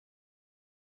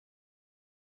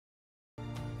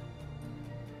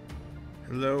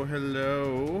Hello,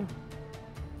 hello.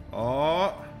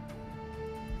 Oh.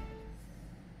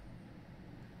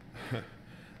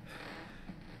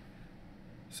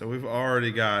 So we've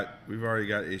already got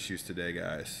issues today,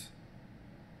 guys.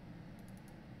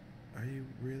 Are you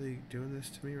really doing this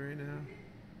to me right now?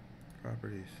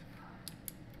 Properties.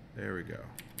 There we go.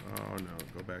 Oh no,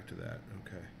 go back to that.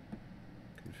 Okay.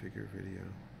 Configure video.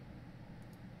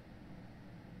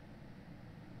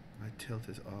 My tilt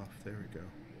is off. There we go.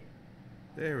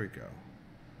 There we go.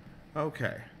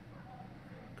 Okay.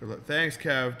 Good luck. Thanks,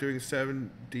 Kev. Doing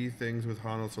 7D things with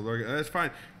Honnold. So lurking. That's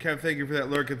fine. Kev, thank you for that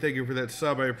lurk and thank you for that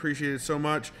sub. I appreciate it so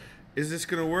much. Is this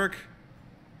gonna work?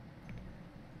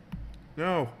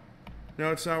 No.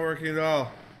 No, it's not working at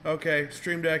all. Okay,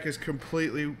 Stream Deck is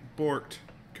completely borked.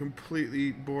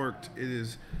 Completely borked. It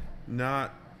is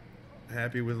not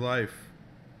happy with life.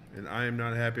 And I am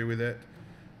not happy with it.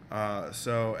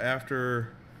 So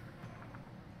after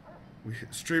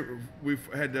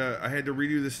I had to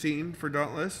redo the scene for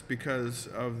Dauntless because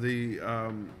of the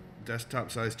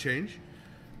desktop size change,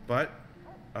 but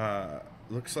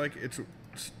looks like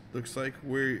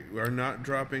we are not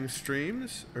dropping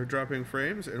streams or dropping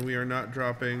frames, and we are not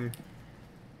dropping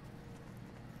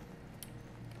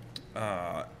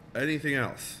anything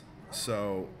else.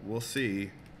 So we'll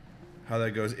see how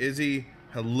that goes. Izzy,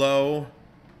 hello.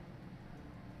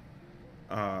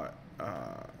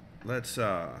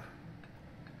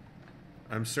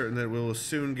 I'm certain that we will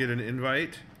soon get an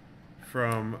invite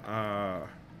from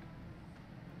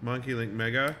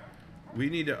MonkeyLinkMega. We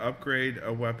need to upgrade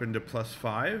a weapon to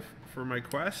 +5 for my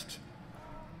quest.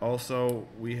 Also,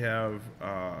 we have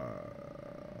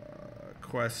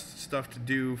quest stuff to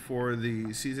do for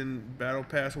the season battle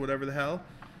pass, whatever the hell.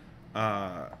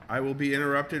 I will be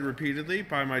interrupted repeatedly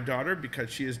by my daughter because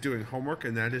she is doing homework,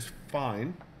 and that is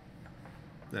fine.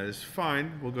 That is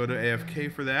fine. We'll go to AFK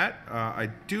for that. I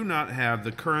do not have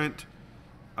the current.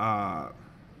 I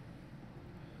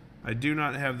do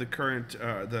not have the current. You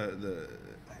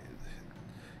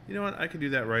know what? I can do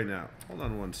that right now. Hold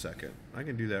on 1 second. I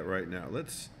can do that right now.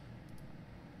 Let's.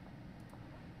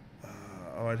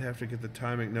 Oh, I'd have to get the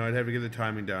timing. No, I'd have to get the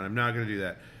timing down. I'm not going to do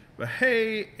that. But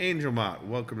hey, Angel Mott,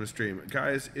 welcome to stream,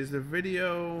 guys. Is the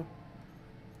video?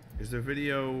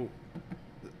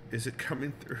 Is it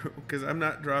coming through? Because I'm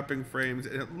not dropping frames,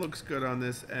 and it looks good on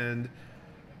this end,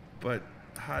 but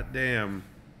hot damn,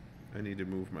 I need to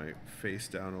move my face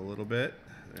down a little bit.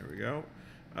 There we go.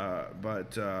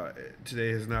 But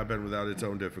today has not been without its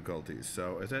own difficulties.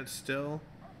 So is that still?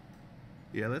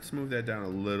 Yeah, let's move that down a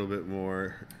little bit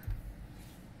more.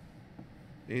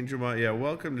 Angel Mott, yeah,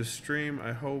 welcome to stream.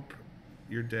 I hope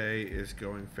your day is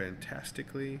going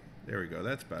fantastically. There we go.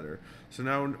 That's better. So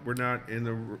now we're not in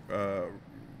the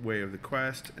way of the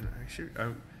quest, and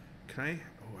I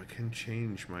can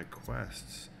change my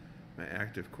quests, my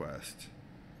active quest.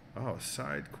 Oh,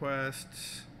 side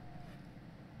quests.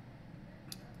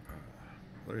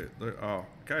 Look, oh,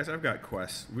 guys, I've got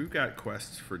quests. We've got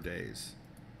quests for days.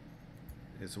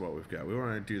 Is what we've got. We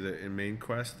want to do the main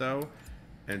quest though,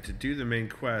 and to do the main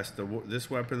quest, this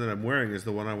weapon that I'm wearing is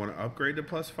the one I want to upgrade to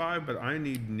 +5, but I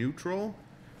need neutral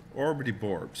orbity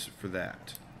borbs for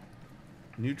that.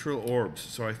 Neutral orbs.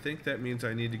 So I think that means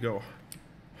I need to go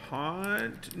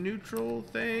haunt neutral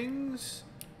things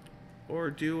or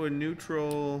do a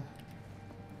neutral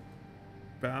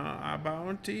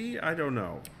bounty. I don't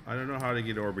know. I don't know how to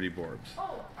get orbity borbs.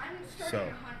 Oh, I'm starting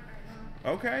a hunt right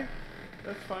now. Okay,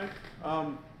 that's fine.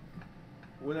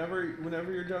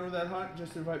 Whenever you're done with that hunt,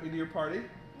 just invite me to your party.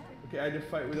 Okay, I had to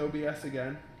fight with OBS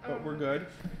again, but we're good.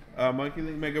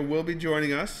 MonkeyLinkMega will be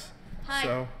joining us. Hi.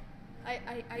 So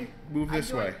I move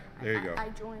this way. There you go. I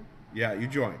joined. Yeah, you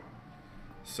join.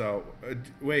 So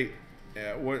wait,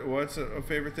 what's a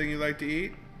favorite thing you like to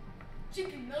eat?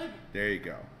 Chicken nugget. There you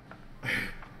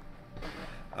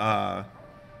go.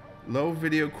 Low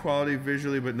video quality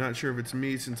visually, but not sure if it's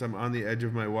me since I'm on the edge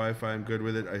of my Wi-Fi. I'm good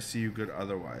with it. I see you good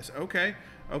otherwise. Okay.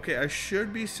 Okay, I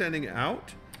should be sending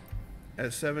out at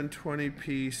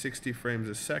 720p 60 frames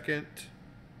a second.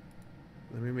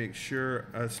 Let me make sure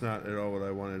that's not at all what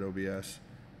I wanted, OBS.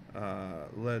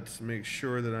 Let's make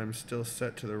sure that I'm still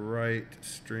set to the right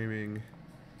streaming.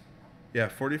 Yeah,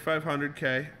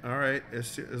 4,500K. All right,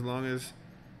 as long as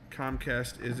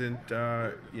Comcast isn't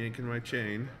yanking my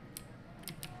chain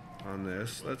on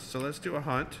this. Let's do a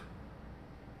hunt.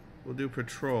 We'll do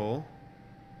patrol.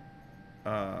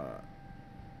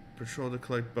 Patrol to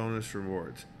collect bonus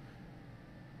rewards.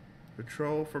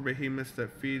 Patrol for behemoths that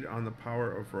feed on the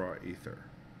power of raw ether.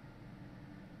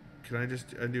 Can I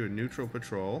just do a neutral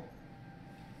patrol?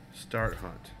 Start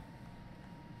hunt.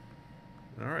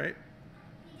 All right.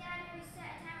 Hey, Dad, we set a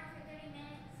timer for 30 minutes.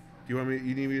 Do you want me?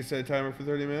 You need me to set a timer for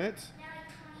 30 minutes?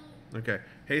 Okay.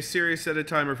 Hey Siri, set a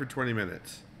timer for 20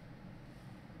 minutes.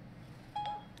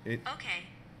 Okay,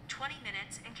 20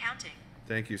 minutes and counting.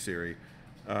 Thank you, Siri.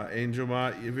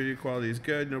 AngelMot, your video quality is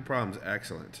good, no problems.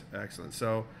 Excellent, excellent.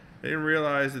 So I didn't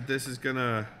realize that this is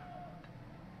gonna.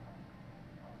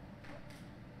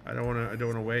 I don't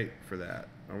wanna wait for that.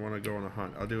 I want to go on a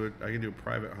hunt. I'll do it. I can do a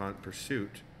private hunt,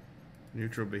 pursuit,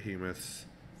 neutral behemoths.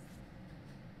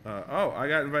 Oh, I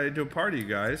got invited to a party, you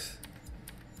guys.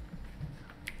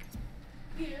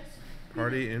 Yes.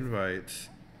 Party invites.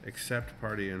 Accept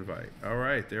party invite. All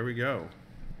right, there we go.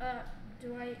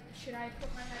 Should I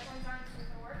put my headphones on so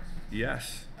it works?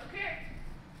 Yes. Okay.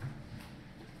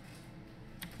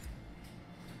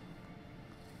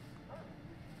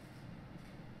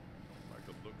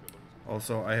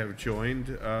 Also, I have joined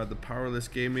the Powerless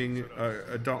Gaming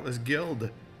Dauntless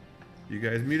Guild. You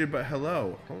guys muted, but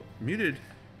hello. Oh, muted.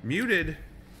 Muted.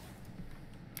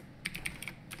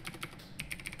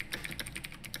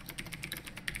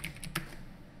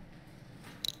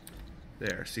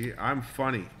 There, see, I'm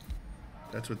funny.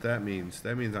 That's what that means.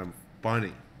 That means I'm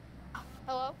funny.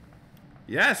 Hello?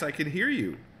 Yes, I can hear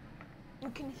you. You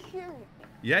can hear me.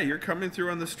 Yeah, you're coming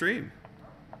through on the stream.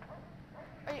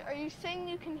 Are you saying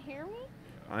you can hear me?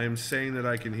 I am saying that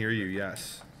I can hear you,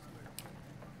 yes.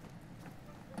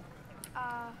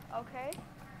 Okay.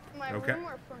 My Okay. room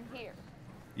or from here?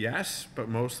 Yes, but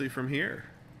mostly from here.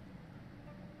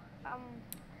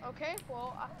 Okay,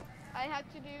 well, I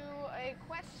had to do a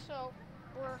quest, so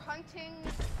we're hunting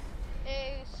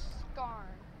a skarn.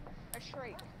 A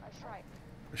shrike.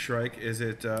 A shrike, is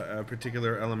it a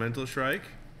particular elemental shrike?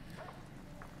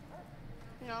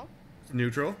 No? It's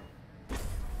neutral?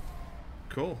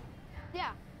 Cool.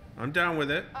 Yeah. I'm down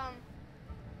with it.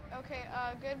 Okay,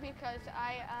 good, because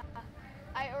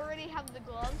I already have the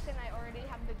gloves and I already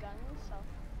have the guns, so.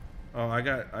 Oh, I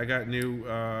got new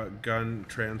gun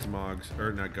transmogs,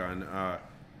 or not gun,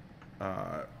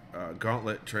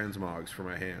 gauntlet transmogs for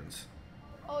my hands.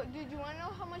 Oh, dude, you want to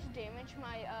know how much damage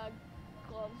my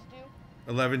gloves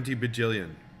do? 11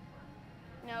 bajillion.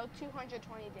 No,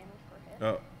 220 damage per hit.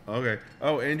 Oh, okay.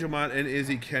 Oh, AngelMot and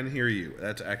Izzy can hear you.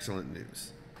 That's excellent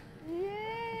news.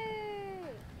 Yay!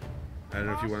 I don't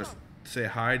know if you want to Awesome. say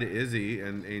hi to Izzy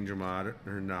and AngelMot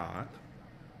or not.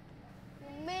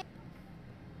 Man.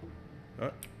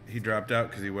 Oh, he dropped out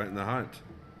because he went in the hunt.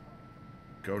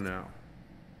 Go now.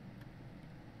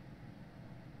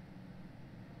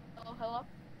 Oh, hello?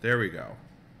 There we go.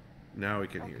 Now we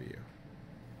can hear you.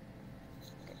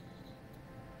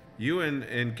 You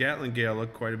and Gatling Gale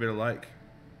look quite a bit alike.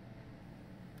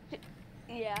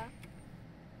 Yeah.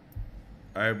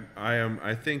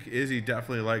 I think Izzy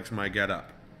definitely likes my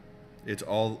getup. It's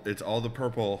all the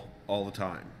purple all the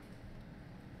time.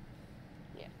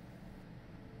 Yeah.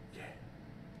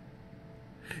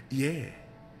 Yeah.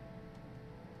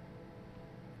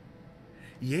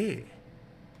 Yeah.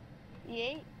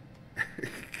 Yay.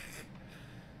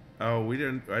 Oh,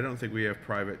 I don't think we have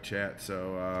private chat,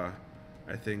 so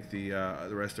I think the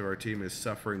rest of our team is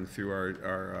suffering through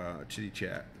our chitty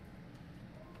chat.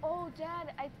 Oh,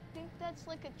 Dad, I think that's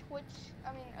like a Switch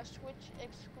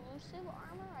exclusive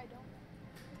armor. I don't know.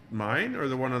 Mine or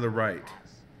the one on the right?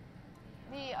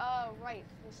 The right,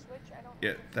 the Switch. I don't.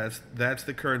 Yeah, that's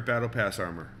the current Battle Pass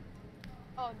armor.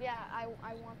 Oh yeah, I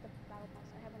want the Battle Pass.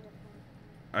 I haven't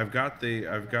got one.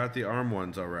 I've got the arm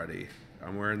ones already.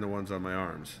 I'm wearing the ones on my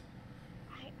arms.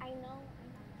 I know.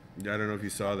 I don't know if you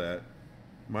saw that.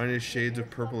 Mine is shades of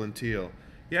purple and teal.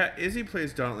 Yeah, Izzy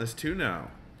plays Dauntless too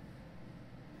now.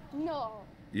 No.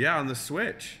 Yeah, on the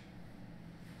Switch.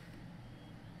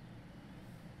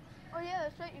 Oh yeah,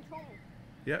 that's right. You told me.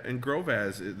 Yeah, and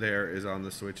Grovaz there is on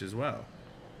the Switch as well.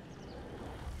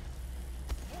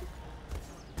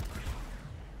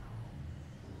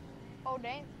 Oh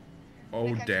dang. Oh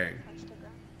Think I dang. touched the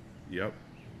ground. Yep.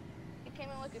 It came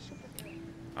in like a super thing.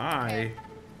 I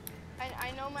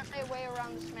know my way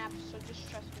around this map, so just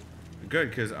trust me. good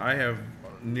because I have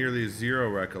nearly zero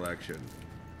recollection.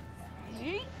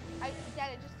 Dad, I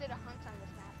just did a hunt on this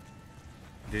map.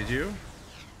 Did you?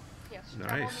 Yes.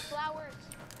 Got all the Nice. flowers.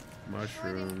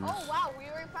 Mushrooms. Oh wow, we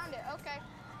already found it. Okay.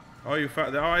 Oh, you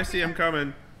found? Oh, I see him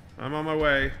coming. I'm on my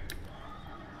way.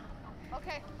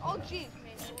 Okay. Oh jeez,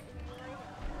 man. You right here.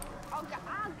 Oh god.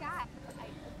 Oh god.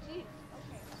 Jeez.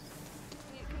 Okay.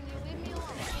 Can you leave me alone?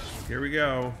 Here we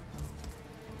go.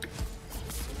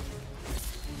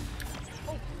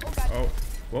 Oh god. Oh,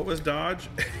 what was dodge?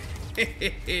 Get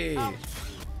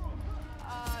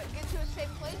to a safe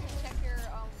place and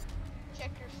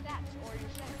check your stats or your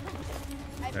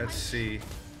settings. That's C.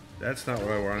 That's not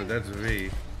what I wanted. That's V.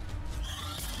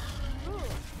 Ooh.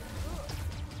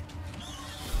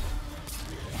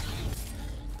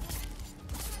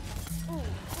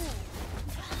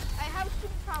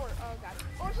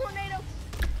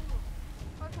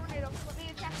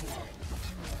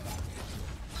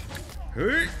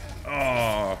 Hey!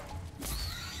 Oh.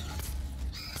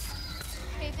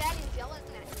 Hey, Daddy's yelling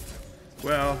at me.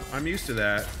 Well, I'm used to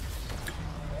that.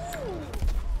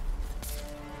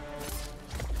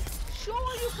 Show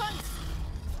you cunt.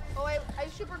 Oh wait, I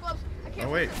have super gloves. I can't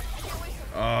Oh wait. waste them. I can't waste them.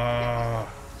 Ah.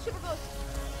 Super gloves.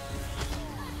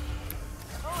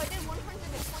 Oh, I did 122%.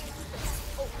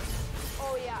 Oh.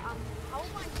 Oh yeah. How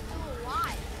am I still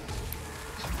alive?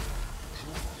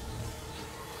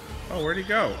 Oh, where'd he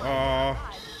go? Oh.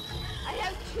 I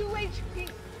have 2 HP.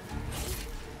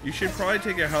 You should probably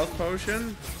take a health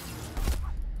potion.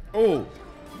 Oh.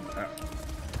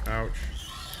 Ouch.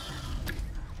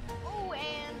 Oh,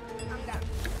 and I'm done.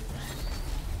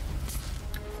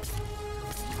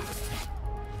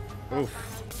 Oof.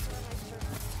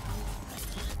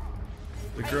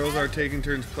 The girls are taking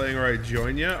turns playing, or I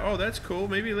join ya. Oh, that's cool.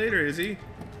 Maybe later, Izzy.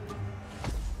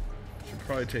 Should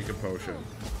probably take a potion.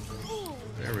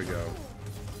 There we go.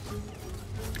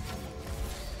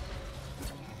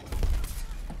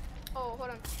 Oh,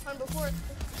 hold on. Before it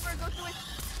goes away.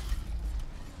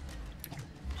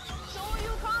 So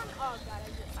you can. Oh god,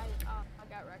 I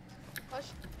got wrecked.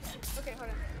 Okay, hold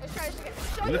on. Let's try this again.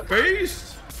 So In the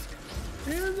face!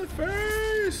 In the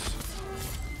face!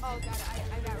 Oh god,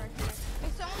 I got wrecked.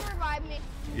 Can someone revive me?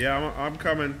 Yeah, I'm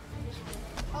coming.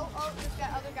 Oh, this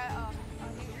other guy.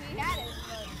 He had it.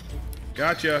 But...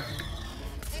 Gotcha.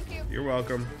 Thank you. You're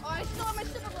welcome. Oh, I still have my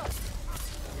super glove.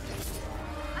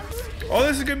 Oh,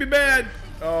 this is gonna be bad.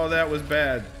 Oh, that was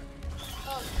bad.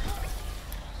 Oh,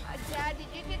 Dad, did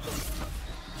you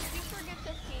forget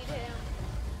to feed him?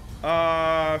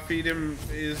 Feed him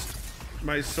is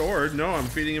my sword. No, I'm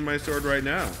feeding him my sword right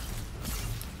now.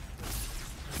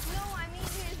 No, I mean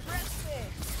his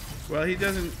breakfast. Well, he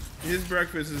doesn't. His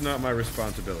breakfast is not my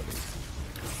responsibility.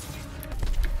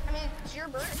 I mean, it's your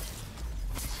bird.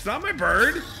 It's not my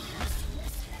bird.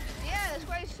 Yeah, that's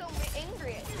why he's so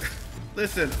angry at you.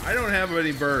 Listen, I don't have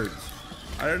any birds.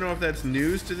 I don't know if that's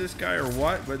news to this guy or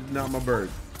what, but not my bird.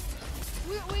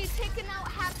 We taken out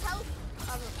half health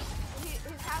of him.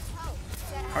 His half health.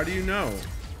 How do you know?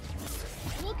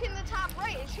 Look in the top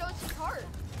right. It shows his heart.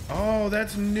 Oh,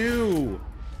 that's new.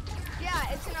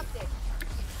 Yeah, it's an update.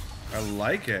 I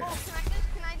like it. Oh,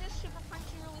 can I just super punch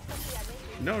you really quickly? I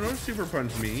think. No, don't super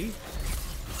punch me.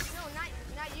 No,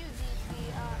 not you.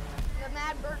 The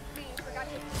mad bird fiend forgot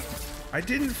to. I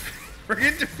didn't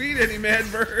forget to feed any mad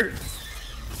birds.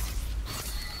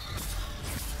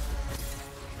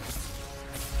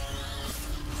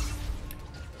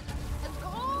 Let's go.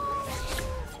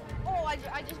 Oh, I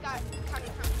just got kind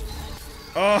of.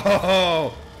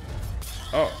 Oh.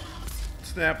 Oh.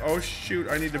 Snap. Oh, shoot.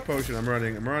 I need the potion. I'm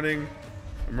running. Oh, my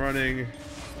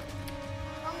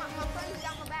friend's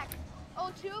down the back.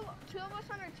 Oh, two of us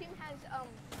on our team has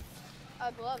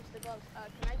gloves. The gloves.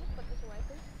 Can I just put this away,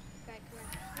 please? Can I?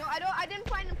 No, I didn't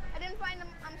find them.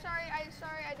 I'm sorry.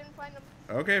 I didn't find them.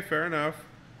 Okay, fair enough.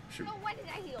 No, why did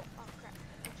I heal? Oh crap.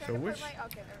 I'm So trying to which? put my.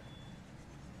 Okay, there.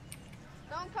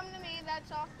 Don't come to me.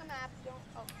 That's off the map. Don't.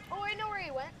 Oh, I know where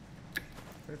he went.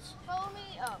 It's... Follow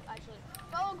me. Oh, actually,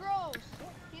 follow Groves.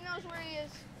 He knows where he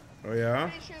is. Oh, yeah?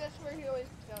 Pretty sure that's where he always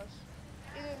goes.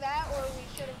 Either that or we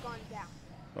should have gone down.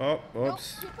 Oh,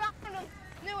 oops. Nope, you found him.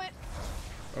 Knew it.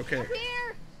 Okay. Up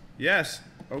here. Yes.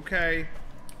 Okay.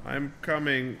 I'm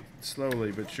coming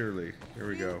slowly but surely. Here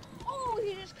we go. Oh,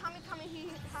 he just he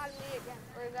had me again.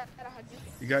 Or is that a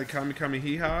Hadouken? You got Kami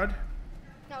Hee-Hawd?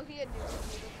 No, he had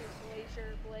his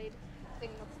laser blade thing.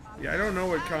 Yeah, I don't know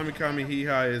what Kami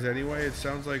Hee-Haw is anyway. It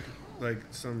sounds like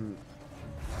some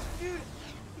Dude,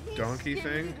 he donkey skinned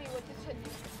thing. me with his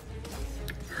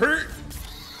Hadouken. Hurt!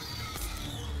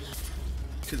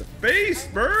 To the face,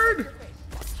 bird!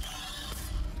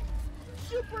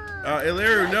 Super.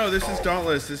 Illyru, no, this is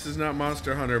Dauntless. This is not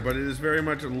Monster Hunter, but it is very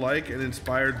much like and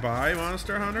inspired by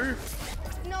Monster Hunter.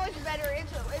 No, it's better.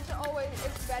 It's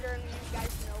better, and you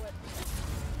guys know it.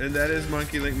 And that is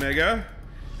MonkeyLinkMega,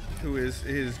 who is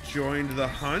joined the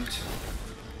hunt.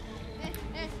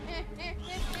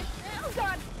 Oh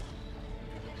God.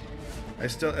 I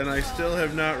still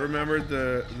have not remembered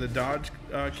the dodge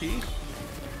key.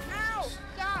 Ow!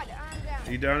 God, I'm down.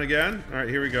 Are you down again? All right,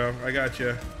 here we go. I got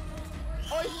you.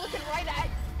 Oh, he's looking right at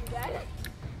you, Dad.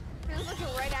 He's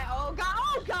looking right at. Oh God!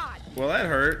 Oh God! Well, that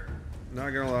hurt. Not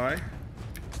gonna lie.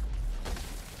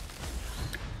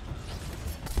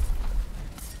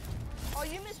 Oh,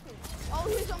 you missed me. Oh,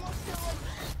 he's almost still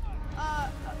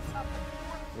like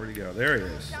Where'd he go? There he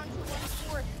is. down to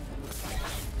 1/4.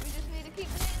 We just need to keep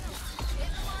hitting him. Hit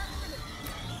him hard.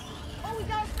 Oh, we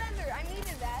got a fender. I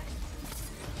needed that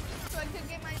so I could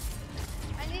get my.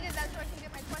 I needed that so I could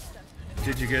get my quest done.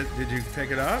 Did you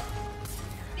pick it up?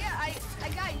 Yeah,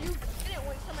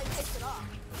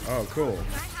 Oh, cool. Can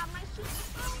I have my super?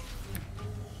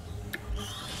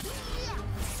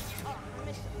 Oh, I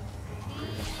missed it.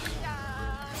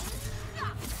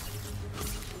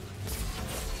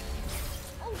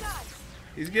 Oh God.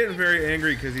 He's getting very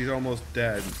angry because he's almost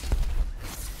dead.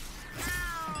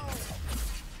 Ow.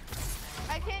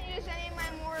 I can't use any of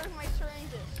my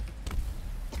syringes.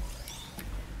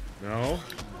 No?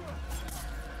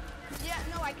 Yeah,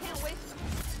 no, I can't waste them.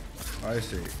 I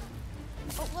see.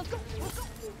 Oh, let's go. Ooh.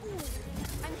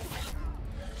 I'm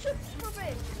super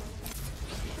big.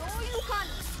 Show you can.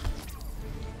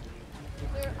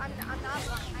 I'm not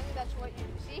blind. I think that's what you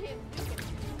see him.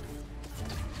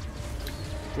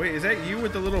 Wait, is that you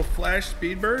with the little flash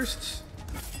speed bursts?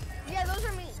 Yeah, those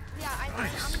are me. Yeah, I'm the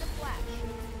Flash.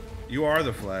 You are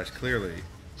the Flash, clearly.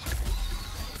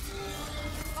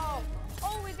 Oh,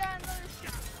 we got another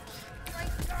shot.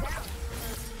 Right down.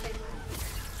 Okay.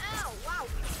 Ow, wow.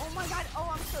 Oh my God. Oh,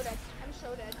 I'm so dead.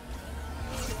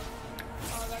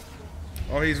 Oh, that's cool.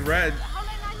 Oh, he's red. How did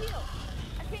I not heal?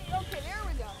 I can't. Okay, there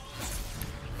we go.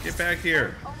 Get back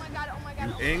here. Oh my God.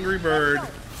 You angry bird.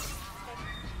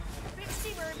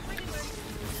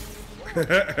 Pretty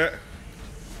bird.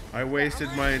 I wasted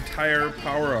my entire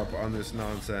power-up on this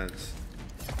nonsense.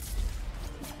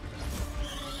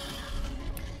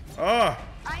 Oh!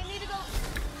 I need to go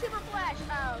super flash.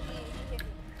 Oh, he hit me.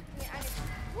 Yeah, I need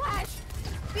flash.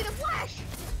 Be the Flash.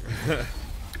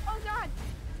 Oh God,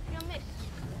 you missed.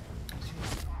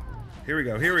 Here we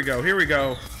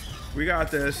go. We got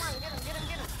this. Come on, get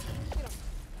him.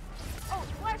 Oh,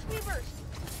 Flash Reverse.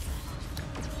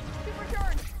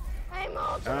 Supercharge. I'm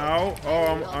also. Ow!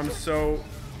 Oh, I'm so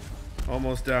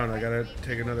almost down. I gotta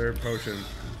take another potion.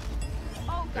 Oh,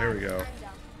 God, There we go. I'm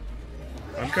down.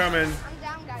 I'm coming. I'm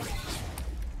down, guys.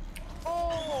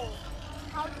 Oh,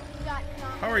 how did that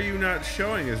not? How are you not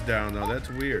showing us down though? That's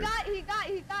weird. He got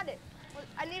it.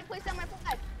 I need to place down my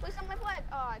flag.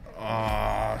 Oh, I couldn't.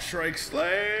 Ah, Shrike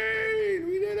Slade!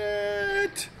 We did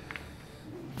it!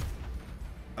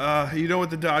 You know what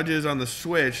the dodge is on the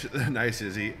Switch? Nice,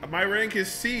 Izzy. My rank is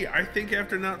C. I think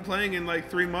after not playing in like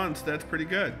 3 months, that's pretty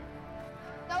good.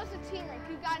 That was the team rank.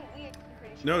 You got an E, I'm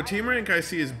pretty sure. No, team rank I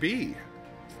see is B.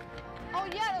 Oh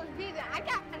yeah, that was B then. I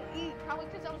got an E, probably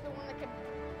because I was the one that kept.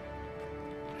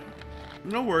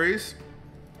 No worries.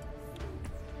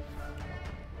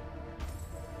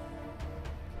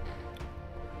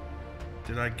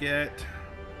 Did I get...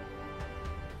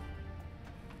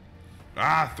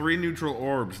 Ah, 3 neutral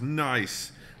orbs.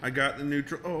 Nice. I got the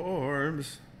neutral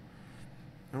orbs.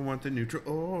 I want the neutral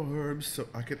orbs so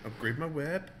I can upgrade my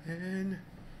weapon.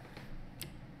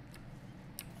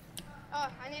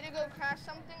 I need to go crash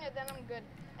something and then I'm good.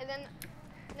 And then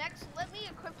next, let me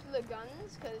equip the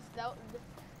guns because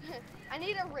I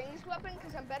need a ranged weapon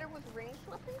because I'm better with ranged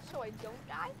weapons so I don't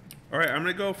die. All right, I'm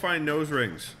gonna go find nose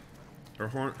rings, or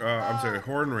horn. I'm sorry,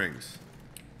 horn rings.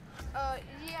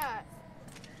 Yeah,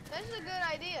 that's a good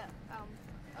idea.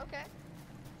 Okay.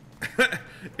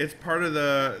 It's part of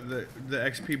the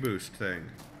XP boost thing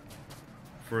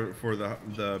for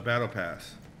the battle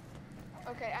pass.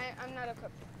 Okay, I'm not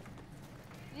equipped.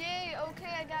 Yay!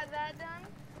 Okay, I got that done.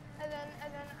 And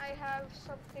then I have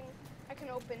something I can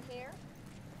open here.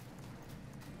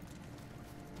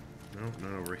 Nope,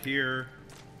 not over here.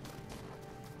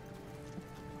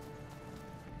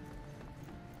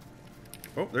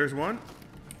 Oh, there's one.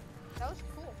 That was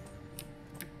cool.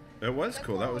 That was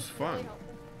cool. That was really fun. helpful.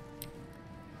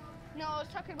 No, I was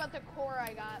talking about the core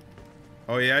I got.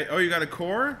 Oh yeah. Oh, you got a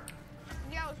core?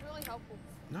 Yeah, it was really helpful.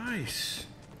 Nice.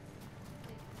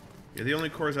 Yeah, the only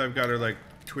cores I've got are like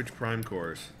Twitch Prime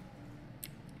cores.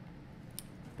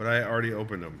 But I already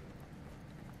opened them.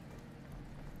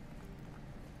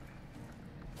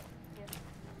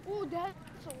 Yeah. Ooh, that's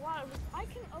a lot. I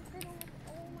can upgrade almost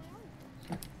all my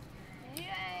armors.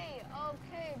 Yay!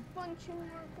 Okay, bunch of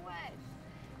more quests.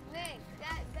 Thanks.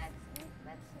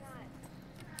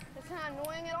 That's not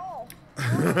annoying at all.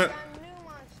 Oh, we got a new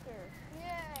monster.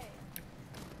 Yay!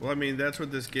 Well, I mean, that's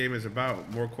what this game is about.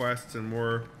 More quests and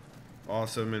more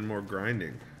awesome and more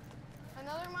grinding.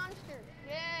 Another monster.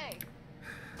 Yay!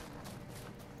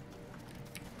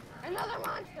 Another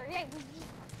monster. Yay!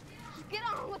 Just get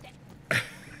on with it.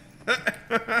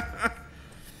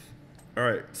 All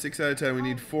right, 6 out of 10. We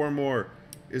need 4 more.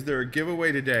 Is there a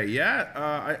giveaway today? Yeah.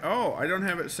 I don't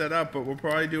have it set up, but we'll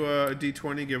probably do a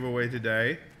D20 giveaway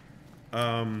today.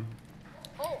 Oh,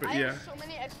 but I yeah. have so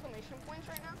many exclamation points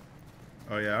right now.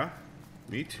 Oh yeah.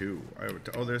 Me too.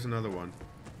 Oh, there's another one.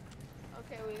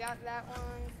 Okay, we got that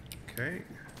one. Okay.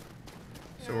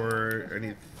 So I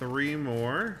need 3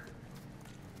 more.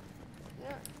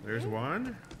 Yeah. There's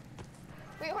one.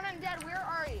 Wait, hold on, Dad. Where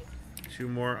are you? 2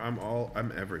 more.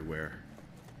 I'm everywhere.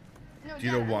 No, Do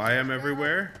you know Dad, why I'm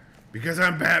everywhere? Because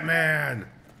I'm Batman.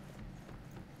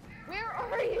 Where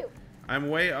are you? I'm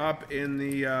way up in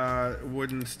the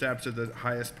wooden steps at the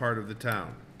highest part of the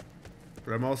town.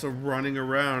 But I'm also running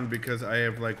around because I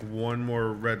have like 1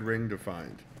 more red ring to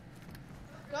find.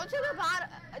 Go to the bottom.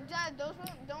 Dad, those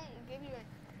don't give you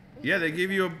any. Yeah, they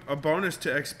give you a bonus to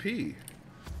XP.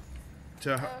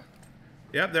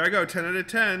 Yep, there I go. 10 out of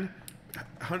 10.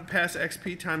 Hunt past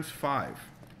XP times 5.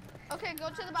 Okay, go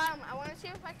to the bottom. I want to see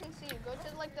if I can see you. Go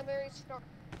to like the very start.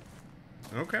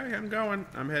 Okay, I'm going.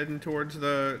 I'm heading towards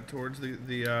the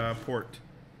port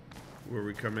where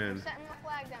we come in. I'm setting the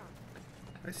flag down.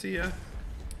 I see ya.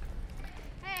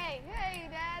 Hey,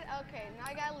 Dad. Okay, now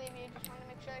I gotta leave you. Just want to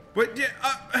make sure. Wait, yeah.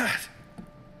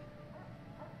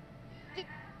 Dude,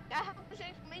 that has an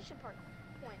exclamation point.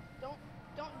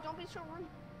 Don't be so rude.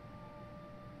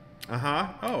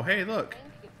 Oh, hey, look.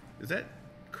 Thank you. Is that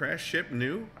crash ship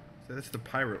new? That's the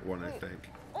pirate one, I think.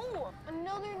 Oh,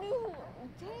 another new.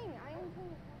 Dang, I am.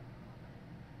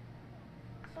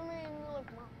 So many new like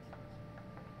monsters.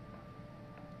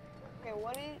 Okay,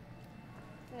 what do you?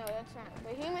 No, that's not.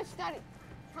 Behemoth study.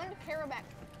 Hunt Carabac.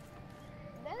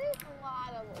 That is a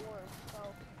lot of words. So,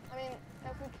 I mean,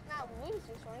 if we cannot lose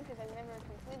this one because I've never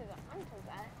completed a hunt of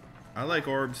that. I like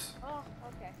orbs. Oh,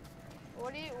 okay.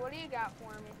 What do you got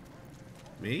for me?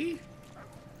 Me?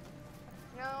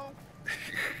 No.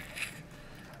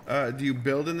 Do you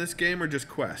build in this game or just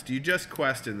quest? Do you just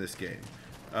quest in this game?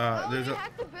 You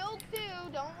have to build too.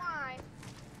 Don't lie.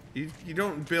 You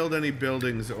don't build any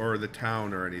buildings or the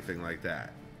town or anything like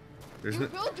that. There's You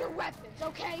build your weapons,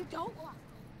 okay? Don't lie.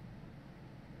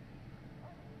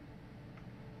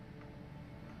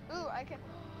 Ooh, I can.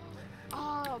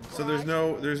 Oh, So there's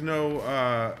no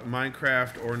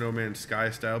Minecraft or No Man's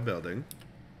Sky style building.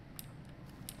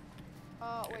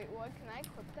 Wait, what? Can I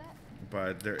equip that?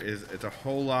 But it's a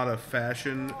whole lot of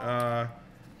fashion.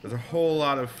 There's a whole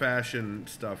lot of fashion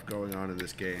stuff going on in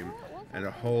this game, and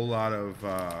a whole lot of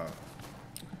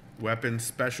weapon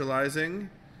specializing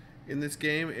in this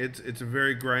game. It's a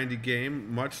very grindy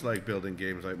game, much like building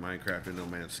games like Minecraft and No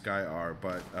Man's Sky are.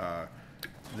 But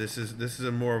this is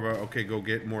a more of a okay, go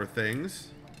get more things.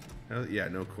 Yeah,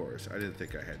 no chorus. I didn't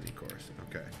think I had any chorus.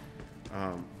 Okay.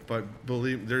 But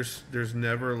believe there's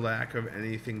never lack of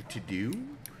anything to do.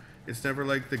 It's never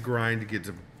like the grind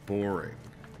gets boring.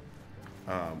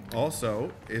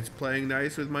 Also, it's playing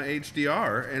nice with my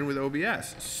HDR and with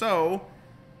OBS. So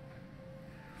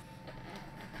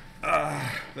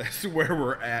that's where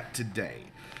we're at today.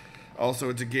 Also,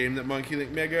 it's a game that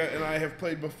MonkeyLinkMega and I have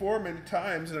played before many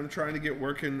times, and I'm trying to get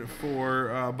working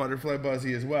for Butterfly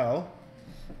Buzzy as well.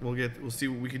 We'll see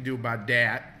what we can do about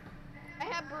that. I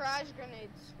have barrage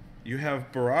grenades. You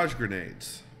have barrage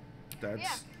grenades. That's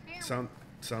Yeah,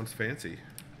 sounds fancy.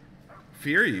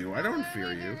 Fear you? I don't fear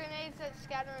They're you. grenades that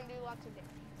scatter and do lots of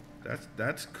damage.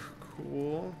 That's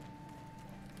cool.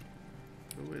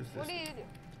 Who is What this? do you do?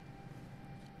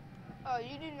 Oh,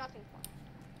 you do nothing for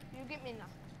me. You get me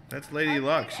nothing. That's Lady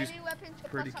Luck. She's Any weapons to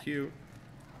pretty plus cute.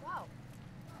 Wow.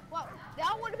 Wow,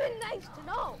 that would have been nice to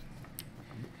know.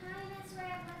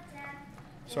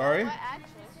 Sorry? What,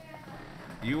 actually?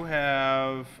 You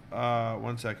have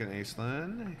 1 second,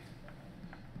 Aislinn.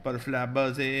 Butterfly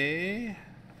Buzzy.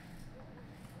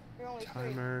 You're only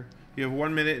Timer. You have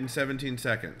 1 minute and 17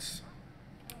 seconds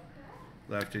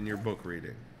left in your book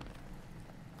reading.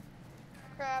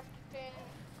 Crafting.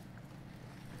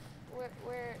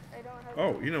 Where I don't have.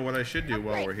 Oh, you know what I should do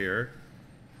while Upgrade. we're here?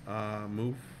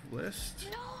 Move list.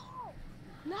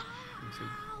 No!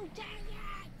 Dang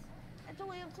it! That's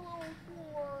only up to level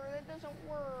 4. That doesn't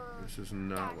work. This is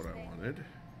not what I wanted.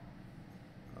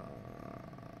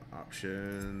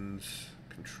 Options,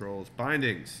 controls,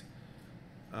 bindings.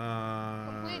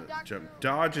 Jump.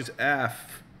 Dodge is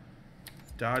F.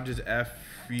 Dodge is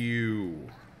F-U.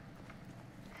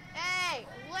 Hey,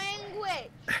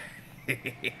 language!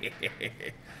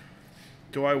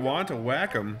 Do I want to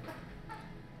whack him?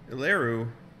 Ilaru.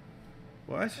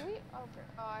 What? Oh,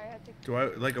 I had to. Do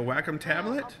I like a whack 'em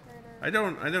tablet? I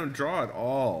don't draw at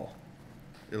all.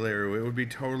 Ilaru, it would be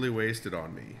totally wasted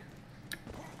on me.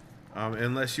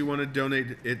 Unless you want to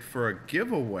donate it for a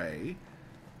giveaway,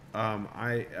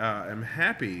 I am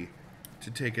happy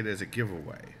to take it as a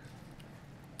giveaway.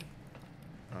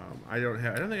 I don't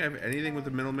think I have anything with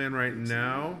the middleman right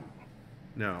now.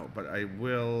 No, but I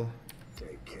will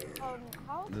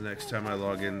the next time I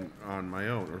log in on my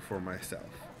own or for myself.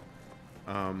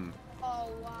 Oh,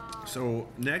 wow. So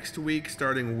next week,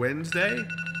 starting Wednesday.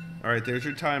 All right, there's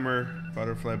your timer,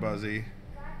 Butterfly Buzzy.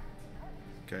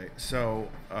 Okay, so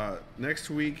next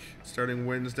week, starting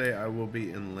Wednesday, I will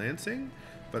be in Lansing,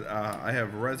 but I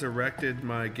have resurrected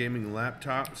my gaming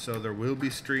laptop, so there will be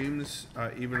streams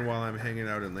even while I'm hanging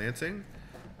out in Lansing.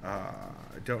 I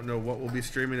don't know what we'll be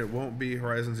streaming. It won't be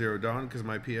Horizon Zero Dawn because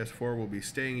my PS4 will be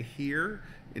staying here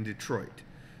in Detroit.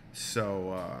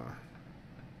 So,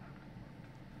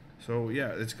 yeah,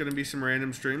 it's going to be some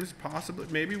random streams. Possibly,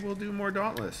 maybe we'll do more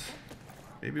Dauntless.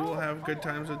 Maybe we'll have good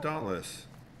times with Dauntless.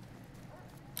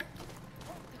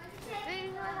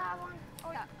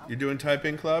 You're doing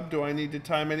typing club? Do I need to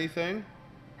time anything?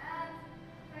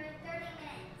 For 30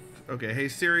 minutes. Okay, hey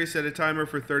Siri, set a timer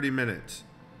for 30 minutes.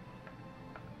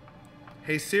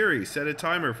 Hey Siri, set a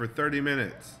timer for 30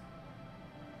 minutes.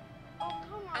 Oh,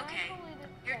 come on. Okay.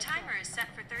 Your timer is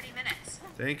set for 30 minutes.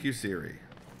 Thank you, Siri.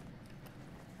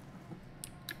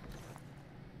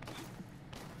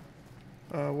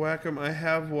 Wacom, I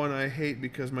have one I hate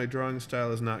because my drawing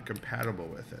style is not compatible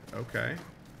with it. Okay.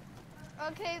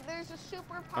 Okay, there's a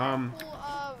super powerful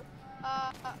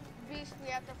beast we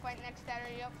have to fight next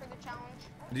Saturday. Up for the challenge?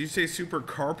 Did you say super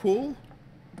carpool?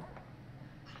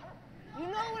 You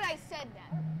know what I said then.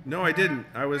 No, I didn't.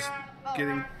 I was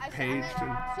getting I said paged.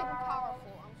 And... super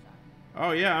powerful. I'm sorry.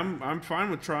 Oh yeah, I'm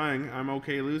fine with trying. I'm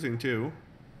okay losing too.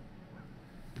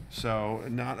 So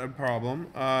not a problem.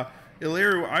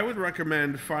 Illyrio, I would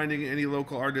recommend finding any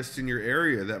local artists in your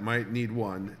area that might need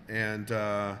one, and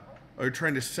or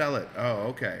trying to sell it. Oh,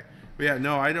 okay. But yeah,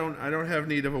 no, I don't have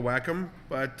need of a Wacom,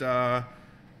 but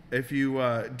if you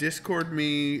Discord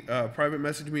me, private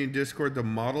message me in Discord the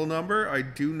model number, I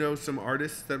do know some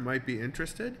artists that might be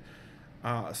interested,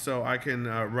 so I can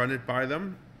run it by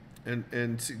them and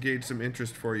gauge some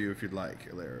interest for you if you'd like,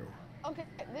 Illyrio. Okay,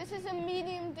 this is a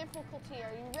medium difficulty.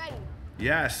 Are you ready?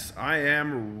 Yes, I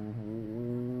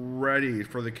am ready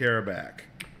for the Carabac.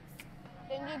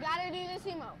 Then you gotta do this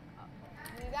emote.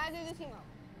 You gotta do this emote.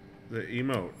 The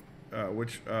emote,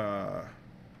 which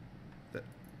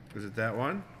is it that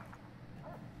one?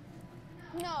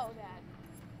 No, Dad.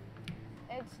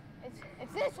 It's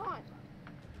this one.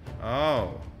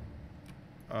 Oh.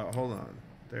 Hold on.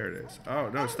 There it is. Oh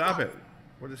no! Stop it.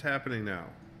 What is happening now?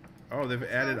 Oh, they've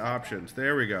added options.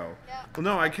 There we go. Yeah. Well,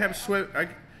 no, I kept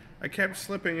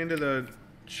slipping into the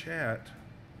chat.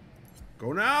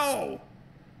 Go now.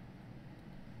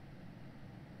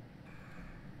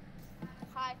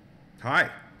 Hi. Hi.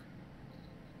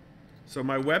 So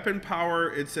my weapon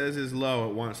power, it says, is low.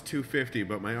 It wants 250,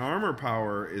 but my armor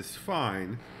power is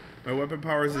fine. My weapon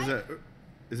power is at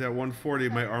 140.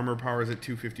 My armor power is at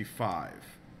 255.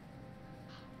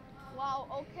 Wow.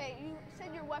 Okay. You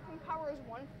said your weapon power is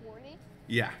 140.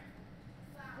 Yeah.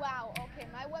 Wow. Okay.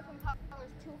 My weapon power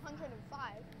is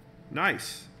 205.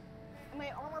 Nice. And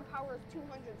my armor power is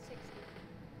 260.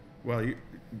 Well,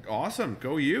 awesome.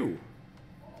 Go you.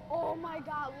 Oh my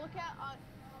God! Look at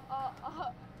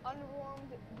unwarmed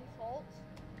defaults.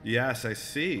 Yes, I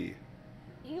see.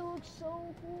 You look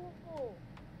so cool.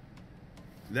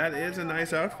 That is a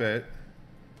nice outfit.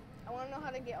 I want to know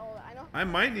how to get all that. I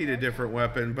might need a different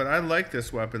weapon, but I like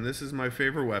this weapon. This is my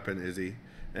favorite weapon, Izzy.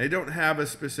 And I don't have a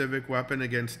specific weapon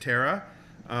against Terra.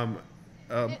 Yes,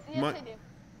 I do.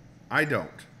 I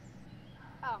don't.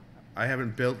 Oh. I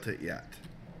haven't built it yet.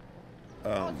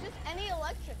 It's just any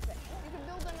electric thing. You can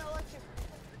build an electric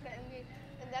thing,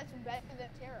 and that's better than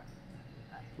Terra.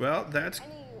 Well,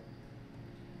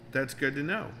 that's good to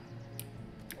know.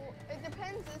 Well, it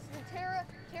depends. It's the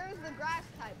Terra's the grass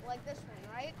type, like this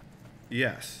one, right?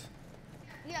 Yes.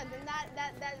 Yeah. Then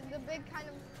that the big kind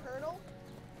of turtle.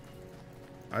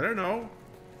 I don't know.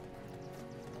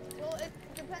 Well, it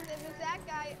depends. If it's that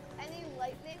guy, any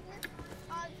lightning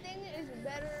thing is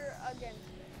better against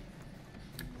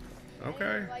it.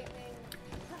 Okay. Any lightning.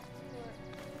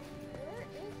 Where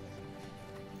is?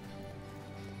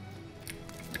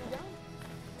 You don't?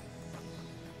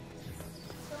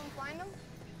 Someone find him?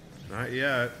 Not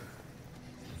yet.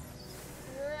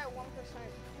 You're at 1%.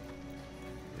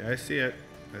 Yeah, I see it.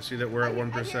 I see that we're at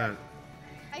 1%.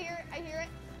 I hear it. I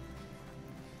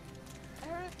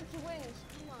heard its wings.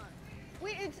 Come on.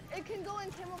 Wait, it can go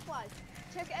in camouflage.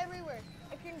 Check everywhere.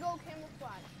 It can go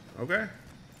camouflage. Okay.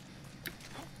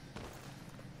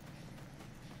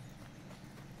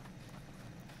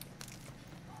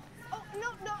 Oh, no.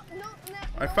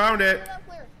 I found it.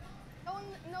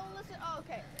 No, listen. Oh,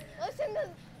 okay.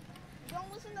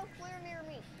 Don't listen to flare near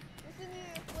me. Listen to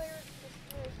the flare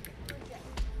jet.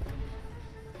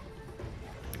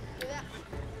 See that?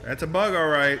 That's a bug, all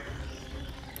right.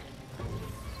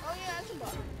 Oh yeah, that's a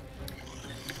bug.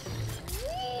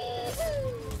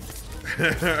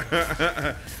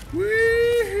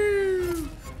 Woohoo!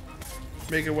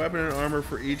 Make a weapon and armor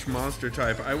for each monster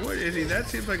type. I would, Izzy. That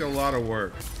seems like a lot of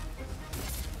work.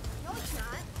 No, it's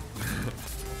not.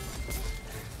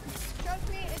 Trust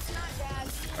me, it's not, Dad.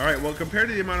 All right. Well, compared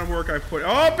to the amount of work I've put.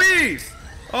 Oh, bees!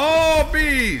 Oh,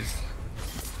 bees!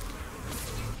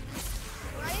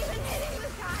 I'm not even hitting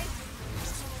this guy.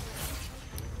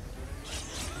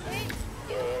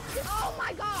 Oh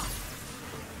my God!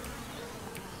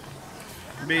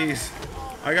 Bees.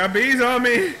 I got bees on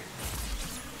me.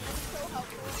 So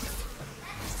helpful.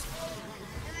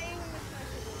 And I even missed my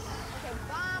shit. Okay,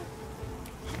 bomb.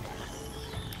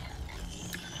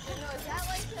 No, is that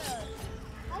like the...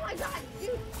 Oh my God,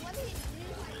 dude, let me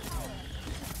use my power.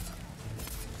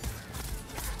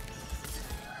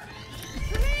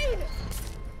 Grenade!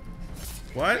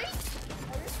 What?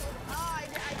 Oh, I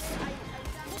found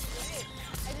this grenade.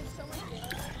 I did so much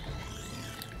damage.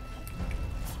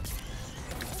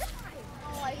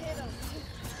 Oh, I hit him.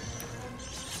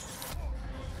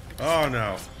 Oh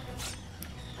no.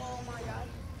 Oh my God.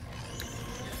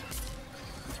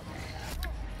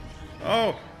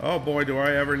 Oh boy, do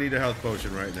I ever need a health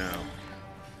potion right now.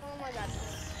 Oh my God.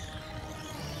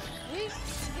 We get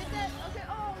that? Okay.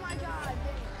 Oh my God.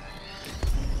 Dang.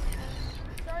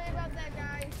 Sorry about that,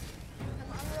 guys.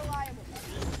 I'm unreliable.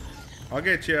 I'll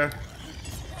get you.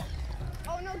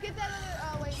 Oh no, get that other.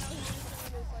 Oh wait, no. He's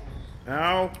just like.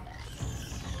 Ow.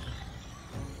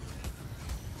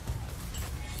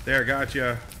 There,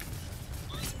 gotcha.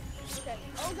 Okay.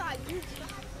 Oh God, you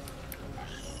suck.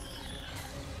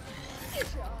 Good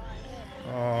shot.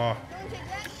 Oh. Don't take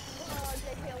that. Oh,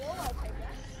 JK, well, I'll take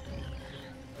that.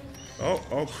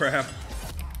 Oh crap.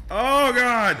 Oh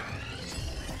God.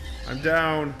 I'm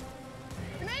down.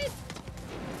 Grenade!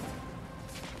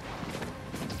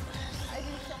 I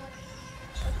do so much.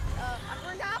 I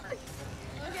forgot. Okay,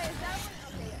 is that one?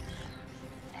 Okay,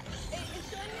 yeah. It's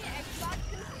showing me Xbox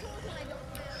controls and I don't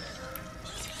play on it.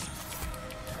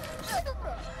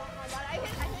 Oh my God, I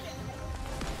hit it.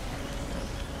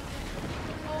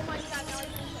 Oh my God, now I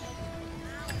can play.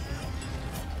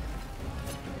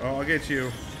 Oh, I'll get you.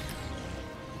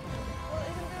 Well,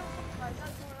 isn't there? I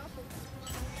thought someone else was.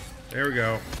 There we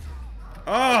go.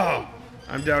 Oh,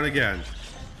 I'm down again.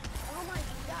 Oh my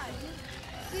God.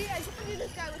 See, I told you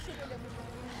this guy was super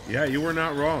difficult. Yeah, you were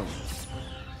not wrong.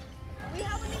 We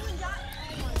haven't even got.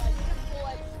 Oh my God, you just pull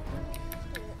like.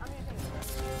 I'm gonna take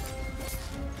it.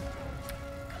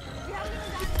 We haven't even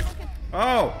gotten to look at.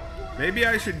 Oh, maybe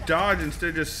I should dodge instead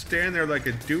of just stand there like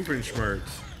a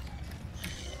doofenshmirtz.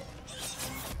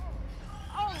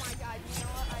 Oh my God, you know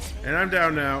what? I hate And I'm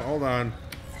down now. Hold on.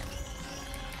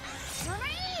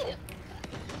 Grenade!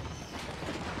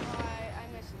 Oh, I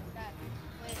missed that.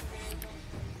 Wait,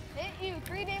 hit you.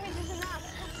 3 damage is enough.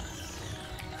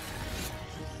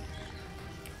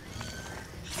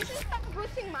 This is stuff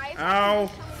boosting my attack.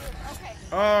 Ow. Okay.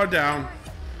 Oh, down.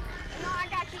 No, I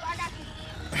got you.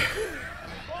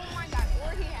 Oh my God,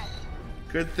 where he at?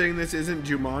 Good thing this isn't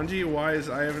Jumanji. Why is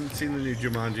I haven't seen the new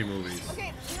Jumanji movies.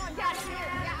 Okay, no, Dad, come here.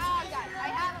 Yeah, oh God, I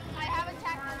have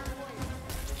attack on the board.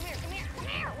 Come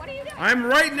here. What are you doing? I'm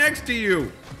right next to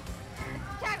you.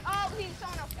 Attack. Oh, please,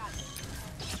 someone else got it.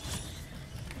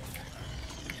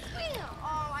 Bam.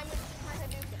 Oh, I missed my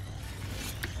Hadouken.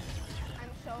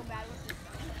 I'm so bad with this gun.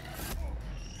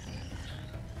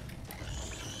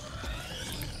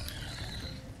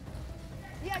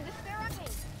 Yeah, just stare at me.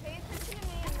 Pay attention to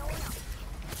me and no one else.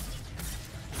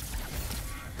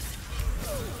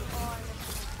 Oh, I missed.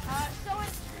 So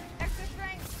it's extra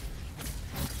strength.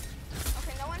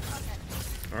 Okay, no one? Okay.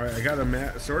 All right, I got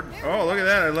a sword. Oh, look at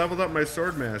that. I leveled up my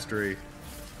sword mastery.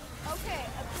 Okay,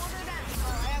 a quarter down.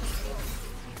 Oh, I have a shield.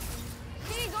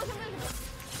 See, it goes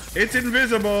invisible. It's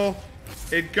invisible.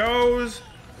 It goes,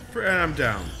 and I'm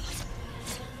down.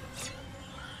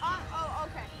 Oh,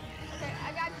 okay. Okay,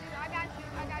 I got you.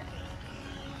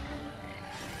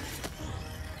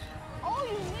 Oh,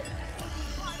 you missed it.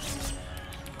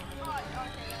 Oh,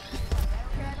 okay,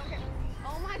 I don't care.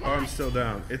 Oh my God. Oh, I'm still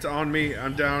down. It's on me.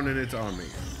 I'm down, and it's on me.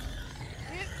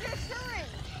 You're stirring.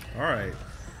 All right.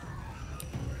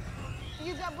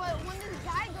 But when this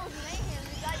guy goes mayhem,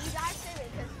 you gotta save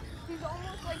it, because he's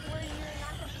almost like where you're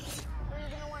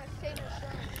gonna want to save your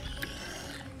stirring.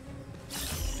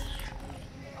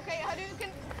 Okay,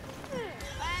 Hadouken.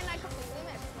 And I completely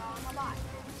missed. Well, I'm a bot.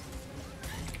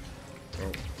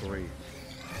 Oh, 3.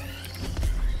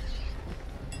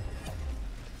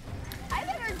 I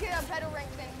better get a better rank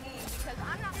than he, because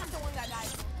I'm not the one that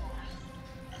died.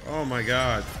 Oh my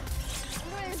God. I'm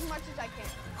doing as much as I can.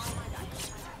 Oh my God.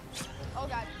 Oh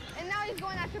God. And now he's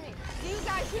going after me. You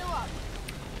guys heal up.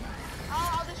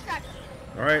 I'll distract him.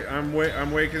 All right,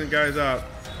 I'm waking the guys up.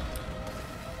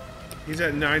 He's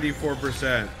at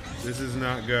 94%. This is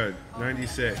not good.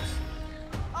 96.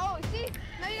 Oh, see?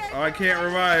 Now you guys Oh, I can't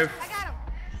revive. I got him.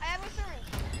 I have a syringe.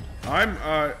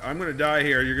 I'm gonna die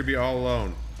here. You're gonna be all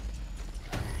alone.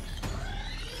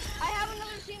 I have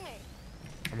another teammate.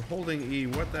 I'm holding E.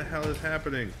 What the hell is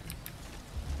happening?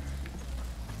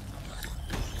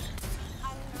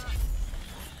 I'm not.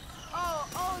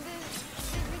 Oh, did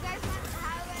you guys not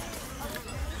have any other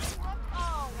syringes left?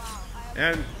 Oh, wow. I have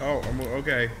And I'm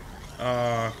okay.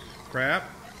 Crap.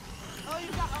 Oh, you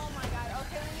got. Oh my God.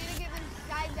 Okay, we need to get this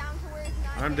guy down to where he's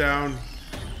not. I'm down.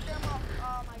 Stir him up.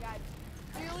 Oh my God.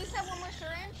 Do you at least have one more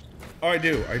syringe? Oh, I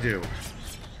do. I do.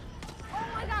 Oh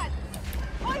my God.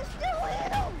 Oh, I still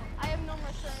hit him. I have no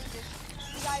more syringes.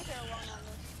 You guys are alone on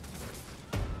this.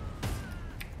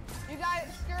 You guys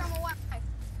scare him away.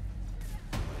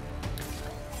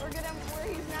 Or get him where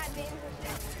he's not dangerous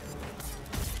yet.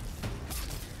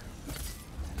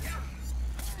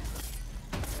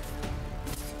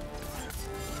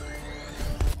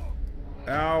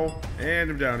 Ow.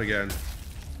 And I'm down again.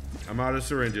 I'm out of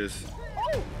syringes.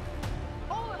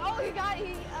 Oh, he knocked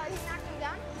him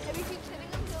down. If he keeps hitting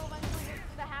him, he'll eventually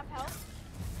get to half health.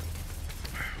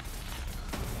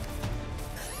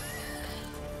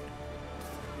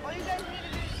 All you guys need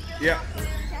to do is get Yeah. him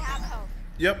to half health.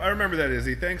 Yep, I remember that,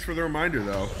 Izzy. Thanks for the reminder,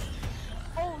 though.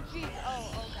 Oh, geez.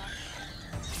 Oh, God.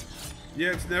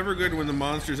 Yeah, it's never good when the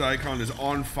monster's icon is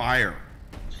on fire.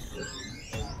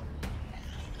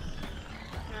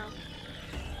 No.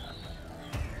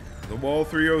 The Wall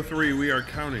 303, we are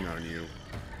counting on you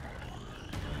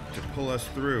to pull us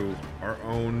through our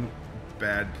own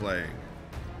bad playing.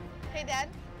 Hey, Dad.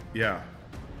 Yeah.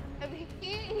 If he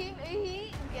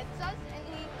gets us and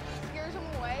he scares him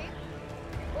away,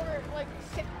 or like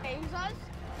saves us,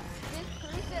 this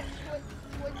proves that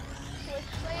Switch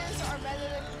players are better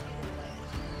than computer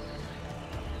players.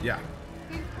 Yeah.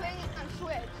 He's playing on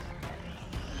Switch.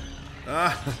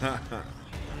 Ah.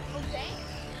 Oh, dang.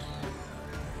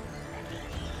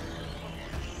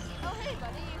 Oh, hey,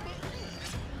 buddy, you beat me.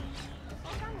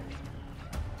 Oh, come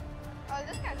on.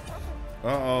 This guy's perfect.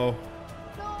 Uh-oh.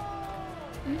 No.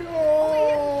 No!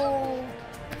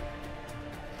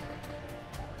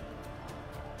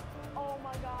 Oh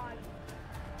my God.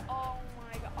 Oh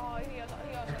my God. Oh, he also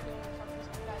doing something. This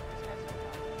guy's so tough.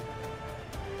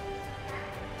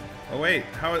 Oh, wait.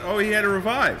 How? Oh, he had a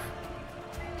revive.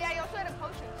 Yeah, he also had a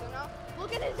potion, so now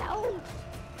look at his health.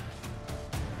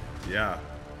 Yeah.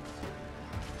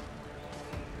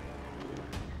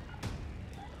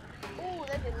 Oh,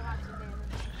 that did lots of damage.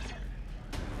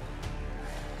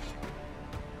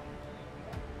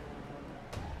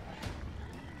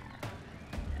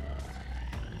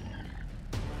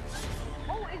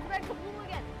 Oh, it's red kaboom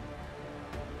again.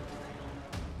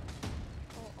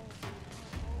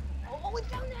 Oh, it's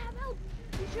down to half health.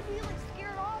 He should be like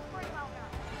scared off right about now.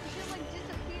 He should like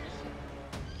disappear soon.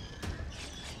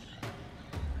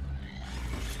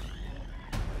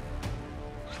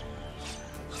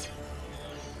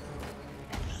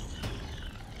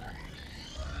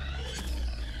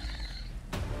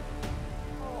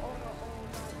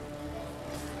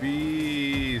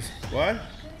 Bees. What?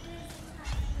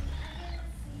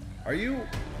 Are you?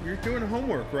 You're doing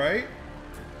homework, right?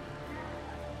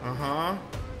 Uh-huh.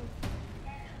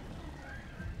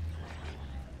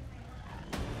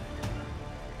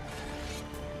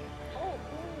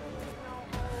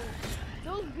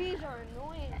 Those bees are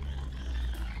annoying.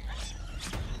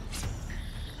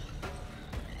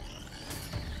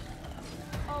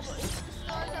 Oh, but it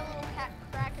stars that little cat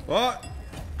crack. Well,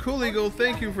 Cool Eagle,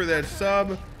 thank you for that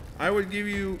sub. I would give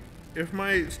you, if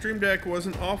my stream deck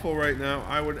wasn't awful right now,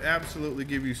 I would absolutely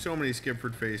give you so many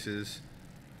Skipford faces.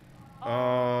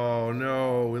 Oh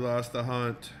no, we lost the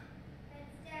hunt.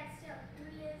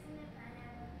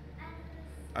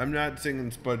 I'm not singing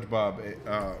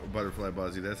SpongeBob Butterfly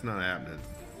Buzzy. That's not happening.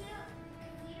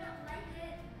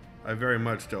 I very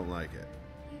much don't like it.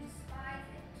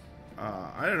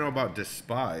 I don't know about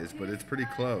despise, but it's pretty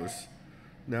close.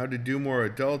 Now to do more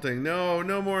adulting. No,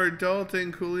 no more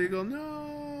adulting, Cool Eagle. No.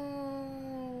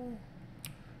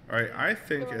 All right, I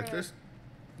think at this.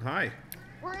 Hi.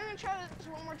 We're gonna try this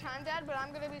one more time, Dad, but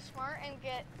I'm gonna be smart and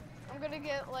get. I'm gonna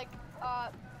get like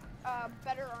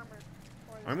better armor.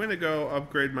 For this. I'm gonna go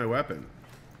upgrade my weapon.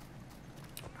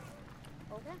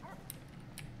 Okay.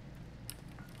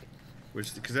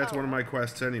 Because that's one of my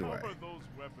quests anyway. How are those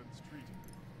weapons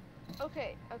treated?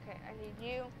 Okay. Okay. I need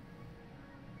you.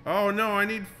 Oh no, I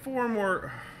need 4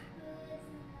 more.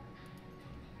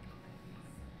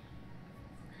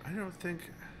 I don't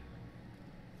think.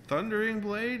 Thundering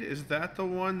Blade? Is that the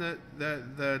one that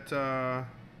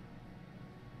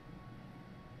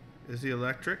Is he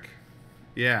electric?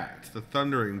 Yeah, it's the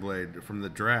thundering blade from the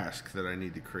Drask that I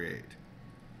need to create.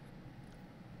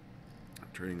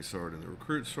 Training sword and the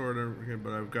recruit sword,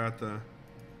 but I've got the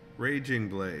raging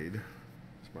blade.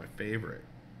 It's my favorite.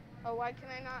 Oh, why can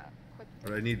I not quit?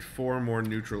 But I need 4 more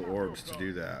neutral orbs to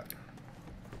do that.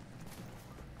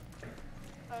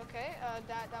 Okay,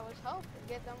 that was help.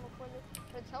 Get them before they.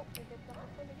 Let's help to get them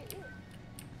before they get you.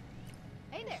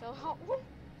 Hey there. So help.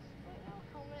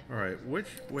 All right, which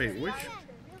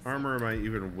armor am I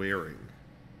even wearing?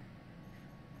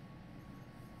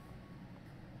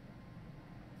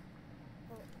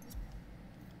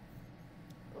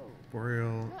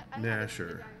 Boreal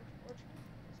Nasher.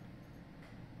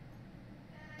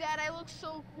 Dad, I look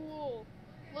so cool.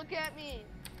 Look at me.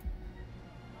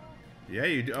 Yeah,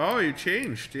 you do. Oh, you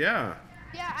changed. Yeah.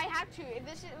 Yeah, I have to.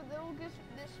 This will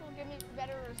give me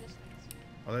better resistance.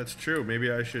 Oh, that's true.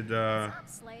 Maybe I should.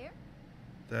 Slayer?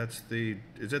 That's the.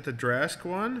 Is it the Drask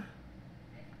one?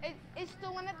 It's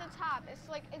the one at the top. It's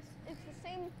like it's the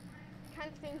same kind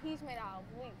of thing he's made out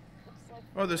of. Leaf. It's like.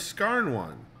 Oh, the Skarn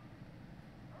one.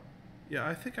 Yeah,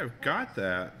 I think I've got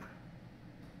that.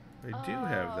 I do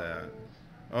have that.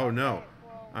 Oh no,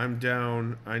 well, I'm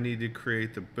down. I need to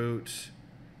create the boots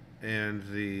and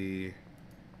the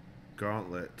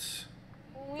gauntlets.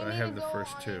 We I need have to the go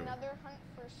first on 2. another hunt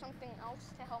for something else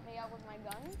to help me out with my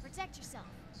guns. Protect yourself.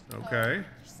 Okay.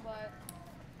 But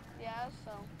yeah,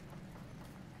 so.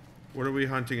 What are we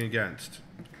hunting against?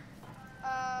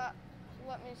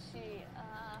 Let me see.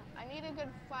 I need a good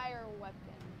fire weapon.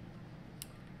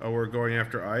 Oh, we're going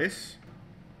after ice?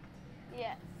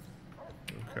 Yes.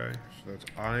 Okay, so that's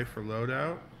I for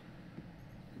loadout.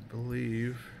 I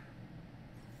believe.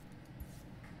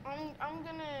 I'm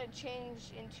gonna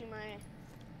change into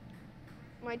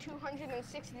my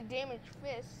 260 damage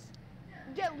fists.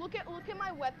 Yeah, look at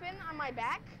my weapon on my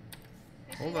back.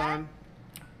 You see Hold that? on.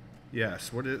 Yes,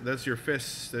 that's your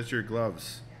fists, that's your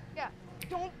gloves. Yeah.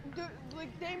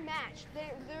 They match.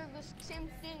 They're the same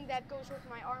thing that goes with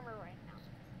my armor right now.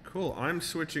 Cool, I'm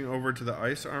switching over to the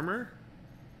ice armor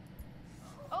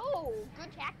Oh,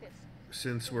 good cactus.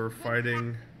 since we're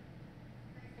fighting.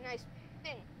 Nice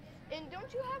thing. And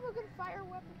don't you have a good fire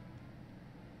weapon?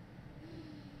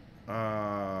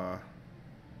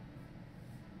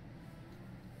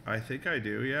 I think I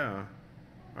do, yeah.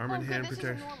 Arm and hand this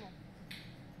protection. is normal.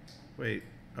 Wait,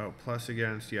 oh, plus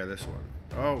against, yeah, this one.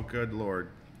 Oh, good lord.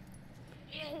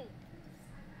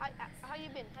 How you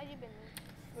been?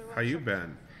 How you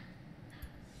been?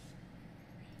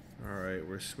 Alright,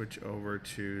 we'll switch over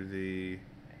to the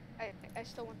I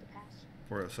still want the pass.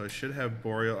 Boreal. So I should have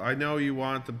Boreal. I know you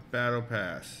want the battle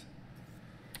pass.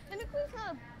 Technically, it's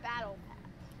not a battle pass.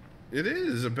 It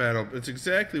is a battle. It's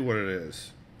exactly what it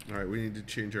is. Alright, we need to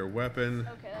change our weapon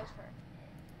Okay, that's fair.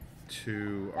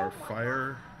 to our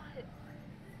fire. God.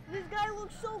 This guy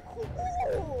looks so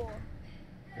cool.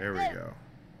 There we go.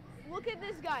 Look at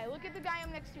this guy. Look at the guy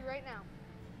I'm next to right now.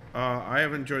 I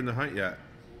haven't joined the hunt yet.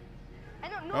 I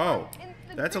don't know. Oh,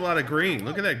 that's a lot of green.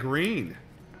 Look at that green.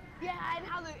 Yeah, and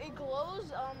how it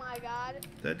glows. Oh my god.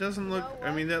 That doesn't look, know I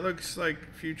what? mean, that looks like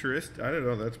futuristic. I don't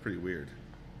know, that's pretty weird.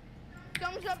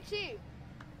 Thumbs up to you.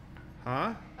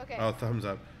 Huh? Okay. Oh, thumbs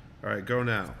up. Alright, go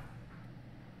now.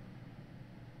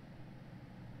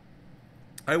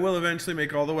 I will eventually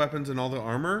make all the weapons and all the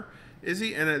armor,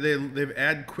 Izzy, and they've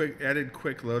added quick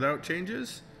loadout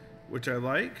changes, which I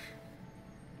like.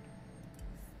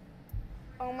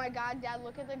 Oh my god, Dad,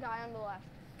 look at the guy on the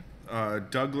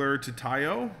left. Dougler to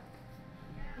Tayo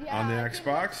Yeah, on the I think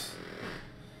Xbox.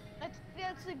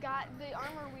 That's the guy, the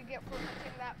armor we get for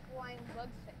hunting that flying bug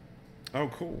thing. Oh,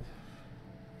 cool.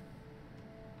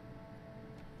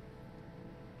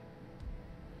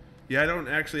 Yeah, I don't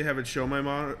actually have it show my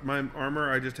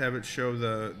armor. I just have it show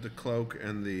the cloak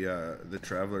and the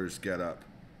traveler's getup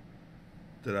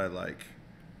that I like.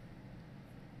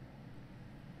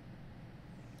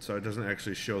 So it doesn't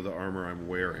actually show the armor I'm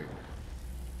wearing.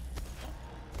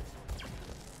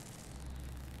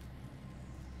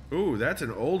 Ooh, that's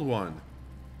an old one.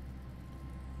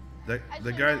 The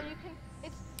Actually, guy. no, you can,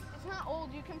 it's not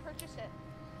old. You can purchase it.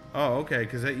 Oh, okay,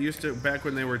 because that used to, back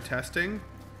when they were testing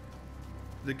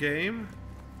the game,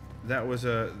 that was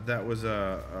a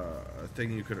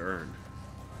thing you could earn.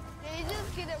 Yeah, you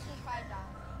just get it for $5.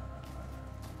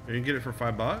 And you can get it for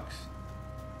 $5?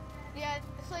 Yeah,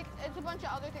 it's a bunch of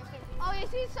other things too. Oh, he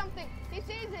sees something. He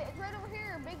sees it. It's right over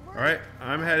here. Big bird. All right,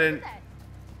 I'm Look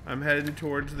at heading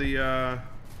towards the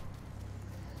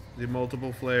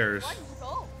multiple flares. that. Let's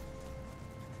go.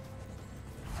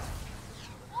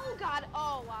 Oh God.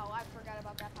 Oh wow. I forgot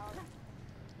about that power.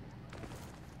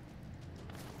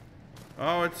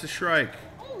 Oh, it's the Shrike.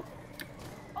 Oh,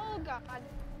 God.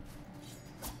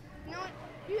 You know what?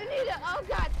 You need it. Oh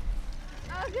God.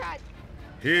 Oh God.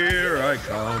 Here I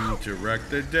come to wreck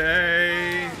the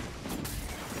day.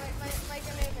 Mike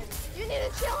and Nathan. You need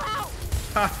to chill out.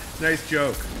 Ha! Nice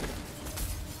joke.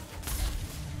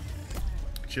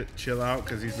 Chill out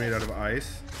because he's made out of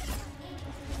ice.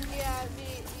 Yeah,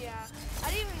 yeah.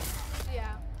 I didn't even.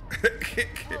 Yeah.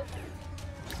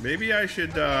 Maybe I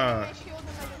should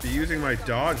be using my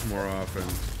dodge more often.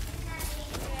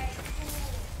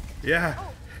 Yeah.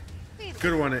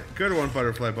 Good one,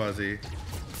 Butterfly Buzzy.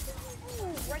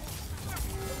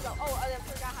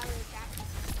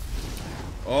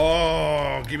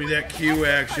 Oh, give me that Q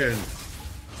action.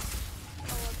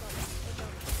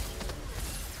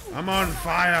 I'm on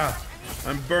fire.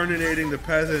 I'm burninating the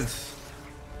peasants.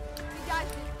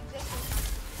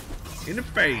 In the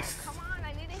face. Come on,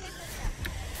 I need to hit this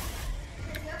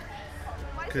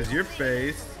guy. Cause your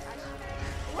face.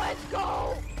 Let's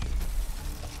go.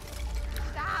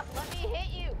 Stop. Let me hit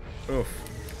you. Oof.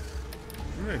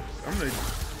 I'm gonna.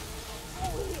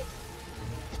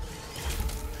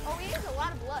 Oh, he has a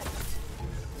lot of blood.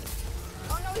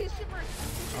 Oh no, he's super.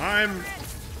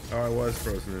 Oh, I was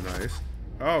frozen in ice.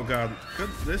 Oh God,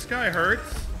 this guy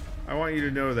hurts. I want you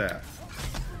to know that.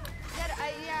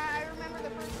 Yeah, I remember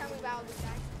the first time we battled this guy.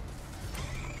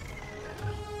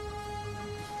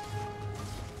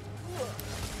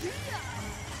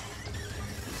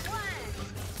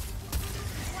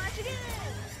 Flash it in.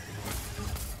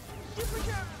 Super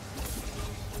jump.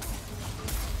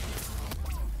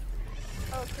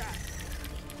 Oh crap.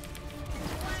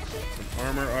 Flash it in. Some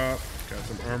armor up. Got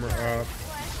some armor up.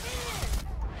 Flash it in.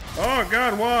 Oh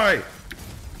God, why?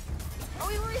 Oh,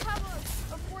 we already have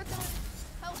a fourth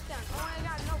health down. Oh my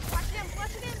God, no! Flash it in!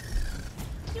 Flash it in!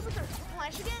 Super turn!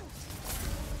 Flash it in!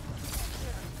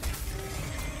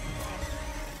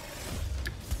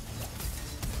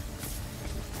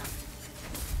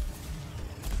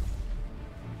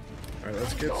 All right,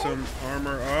 let's get some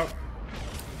armor up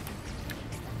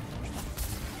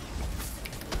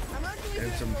I'm actually and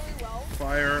doing some really well.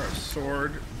 fire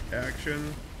sword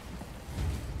action.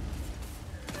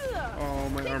 Oh,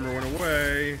 my armor went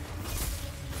away.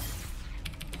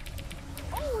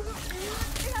 Oh,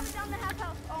 they have it down to half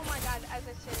health. Oh my God, as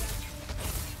I say that.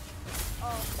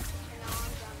 Oh, and now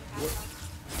I'm down to half health.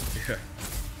 Yeah.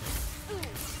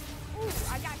 Ooh,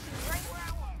 I got you right where I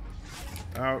want.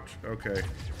 Ouch. Okay.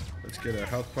 Let's get a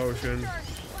health potion.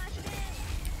 Flash it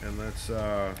in. And let's, Got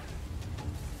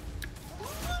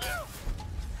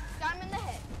him in the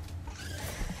head.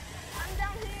 I'm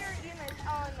down here. You missed.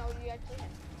 Oh no, you actually hit.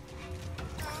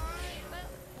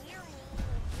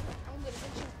 I'm gonna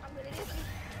get you. I'm gonna get you.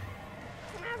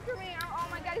 Come after me. Oh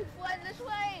my God, he fled this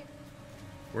way.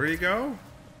 where'd he go?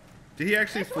 Did he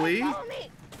actually This way, flee? follow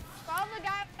me. Follow the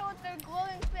guy with the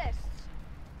glowing fists.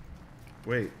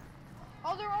 Wait.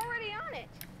 Oh, they're already on it.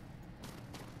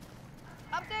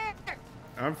 Up there.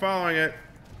 I'm following it.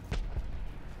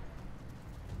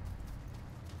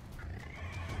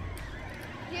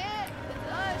 Yeah,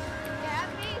 it's us. You have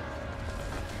me?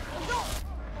 Let's go.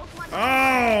 Oh, come on.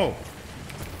 Oh!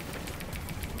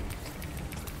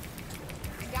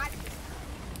 Got you.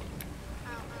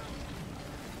 Ow.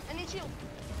 I need shield.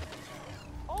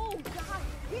 Oh, God.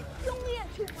 He's only at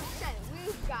 2%.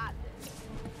 We've got this.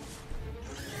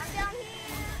 I'm down here.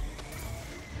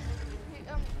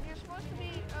 You're supposed to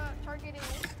be targeting me.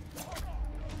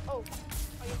 Oh. Oh,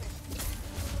 you missed.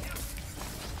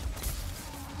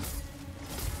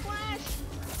 Flash.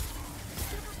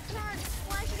 Super turn.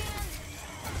 Flash again.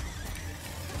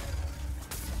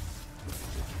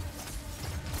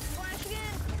 Flash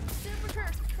again. Super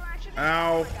turn. Flash again. Ow.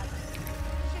 Oh, I got it.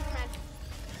 Superman.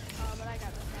 But I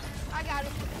got this guy. I got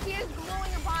him. He is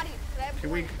glowing a body. But I have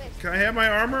glowing fists. Can I have my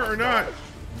armor or not?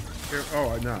 Here, oh,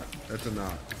 I'm not. That's a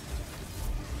not.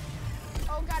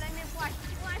 Oh God, I made flash.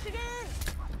 Flash again.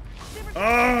 Super turn.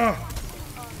 Ah!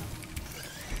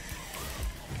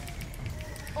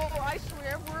 Oh, I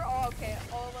swear we're all okay.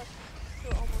 All of us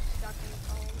are almost stuck in the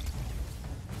hole.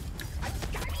 I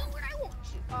got you where I want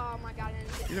you. Oh my God, I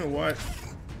didn't get You know what?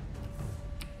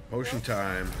 Potion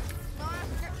time.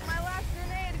 my last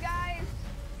grenade, guys.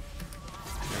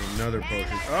 And another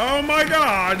potion. Oh my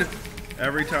God!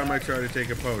 Every time I try to take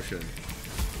a potion.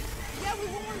 Yeah, we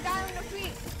won one guy on the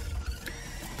feet.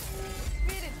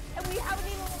 Defeated. And we haven't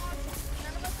even lost.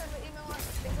 None of us have even lost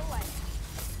a single life.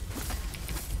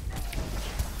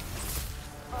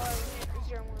 Oh,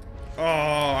 zero more.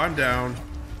 Oh, I'm down.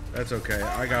 That's okay.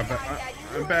 I got back.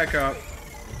 I'm back up.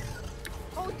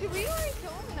 Oh, did we already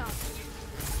kill him? No.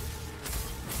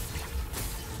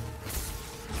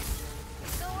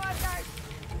 Still alive, guys.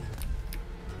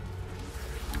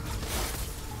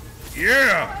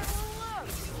 Yeah!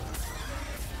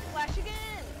 Flash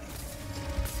again.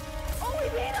 Oh, we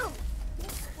beat him.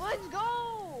 Let's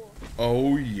go.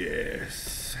 Oh,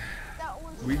 yes. That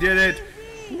was We so did it.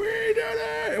 easy. We did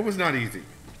it. It was not easy.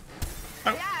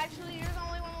 Yeah, actually, you're the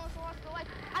only one who lost the life.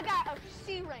 I got a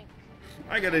C rank.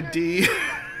 I got a D.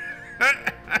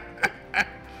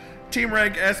 Team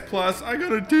rank S+. I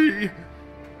got a D.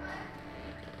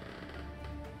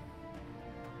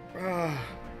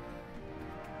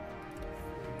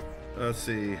 Let's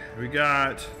see. We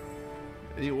got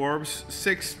any orbs?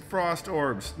 6 frost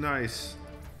orbs. Nice.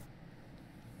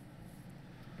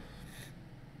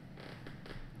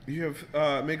 You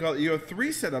have you have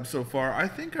 3 set up so far. I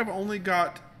think I've only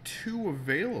got 2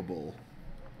 available,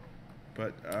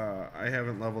 but I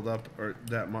haven't leveled up or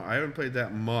that much. I haven't played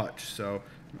that much, so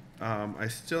I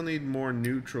still need more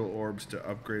neutral orbs to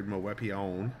upgrade my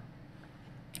weapon.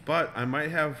 But I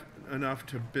might have enough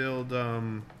to build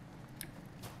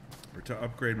or to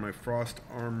upgrade my frost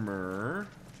armor.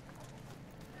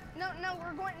 No,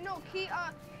 we're going. No, get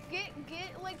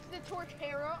like the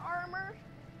Torterra armor,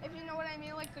 if you know what I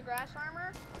mean, like the grass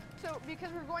armor. So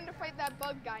because we're going to fight that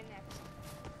bug guy next.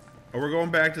 Oh, we're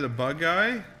going back to the bug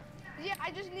guy? Yeah,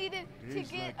 I just needed to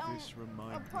get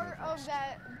a part of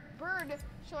that bird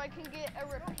so I can get a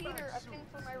repeater, a thing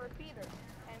for my repeater.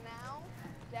 And now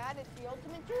that is the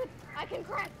ultimate truth. I can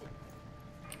craft it.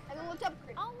 And then let's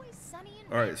upgrade. Always sunny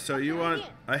and All right, so you want?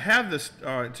 I have this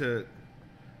I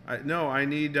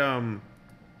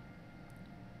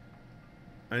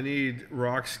need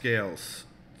rock scales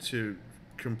to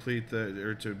complete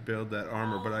to build that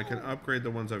armor, but I can upgrade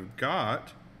the ones I've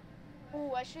got.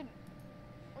 Ooh,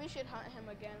 we should hunt him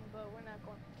again, but we're not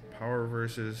going to. Power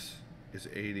versus is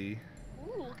 80.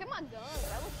 Ooh, look at my gun.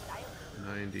 That looks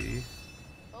stylish. 90.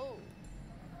 Oh.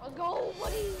 Let's go,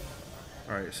 buddy.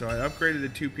 Alright, so I upgraded the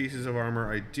 2 pieces of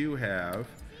armor I do have.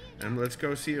 And let's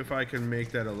go see if I can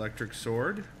make that electric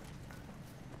sword.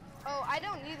 Oh, I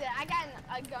don't need that. I got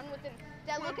a gun with it.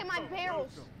 Dad, look at my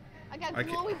barrels. I got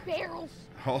glowy barrels.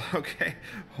 Okay,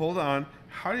 hold on.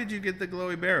 How did you get the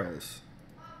glowy barrels?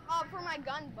 For my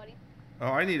gun, buddy.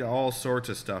 Oh, I need all sorts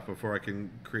of stuff before I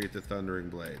can create the thundering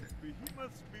blade.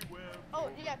 Behemoths beware. Oh,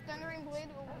 yeah, thundering blade.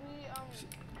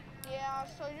 Yeah,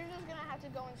 so you're just gonna have to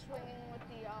go and swing in with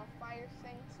the fire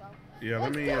thing. So. Yeah,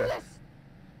 let's do this.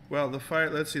 Well, the fire.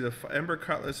 Let's see. The Ember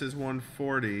Cutlass is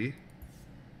 140.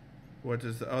 What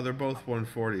is the? Oh, they're both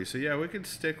 140. So yeah, we could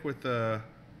stick with the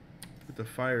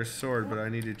fire sword, but I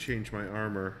need to change my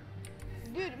armor.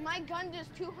 Dude, my gun does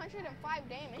 205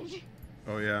 damage.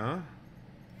 Oh yeah.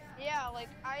 Yeah, like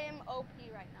I am OP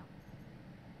right now.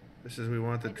 This is we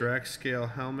want the Drac Scale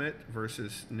helmet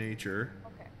versus nature.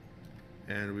 Okay.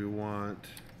 And we want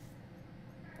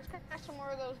Let's crack some more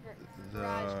of those the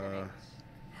grenades.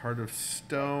 Heart of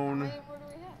Stone. What do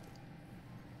we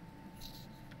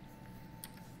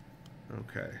have?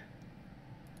 Okay.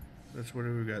 That's what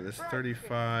do we got? This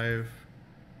 35.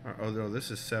 Oh no,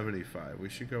 this is 75. We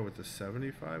should go with the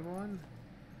 75 one.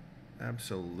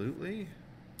 Absolutely.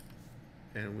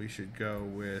 And we should go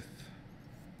with.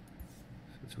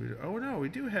 Since we oh no, we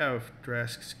do have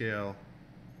Drask Scale.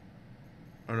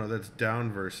 Oh no, that's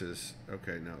down versus.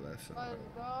 Okay, no, that's not. Let's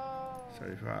go.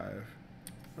 75.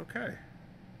 Okay.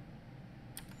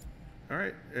 All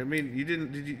right. I mean, you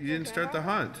didn't start the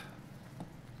hunt.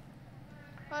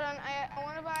 Hold on, I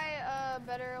want to buy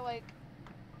better like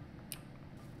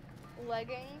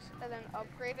leggings and then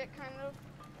upgrade it kind of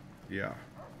Yeah.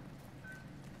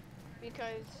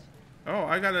 because. Oh,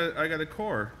 I got a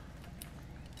core.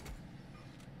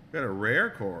 Got a rare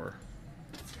core.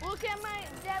 Look at my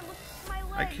dad. Look at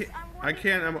my legs. I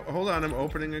can't. Hold on. I'm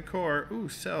opening a core. Ooh,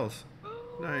 cells.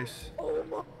 Nice.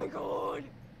 Oh my god.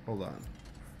 Hold on.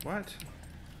 What?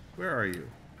 Where are you?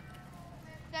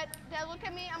 Dad, look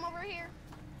at me. I'm over here.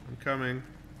 I'm coming.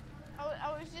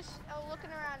 I was just looking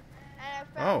around, and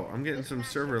I found. Oh, I'm getting some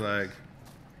server lag.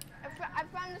 I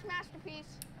found this masterpiece.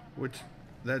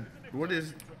 What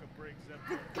is?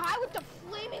 The guy with the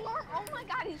flaming arm. Oh my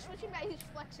god, he's switching back. He's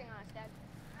flexing on us, Dad.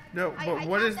 No, but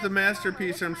what is the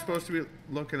masterpiece I'm supposed to be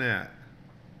looking at?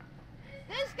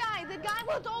 This guy, the guy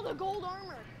with all the gold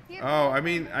armor. Oh, I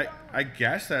mean, I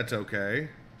guess that's okay.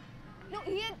 No,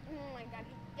 he had. Oh my god,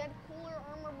 he had cooler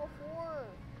armor before.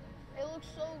 It looks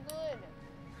so good.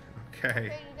 Okay.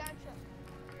 Okay, you gotcha.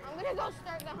 I'm gonna go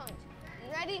start the hunt.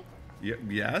 You ready?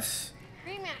 Yes.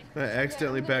 Rematch. I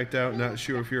accidentally backed out. Not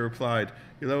sure if you replied.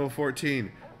 You're level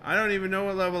 14. I don't even know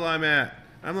what level I'm at.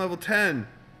 I'm level 10.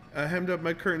 Hemmed up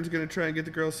my curtain's gonna try and get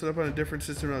the girls set up on a different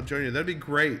system and I'll join you. That'd be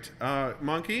great.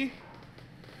 Monkey?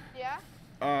 Yeah?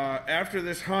 after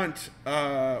this hunt,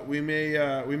 we may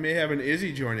have an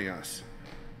Izzy joining us.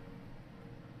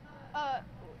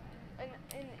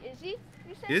 An Izzy,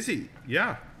 you said? Izzy,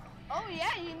 yeah. Oh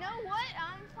yeah, you know what?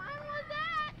 I'm fine with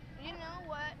that. You know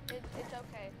what? It's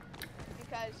okay,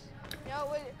 because you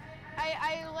know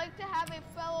I like to have a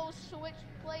fellow Switch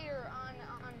player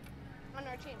on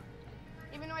our team,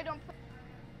 even though I don't play.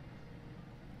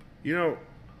 You know.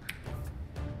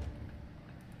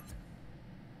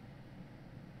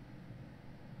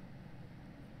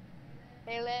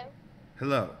 Hello.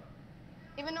 Hello.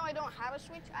 Even though I don't have a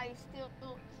Switch, I still do.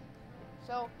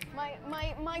 So my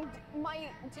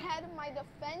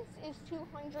defense is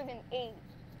 208.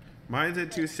 Mine's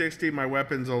at 260. My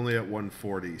weapon's only at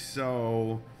 140.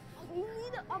 So. You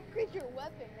need to upgrade your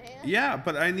weapon, man. Yeah,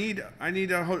 but I need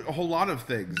a whole lot of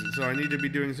things. So I need to be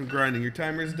doing some grinding. Your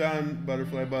timer's done,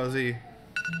 Butterfly Buzzy.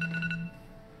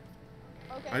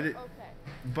 Okay. Okay.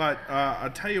 But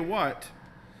I'll tell you what.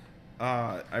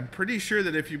 I'm pretty sure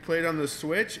that if you played on the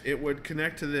Switch, it would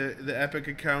connect to the Epic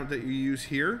account that you use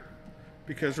here.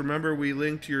 Because remember, we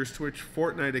linked your Switch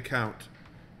Fortnite account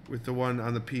with the one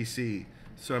on the PC.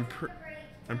 So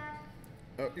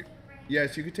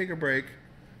yes, you could take a break.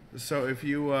 So if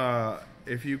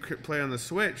you could play on the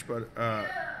Switch, but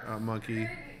Monkey,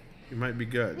 you might be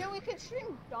good. Yeah, we could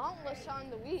stream Dauntless on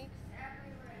the week.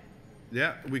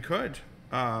 Yeah, we could.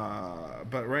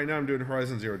 But right now I'm doing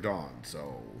Horizon Zero Dawn,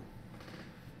 so.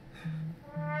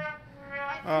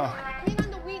 I mean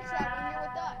on the weeks that when you're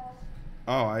with us.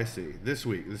 Oh, I see. This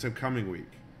week, this upcoming week.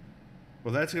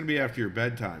 Well, that's gonna be after your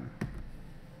bedtime.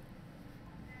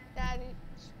 Daddy,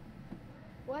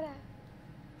 what?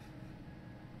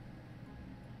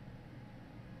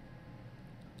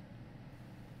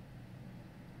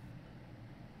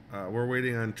 We're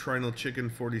waiting on Trinal Chicken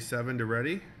 47 to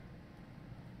ready.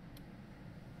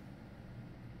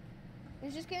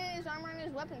 He's just getting his armor and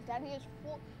his weapons. Daddy is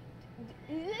full.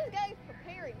 This guy's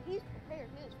preparing. He's prepared.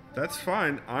 That's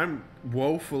fine. I'm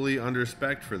woefully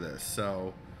underspec'd for this,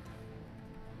 so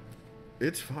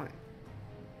it's fine.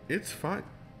 It's fine.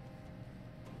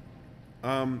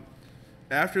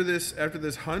 After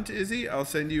this hunt, Izzy, I'll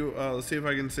send you. Let's see if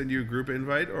I can send you a group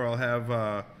invite, or I'll have.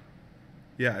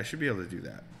 Yeah, I should be able to do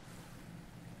that.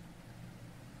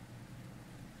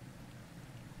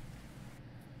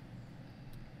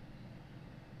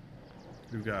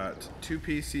 We've got 2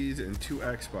 PCs and 2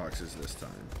 Xboxes this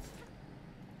time.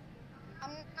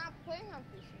 I'm not playing on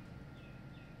PC.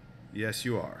 Yes,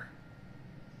 you are.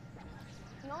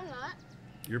 No, I'm not.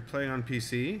 You're playing on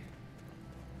PC?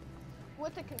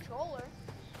 With the controller.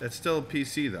 That's still a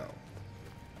PC, though.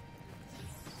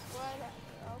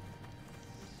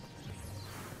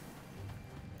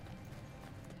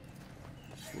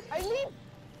 I leave.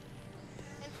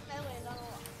 And I land on a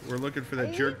wall. We're looking for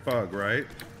that jerk bug, right?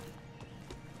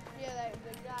 Yeah,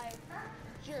 the guy.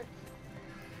 Jerk.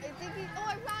 I think he. Oh,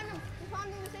 I found him. We found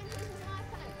him in the same place as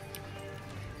last time.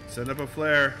 Send up a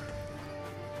flare.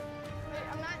 Wait,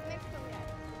 I'm not next to him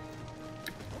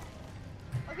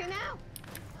yet. Okay, now.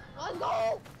 Let's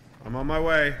go. I'm on my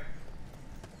way.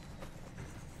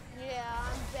 Yeah,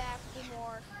 I'm back for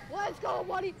more. Let's go,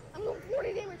 buddy. I'm doing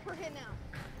 40 damage per hit now.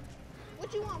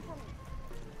 What you want from me?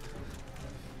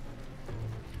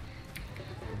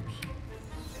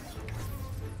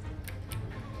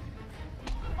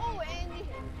 Oh, and you hit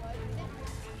me, bud.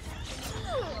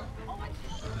 Oh my God.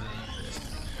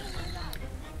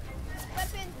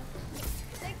 Weapon.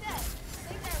 Take that.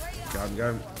 Take that right off.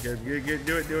 Got him.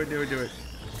 Do it.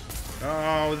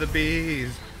 Oh, the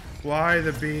bees. Why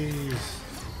the bees?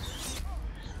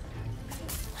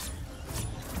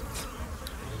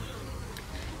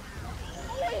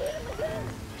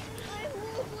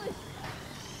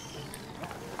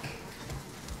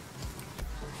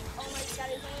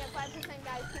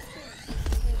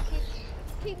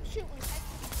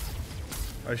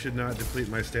 I should not deplete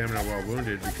my stamina while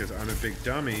wounded because I'm a big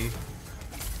dummy.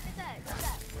 Get that.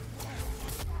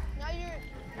 Now your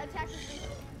attack is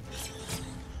lethal.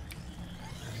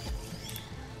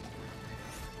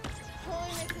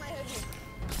 Totally makes my head weak.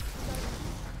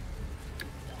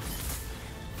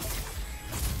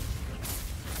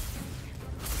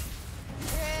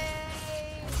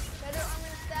 Yay! Better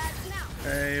armor stats now.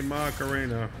 Hey,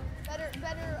 Macarena. Better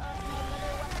weapon stats.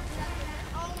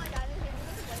 Oh my God!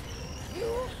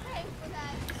 You pay for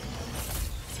that.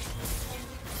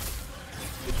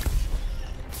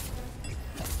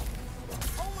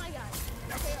 Oh my God.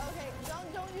 Okay.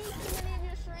 Don't use too many of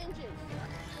your syringes.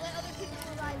 Let other people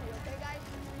revive you, okay, guys?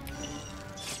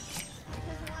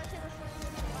 Because you want to save a syringe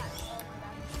for last. Oh my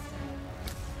God.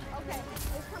 Okay,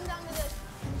 let's come down to this.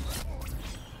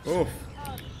 Oof.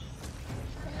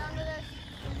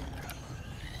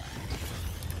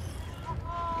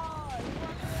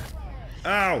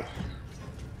 Ow!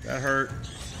 That hurt.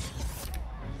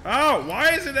 Oh,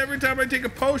 why is it every time I take a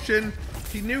potion,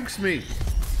 he nukes me?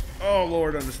 Oh,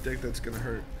 Lord, on the stick, that's gonna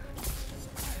hurt.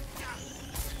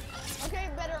 Okay,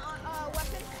 better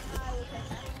weapon. I will take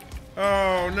that.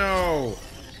 Oh, no.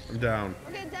 I'm down.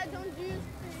 Okay, Dad, don't do your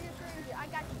syringe. I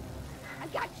got you. I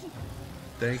got you.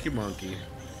 Thank you, monkey.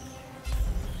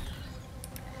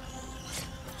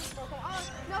 Oh,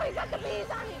 no, he got the bees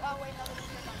on me. Oh, wait, no,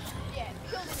 yeah,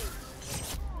 kill the bees.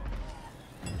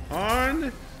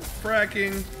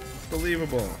 Un-fracking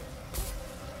believable.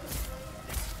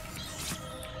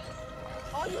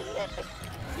 Oh, you missed.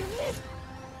 You missed.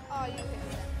 Oh, you hit me.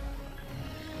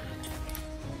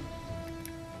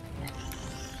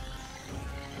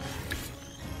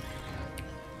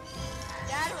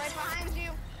 Dad, right behind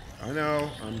you. I know.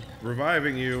 I'm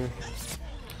reviving you.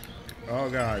 Oh,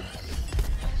 God.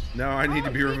 No, I need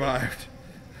to be revived.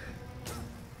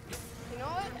 You know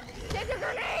what? Take a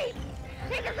grenade!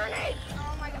 Take a grenade!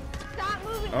 Oh my god. Stop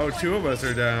moving. Oh, two of us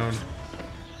are down.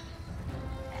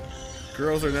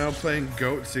 Girls are now playing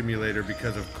Goat Simulator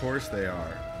because of course they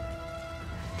are.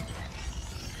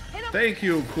 Thank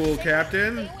you, cool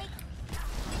captain.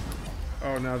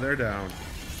 Oh, now they're down.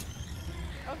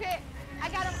 Okay, I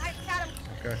got him. I got him.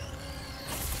 Okay.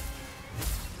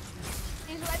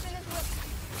 He's wiping his whip.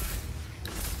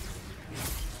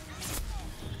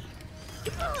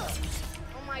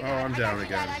 Oh my god. Oh, I'm down you,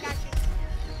 again. Dad, I got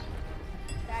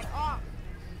you. Back off.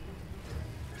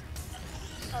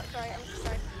 Oh, sorry. I'm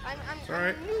sorry. I'm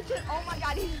alright. new to. Oh my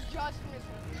god, he's just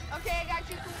missing. Okay, I got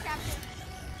you, cool captain.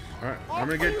 Alright, I'm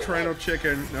gonna get Trino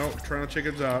Chicken. No, Trino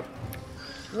Chicken's up.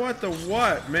 What the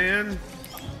what, man?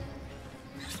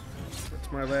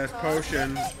 That's my last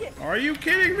potion. Are you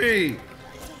kidding me?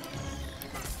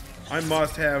 I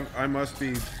must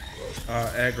be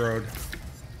aggroed.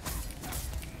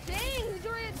 Dang, he's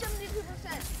already at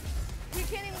 72%. We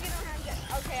can't even get on hand yet.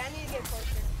 Okay, I need to get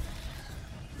closer.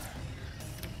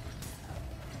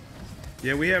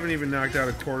 Yeah, we haven't even knocked out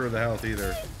a quarter of the health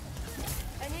either.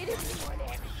 I need to do more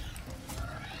damage.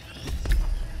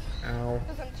 Ow.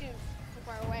 Because I'm too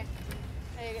far away.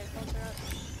 I need to get closer up.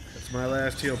 That's my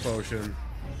last heal potion.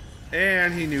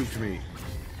 And he nuked me.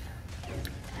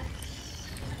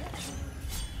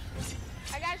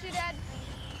 I got you, Dad.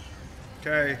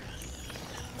 Okay.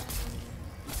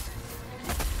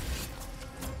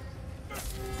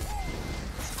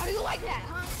 How do you like that,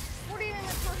 huh? 40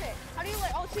 minutes per hit. How do you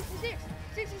like? Oh, 66.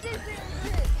 66 minutes per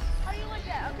hit. How do you like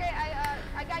that? Okay,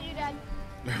 I got you, Dad.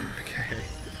 Okay.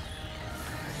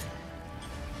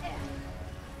 Yeah.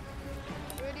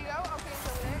 Where'd he go? Okay,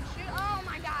 so there. Shoot. Oh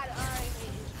my God. All right.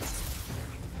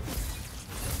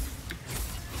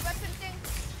 Weapon thing.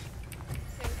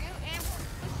 Thank you. And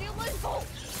the shield is gold.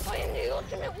 Oh, and the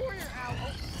ultimate warrior. Ow.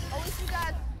 Oh, at least you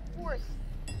got force.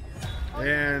 Oh,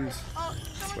 And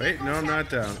someone wait, get no, I'm close, not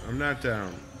down. I'm not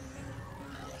down.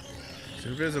 It's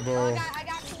invisible. Oh, I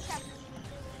got cool captain.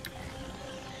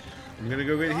 I'm gonna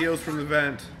go get heals from the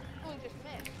vent. Oh, he just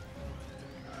missed.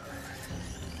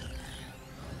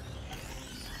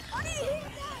 How do you hit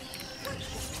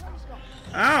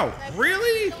that? Ow!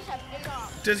 Really? Those have paid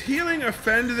off. Does healing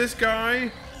offend this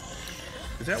guy?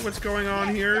 Is that what's going on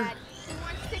Yes, here? Dad. He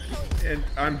wants to kill you. And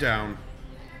I'm down.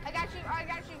 I got you. I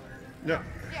got you. No.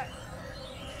 Yeah.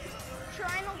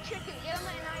 Triangle chicken. Get him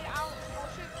and I'll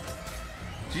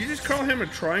shoot. Did you just call him a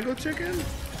triangle chicken?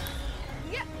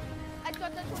 Yeah. I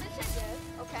thought that's what it said, Dad.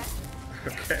 Okay.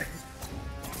 Okay.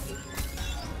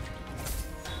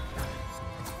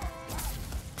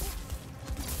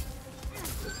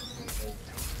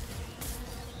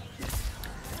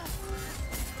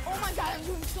 Oh my God, I'm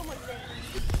doing so much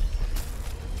damage.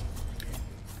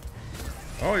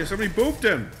 Oh, somebody booped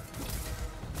him.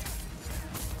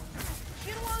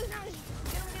 Shoot him while he's down.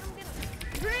 Get him.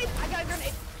 Grenade. I got a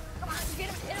grenade. Come on, get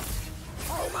him, hit him.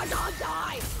 Oh my God,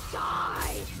 die.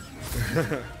 Die.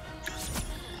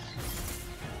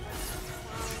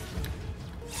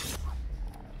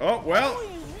 Oh, well.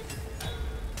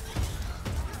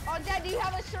 Oh, Dad, do you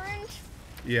have a syringe?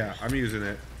 Yeah, I'm using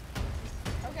it.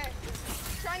 Okay.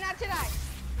 Try not to die.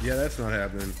 Yeah, that's not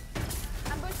happening.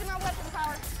 I'm boosting my weapon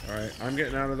power. Alright, I'm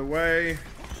getting out of the way.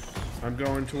 I'm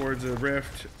going towards a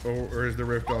rift, or is the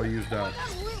rift all used up? We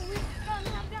got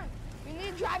him half done. We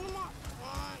need to drive him off. Come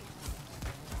on.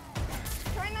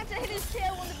 Try not to hit his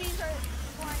tail when the bees are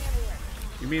flying everywhere.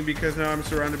 You mean because now I'm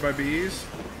surrounded by bees?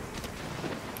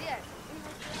 Yes.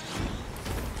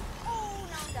 Oh,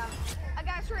 now I'm down. I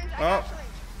got a syringe. I got Oh, a syringe.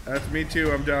 that's me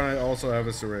too. I'm down. I also have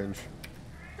a syringe.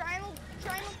 Triangle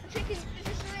chicken is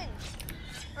your syringe.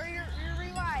 Or your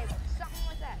revive. Something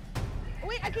like that. Oh,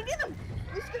 wait, I can get him.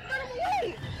 We can put him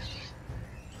away.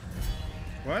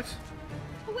 What?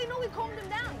 Oh wait, no, we calmed him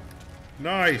down.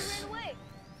 Nice. He ran away.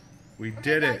 We Okay,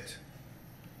 did guys. it.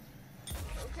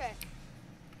 Okay.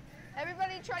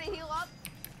 Everybody try to heal up,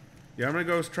 Yeah, I'm gonna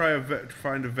go try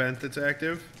find a vent that's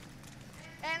active.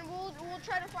 and we'll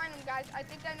try to find him, guys. I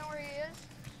think I know where he is.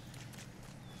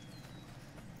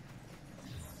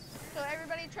 So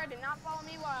everybody try to not follow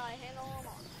me while I handle him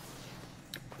off.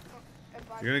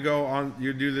 You're gonna go on.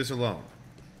 You do this alone.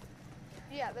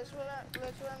 Yeah, that's what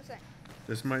I'm saying.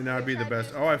 This might not be the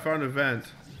best. Oh, I found a vent.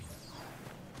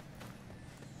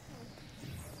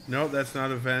 No, that's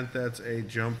not a vent. That's a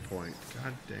jump point.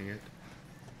 God dang it.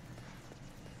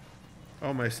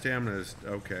 Oh, my stamina is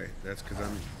okay. That's because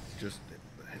I'm just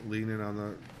leaning on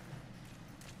the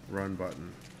run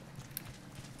button.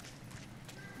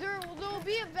 There'll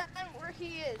be a vent where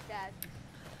he is, Dad.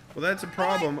 Well, that's a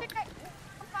problem. Oh,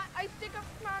 I think I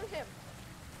found him.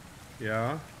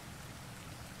 Yeah.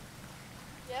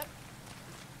 Yep.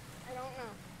 I don't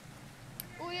know.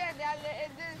 Oh yeah, Dad.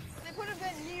 They put a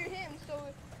vent near him, so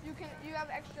you have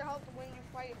extra health when you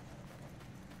fight him.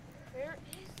 Where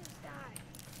is this guy?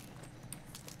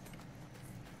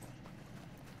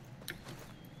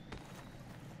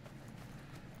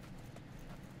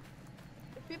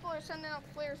 If people are sending out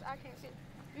flares, I can't see it.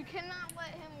 You cannot let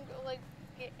him go, like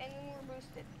get any more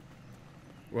boosted.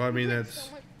 Well, I mean, He that's gets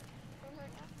so much right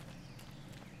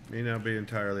now. may not be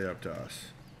entirely up to us.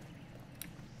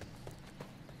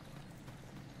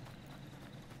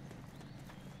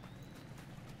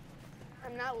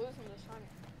 I'm not losing this time.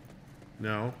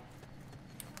 No.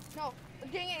 No,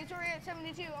 dang it, it's already at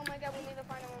 72. Oh my god, we need to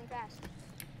find him fast.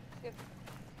 Good.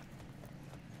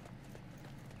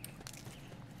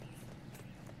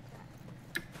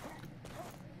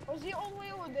 Oh, is he all the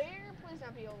way over there? Please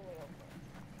not be all the way over there.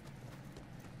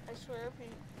 I swear if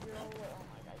you're all the way, oh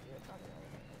my god, you're probably all the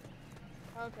way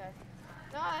over there. Okay.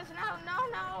 No, that's no,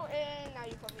 and now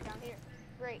you put me down here.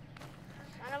 Great.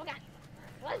 Son of a gun.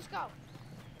 Let's go.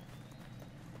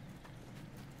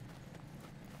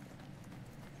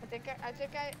 I think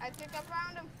I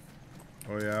found him.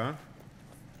 Oh yeah.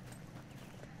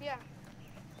 Yeah.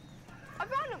 I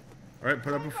found him. All right,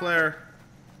 put up a flare.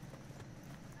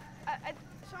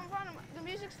 Someone found him. The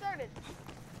music started.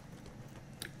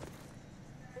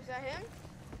 Is that him?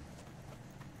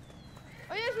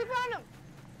 Oh yes, we found him.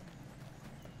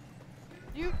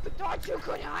 You thought you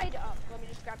could hide. Oh, let me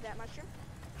just grab that mushroom.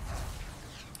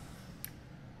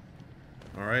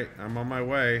 All right, I'm on my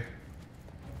way.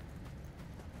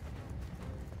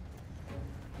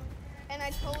 And I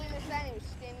totally missed that. He was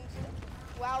standing still.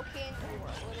 Wow, candy war,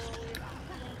 literally.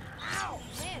 Ow,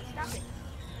 man, stop it.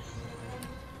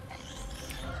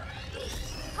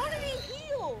 How did he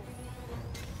heal?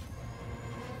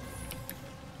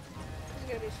 This is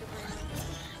gonna be super annoying.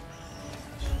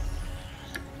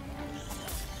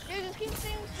 Dude, just keep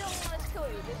staying still and let's kill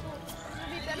you. This will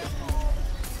be better for all.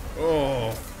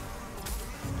 Oh.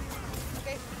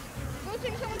 Okay.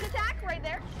 Boosting someone's attack right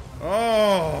there.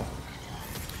 Oh.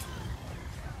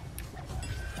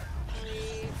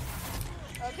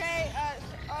 Okay,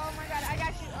 oh my god, I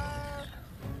got you,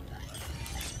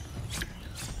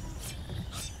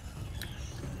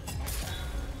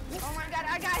 oh my god,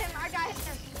 I got him.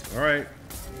 All right.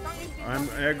 I'm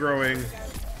aggroing.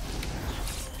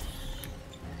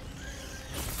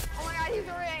 Oh my god, he's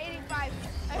already at 85.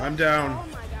 I'm down. Oh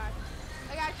my god,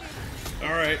 I got you.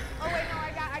 All right. Oh wait, no,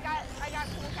 I got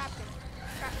cool captain.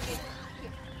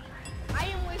 I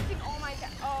am wasting all my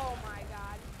oh my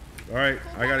god. All right,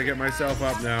 I gotta get myself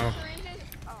up now.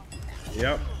 Oh.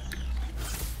 Yep.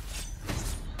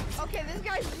 Okay, this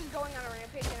guy's just going on a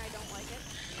rampage and I don't like it.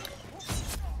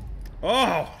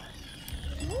 Oh.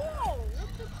 Whoa,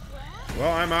 what the crap?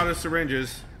 Well, I'm out of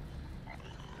syringes.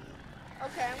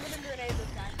 Okay, I'm gonna grenade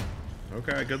this guy.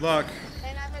 Okay, good luck.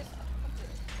 And I missed.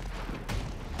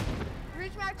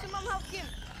 Reach maximum health, give.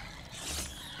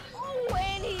 Oh,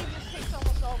 and he just takes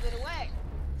almost all of it away.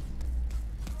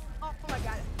 Oh my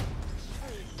god.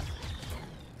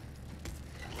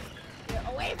 Get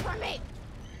away from me!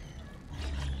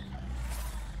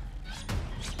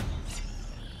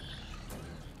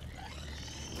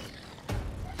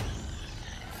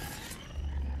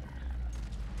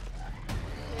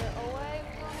 Get away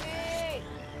from me!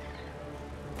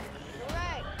 Get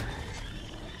away!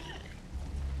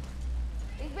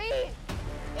 He's beating!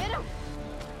 Hit him!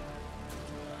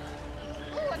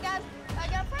 Ooh, I got a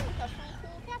friend request from a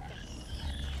cool captain.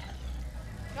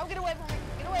 No, get away from me!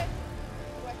 Get away!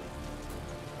 Get away.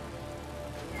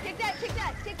 Take that!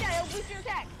 It'll boost your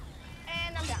attack!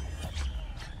 And I'm down.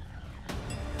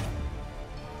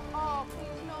 Oh,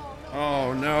 please, no.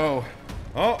 Oh no.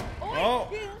 Oh. Oh, Oh.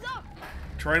 he's up!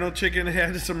 Trinal Chicken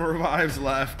had some revives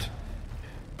left.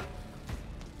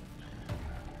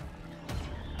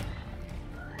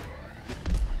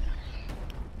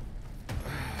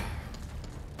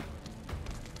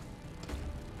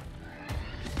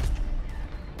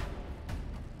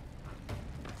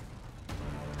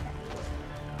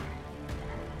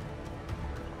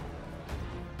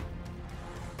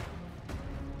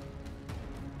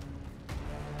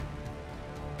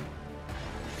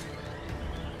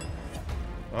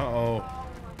 Uh-oh.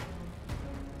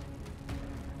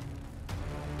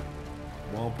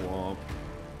 Womp womp.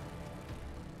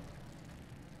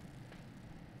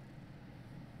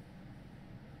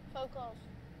 So close.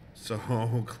 So,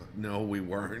 no, we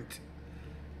weren't.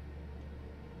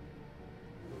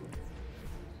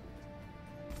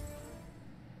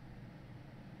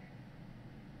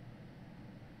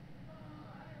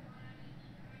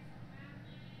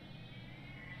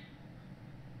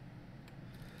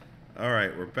 All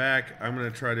right, we're back. I'm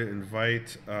going to try to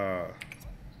invite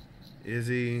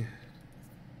Izzy.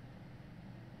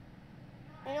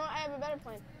 You know what? I have a better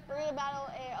plan. We're going to battle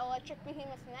a electric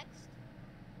behemoth next.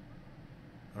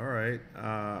 All right.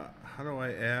 How do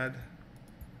I add?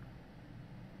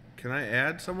 Can I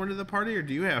add someone to the party, or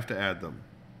do you have to add them?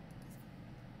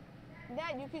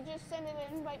 Dad, you could just send an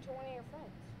invite to one of your friends.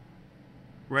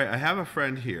 Right, I have a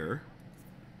friend here.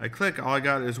 I click, all I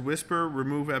got is whisper,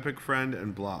 remove epic friend,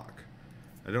 and block.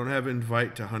 I don't have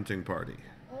invite to hunting party.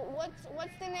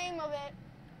 What's the name of it?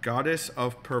 Goddess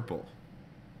of Purple.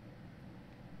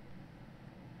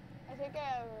 I think I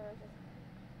have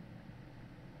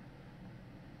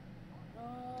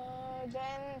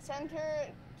then send her,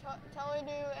 tell her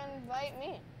to invite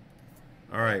me.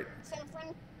 All right. Send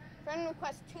friend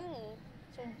request to me,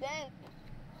 so then...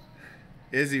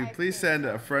 Izzy, please send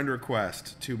a friend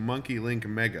request to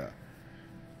MonkeyLinkMega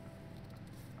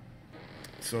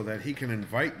so that he can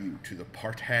invite you to the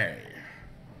party.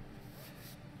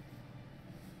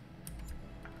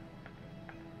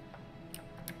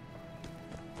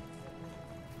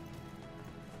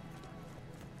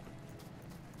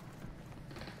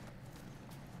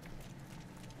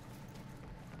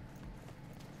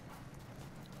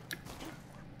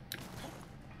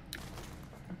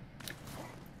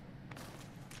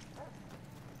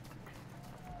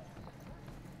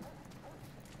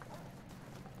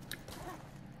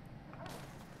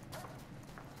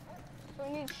 So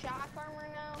we need shock armor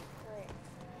now? Great.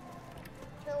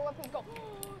 Terror weapons go.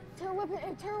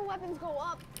 Terror weapons go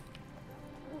up.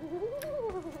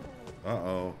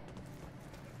 Uh-oh.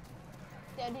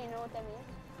 Dad, do you know what that means?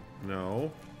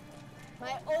 No.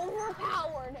 My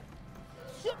overpowered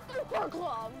super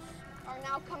gloves are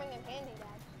now coming in handy, Dad.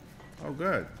 Oh,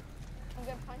 good. I'm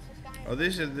gonna punch this guy. Oh,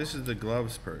 this is the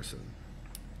gloves person.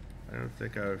 I don't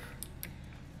think I'm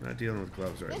not dealing with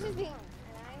gloves right This is now. Dion,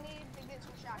 and I need to get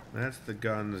some shock. That's the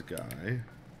guns guy.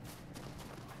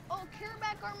 Oh,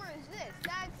 back armor is this.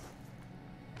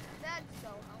 That's so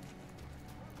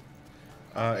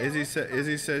helpful.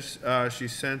 Izzy says she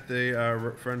sent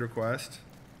the friend request.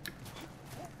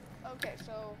 Okay,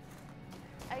 so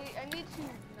I need to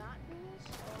not do this.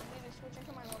 So I need to switch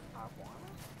into my most powerful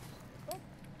armor.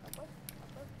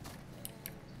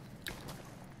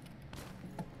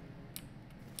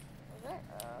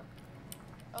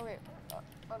 Okay.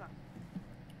 Hold on.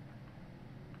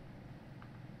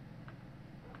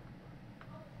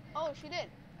 Oh, she did.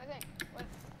 I think. What?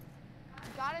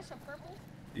 Goddess of Purple?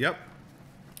 Yep.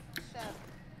 Send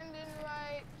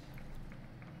invite.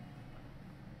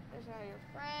 There's now your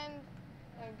friend.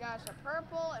 And Goddess of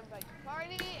Purple, invite to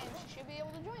party, and she should be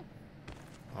able to join.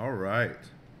 All right.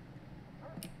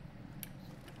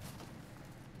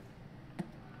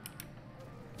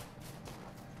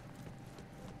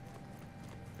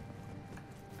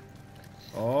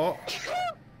 Oh,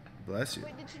 bless you.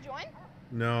 Wait, did she join?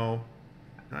 No,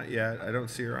 not yet. I don't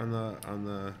see her in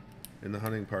the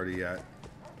hunting party yet.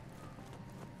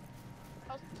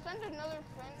 I'll send another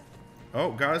friend.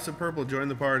 Oh, Goddess of Purple, join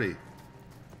the party.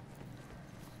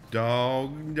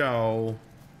 Dog, no.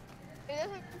 It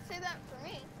doesn't say that for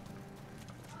me.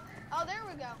 Oh, there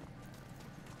we go.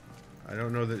 I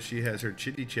don't know that she has her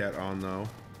chitty chat on though.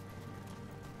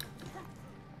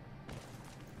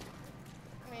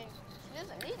 I mean, she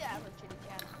doesn't need to have a chitty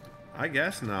chat. I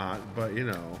guess not, but you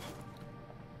know.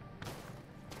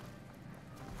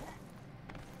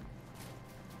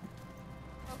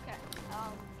 Okay.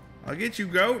 I'll get you,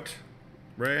 goat.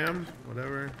 Ram,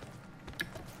 whatever.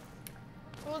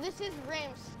 Well, this is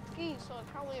Ram's ski, so it's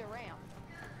probably a ram.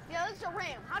 Yeah, it's a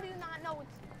ram. How do you not know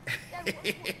it's a ram?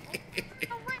 It's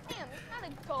not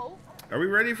a goat. Are we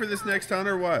ready for this next hunt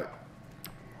or what?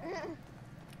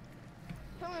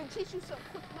 I'm gonna teach you some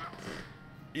quick math.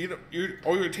 You're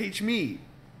gonna teach me.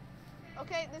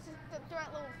 Okay, this is the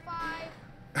threat level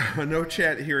 5. No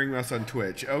chat hearing us on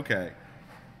Twitch. Okay.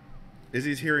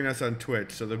 Izzy's hearing us on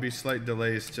Twitch, so there'll be slight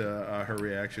delays to her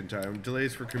reaction time.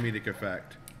 Delays for comedic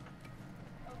effect.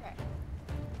 Okay.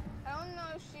 I don't know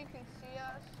if she can see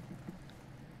us.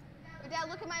 But Dad,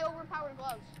 look at my overpowered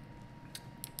gloves.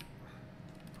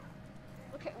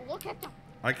 Look at them.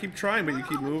 I keep trying, but you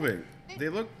keep moving. They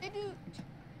do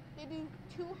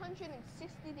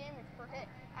 260 damage per hit.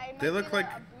 They look like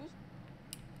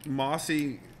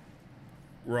mossy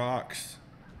rocks.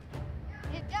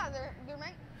 Yeah, they're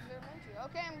meant to.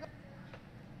 Okay, I'm going.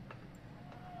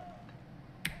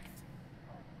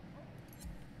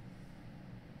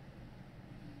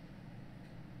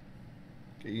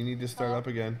 Okay, you need to start up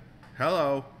again.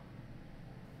 Hello.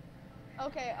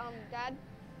 Okay, Dad.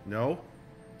 No.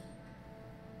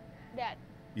 Dad.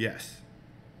 Yes.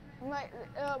 My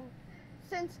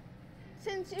since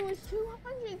it was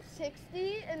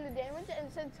 260 in the damage,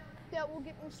 and since that will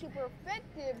get me super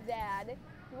effective, Dad.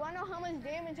 You wanna know how much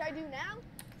damage I do now?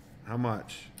 How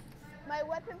much? My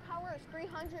weapon power is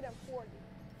 340.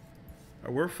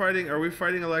 Are we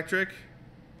fighting electric?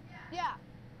 Yeah.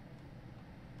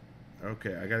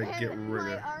 Okay, I gotta get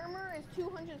rid of. My armor is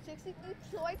 260,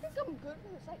 so I think I'm good for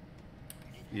this. Like.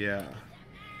 Yeah.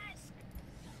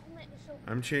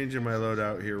 I'm changing my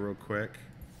loadout here real quick.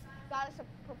 Goddess of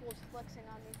Purple is flexing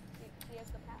on me. She has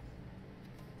the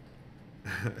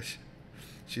pass.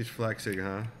 She's flexing,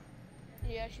 huh?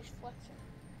 Yeah, she's flexing.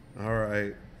 All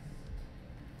right.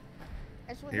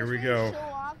 Here we go. Show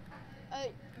off,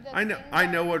 I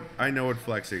know what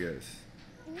flexing is.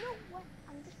 You know what?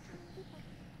 I'm just trying to do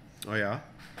something. Oh yeah.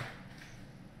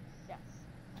 Yeah.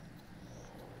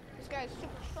 This guy is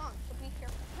super strong, so be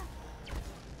careful.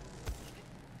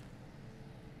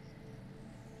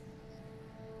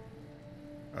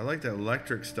 I like the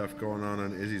electric stuff going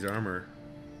on Izzy's armor.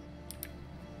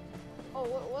 Oh,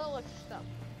 what electric stuff?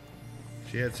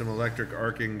 She had some electric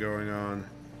arcing going on.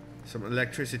 Some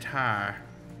electricity.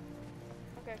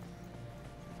 Okay.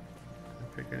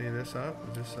 Pick any of this up?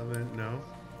 Is this something? No?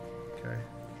 Okay.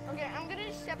 Okay, I'm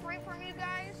gonna separate from you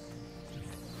guys.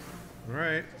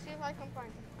 Alright. To see if I can find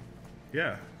him.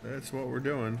 Yeah, that's what we're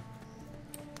doing.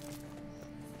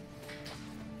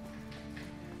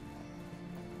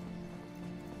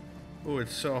 Oh,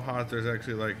 it's so hot there's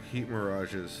actually like heat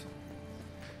mirages.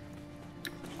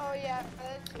 Oh yeah,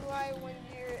 that's why when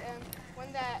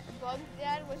that bug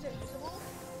dad was invisible,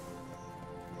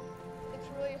 it's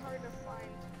really hard to find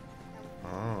him.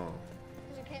 Oh.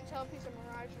 Because you can't tell if he's a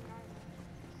mirage or not.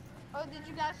 Oh, did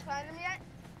you guys find him yet?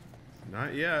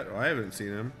 Not yet. I haven't seen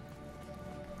him.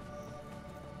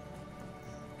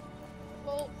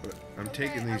 Well, But I'm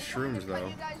taking these shrooms though.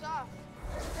 You guys off.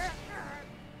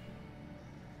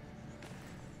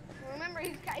 Remember,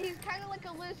 he's kind of like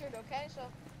a lizard, okay? So.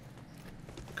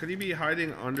 Could he be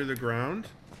hiding under the ground?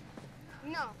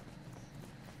 No.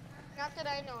 Not that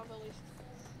I know of, at least.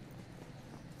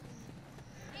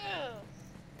 Ew.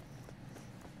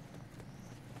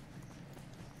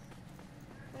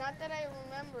 Not that I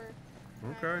remember.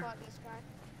 When I fought this guy.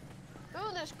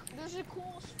 Oh, there's a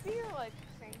cool spear-like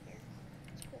thing here.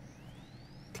 It's cool.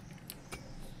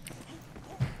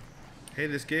 Hey,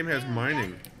 this game has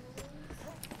mining.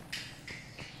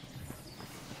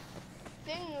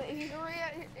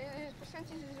 His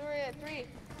percentage is already at 3.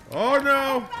 Oh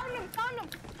no! Found him!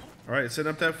 Alright, set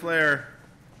up that flare.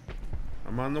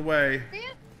 I'm on the way. See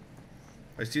it?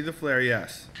 I see the flare,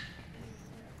 yes.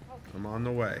 Okay. I'm on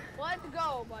the way. Let's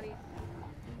go, buddy.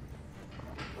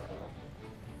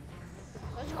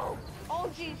 Let's go. Oh,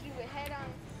 jeez, you were head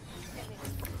on. Hit me.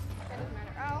 That doesn't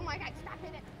matter. Oh my god, stop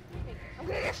hitting it. Okay, I'm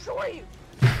gonna destroy you.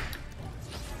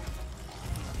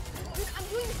 Dude, I'm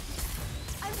doing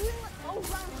like around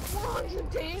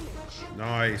 400 damage.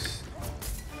 Nice.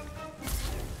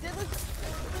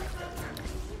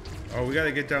 Oh, we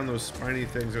gotta get down those spiny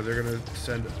things or they're gonna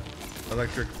send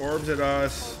electric orbs at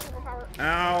us.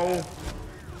 Ow!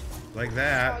 Like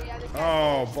that.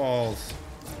 Oh, balls.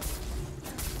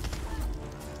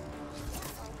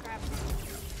 Oh, crap.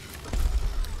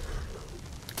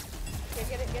 Okay,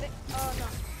 get it. Oh, no.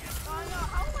 Oh, no.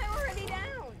 How am I already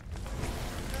down?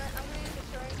 I'm gonna use the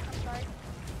strength. I'm sorry.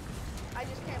 I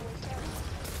just can't waste that.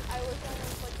 I was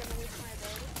almost like gonna waste my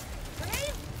ability.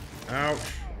 Grenade! Ouch.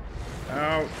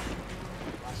 Ouch.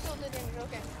 I still did damage.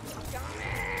 Okay. I'm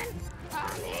coming!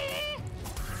 Coming!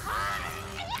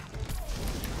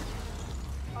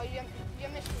 Oh, you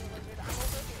missed me, lizard. I'm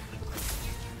over here.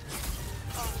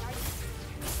 Oh, nice.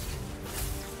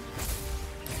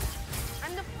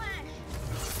 I'm the Flash.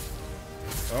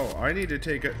 Oh, I need to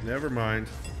take it. Never mind.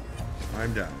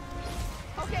 I'm down.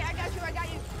 Okay, I got you. I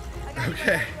got you. I got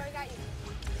Okay. you. I got you.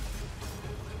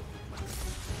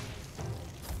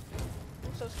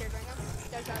 I'm so scared right now.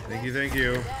 Guys, out of the Thank way. you, thank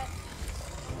you. Yeah.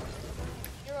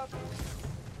 You're welcome.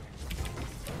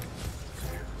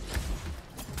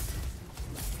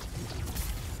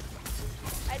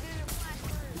 I did it flash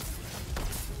first.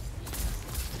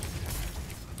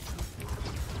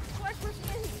 Flash first is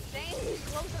insane. These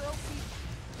gloves are OP.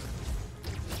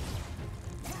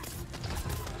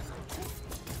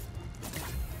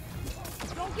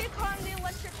 Don't get caught in the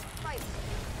electric spikes.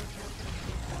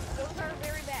 Those are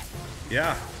very bad.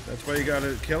 Yeah, that's why you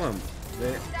gotta kill him. I'm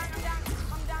down, I'm down,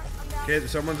 I'm down, I'm down. Okay,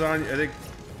 someone's on. I think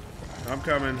I'm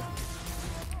coming.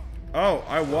 Oh,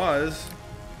 I was.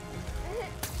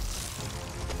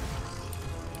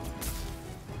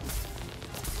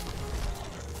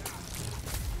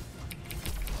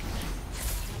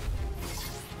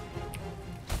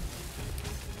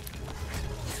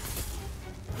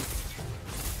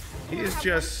 He is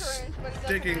just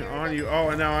sticking on you. Oh,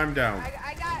 and now I'm down.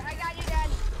 I got you, Dad.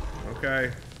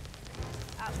 Okay.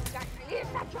 I need to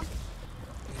stop jumping.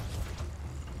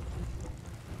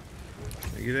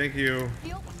 Thank you, thank you.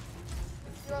 Heal.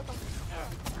 You're welcome.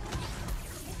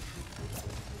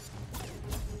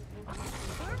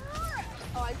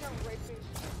 Oh, I jumped right through.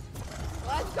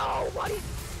 Let's go, buddy.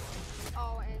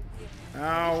 Oh, and yeah.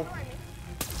 Ow. Destroy me.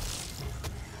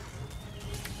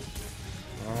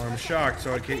 Oh, I'm shocked,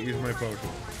 so I can't use my potion.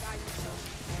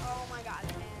 Oh my god,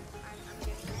 man. I'm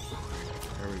getting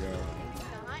There we go.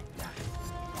 not.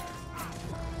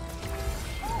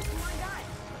 Oh my god.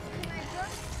 Can I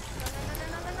just?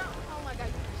 No. Oh my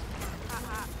god.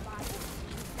 Haha, bye.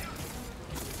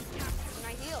 Can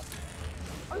I heal?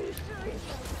 Are you serious?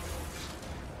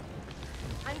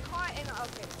 I'm caught in.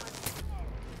 Okay,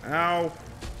 fine. Ow.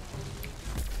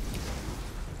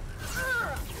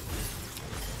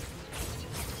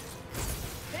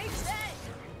 Big thing.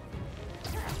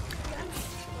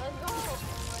 Let's go. Oh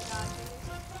my god.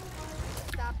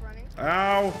 Stop running.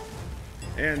 Ow.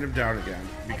 And I'm down again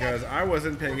because I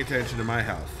wasn't paying attention to my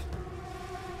health.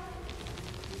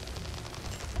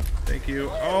 Thank you.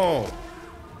 Oh.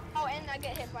 Oh, and I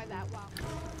get hit by that. Wow.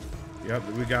 Yep,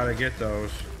 we gotta get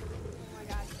those. Oh my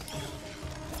god.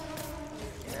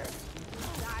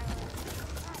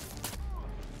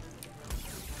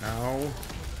 Ow.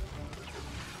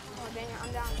 Oh dang it,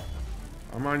 I'm down.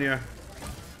 I'm on ya.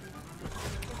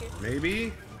 Okay.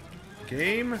 Maybe?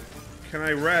 Game? Can I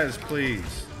res,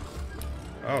 please?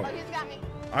 Oh, Oh. he's got me.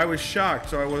 I was shocked,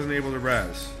 so I wasn't able to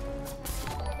res.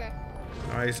 Okay.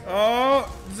 Nice.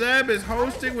 Oh, Zeb is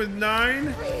hosting with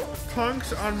 9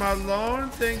 punks on my lawn.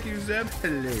 Thank you, Zeb.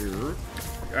 Hello.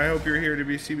 I hope you're here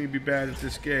to see me be bad at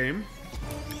this game,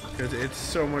 because it's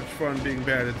so much fun being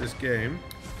bad at this game.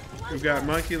 We've got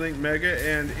MonkeyLinkMega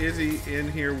and Izzy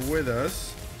in here with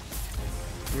us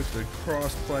with the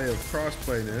crossplay of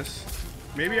crossplayness.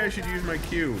 Maybe I should use my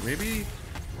Q. Maybe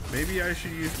I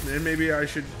should use, and maybe I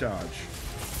should dodge.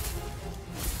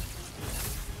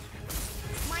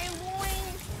 My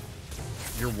loin.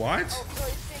 Your what? Oh,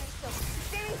 he's standing still. He's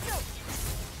standing still.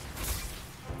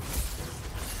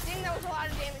 Dang, that was a lot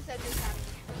of damage that just happened.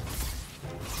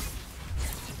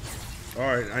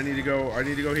 Alright, I need to go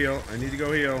heal. I need to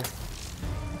go heal.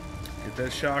 Get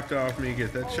that shocked off me.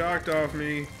 Get that shocked off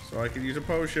me so I can use a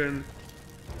potion.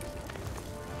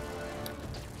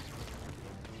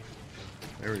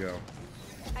 There we go.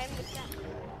 I am the snap.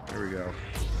 There we go.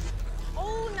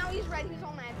 Oh, now he's red. He's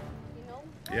all mad. You know?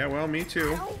 Yeah, well, me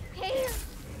too. I don't care.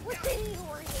 What's in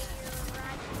your hair?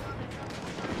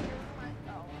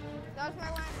 Oh, that was my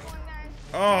last one, guys.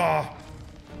 Oh!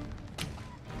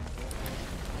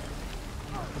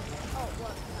 Oh,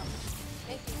 look, no.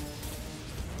 Thank you.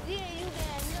 Yeah, you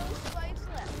got no spikes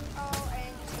left. Oh,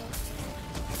 and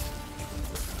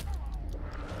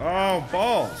Oh,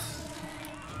 balls!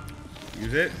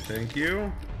 Use it. Thank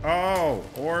you. Oh,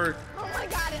 or... oh my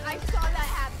god, I saw that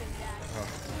happen, Dad.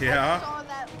 I yeah? saw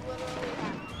that literally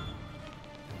happen.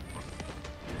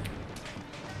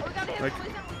 Oh, we gotta hit Like,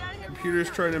 poison. We gotta hit computer's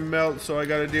poison. trying to melt, so I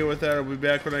gotta deal with that. I'll be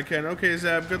back when I can. Okay,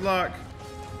 Zab, good luck.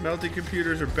 Melty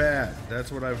computers are bad.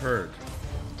 That's what I've heard.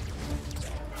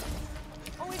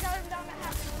 Oh, we got him down to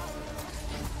half.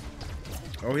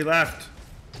 Oh, he left.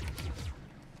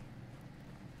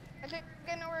 I think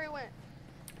I know where he went.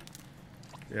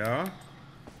 Yeah?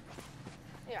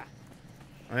 Yeah.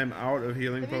 I am out of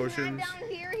healing If he's not potions. down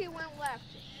here, he went left.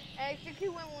 And I think he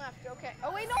went left. Okay.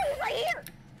 Oh wait, no, he's right here.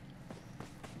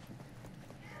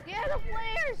 Yeah, the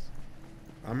flares.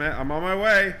 I'm on my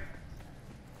way.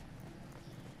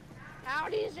 How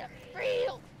does it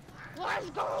feel? Let's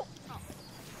go! Oh,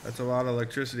 That's a lot of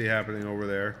electricity happening over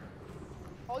there.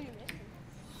 oh you missed him.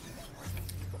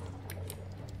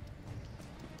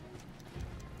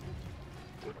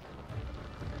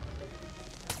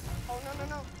 Oh, no, no,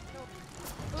 no.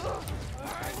 No. Ugh.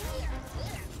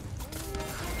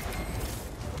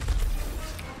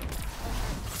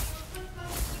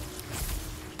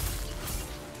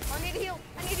 I need to heal.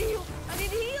 I need to heal. I need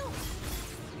to heal.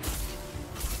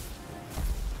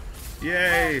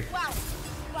 Yay! Oh, wow.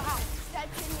 Wow. That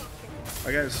didn't make sense.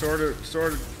 I got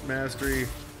sword mastery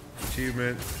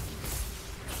achievement.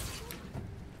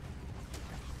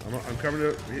 I'm coming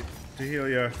to heal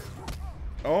you.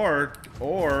 Or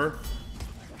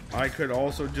I could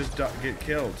also just get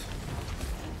killed.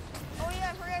 Oh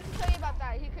yeah, I forgot to tell you about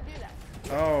that. He could do that.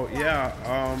 Oh yeah.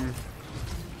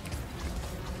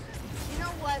 You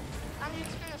know what? I'm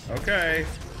just gonna. Okay.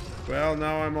 Well,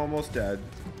 now I'm almost dead.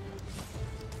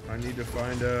 I need to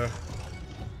find a.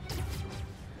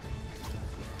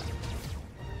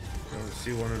 I don't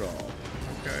see one at all.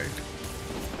 Okay.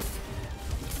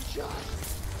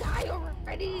 Just die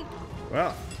already.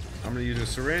 Well, I'm gonna use a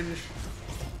syringe.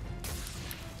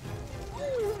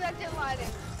 Ooh, that did lighting.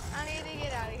 I need to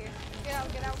get out of here. Get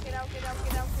out, get out, get out, get out,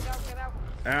 get out, get out, get out.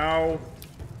 Ow.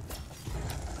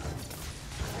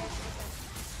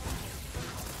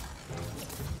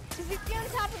 Is he on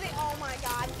top of the? Oh my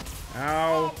god. Ow.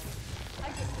 Oh, I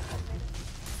get something.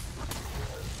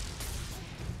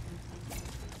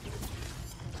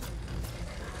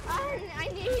 I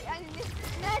need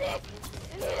medic.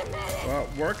 I need a medic. Well,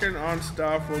 working on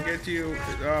stuff. We'll get you.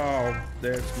 Oh,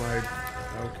 that's my.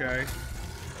 Okay.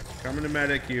 Coming to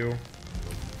medic you.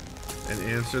 And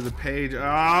answer the page.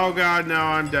 Oh god,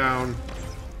 now I'm down.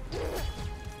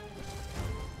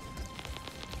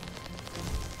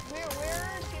 Where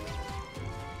is he?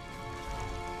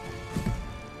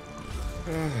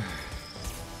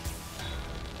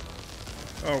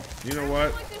 Oh, you know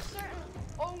what?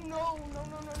 Oh no, no,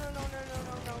 no, no, no, no, no,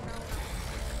 no, no, no.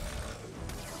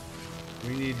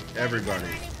 We need everybody.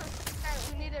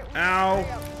 90%. We need it. Ow.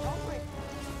 Oh, wait.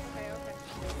 Okay, okay.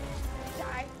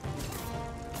 Die.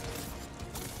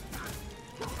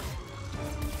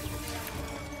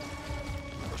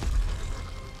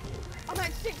 I'm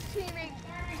at 16 HP.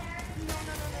 No, no,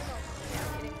 no, no, no. Yeah,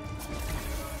 I'm kidding.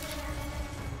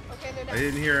 Okay, they're I done.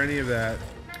 didn't hear any of that.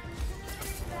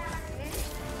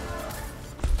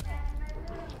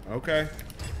 Okay.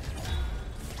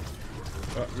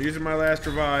 I'm using my last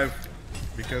revive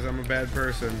because I'm a bad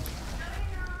person.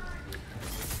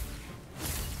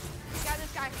 Got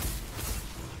this guy.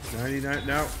 99.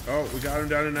 No. Oh, we got him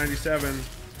down to 97.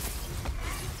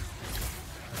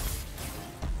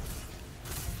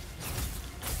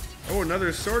 Oh,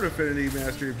 another sword affinity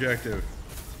mastery objective.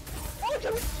 Oh,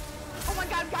 dude. Oh my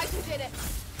god, guys, we did it.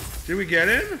 Did we get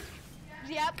him?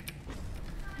 Yep.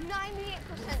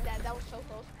 98% dead. That was so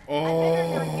close.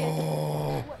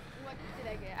 Oh. What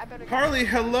did I get? I better get. Harley,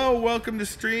 hello. Welcome to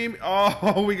stream.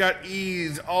 Oh, we got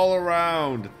E's all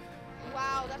around.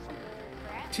 Wow, that's some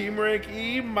crap. Team rank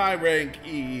E, my rank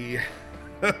E.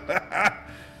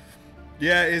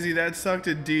 Yeah, Izzy, that sucked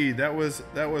indeed. That was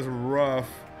rough.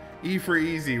 E for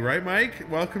easy, right, Mike?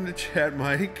 Welcome to chat,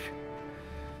 Mike.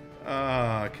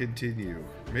 Continue.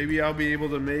 Maybe I'll be able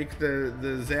to make the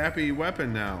zappy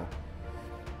weapon now.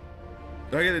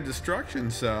 I get a destruction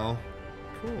cell.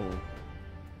 Cool.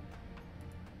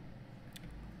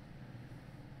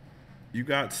 You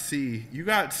got C. You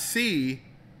got C.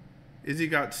 Izzy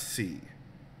got C.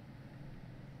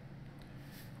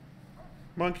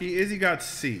 Monkey, Izzy got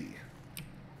C.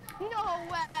 No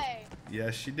way.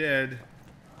 Yes, she did.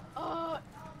 Oh,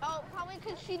 probably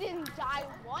because she didn't die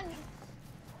once.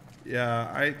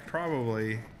 Yeah,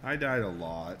 I died a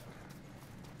lot.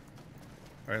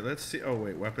 Alright, let's see. Oh,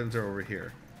 wait, weapons are over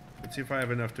here. Let's see if I have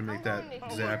enough to make that I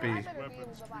zappy. better be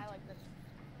able to buy like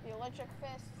the electric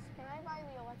fists. Can I buy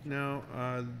the electric? No,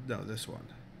 no, this one.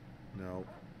 No.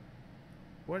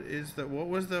 What is the,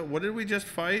 what did we just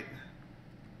fight?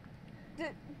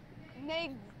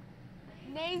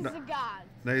 Nazagad.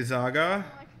 Nezaga?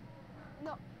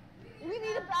 No, we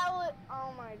need to battle it.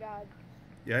 Oh my god.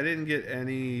 Yeah, I didn't get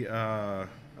any of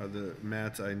the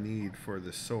mats I need for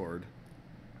the sword.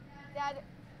 Dad,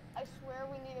 I swear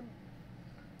we need a.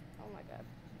 Oh my god.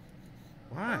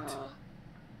 What?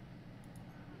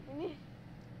 We need.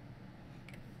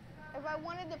 If I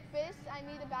wanted the fist, I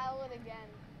need to battle it again.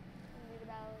 I need to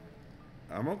battle it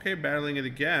again. I'm okay battling it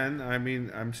again. I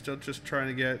mean, I'm still just trying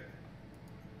to get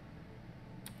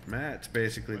mats,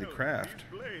 basically, to craft.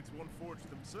 These blades won't forge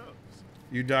themselves.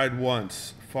 You died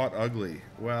once. Fought ugly.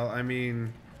 Well, I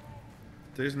mean,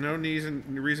 There's no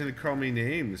reason to call me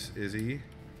names, Izzy.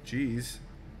 Jeez.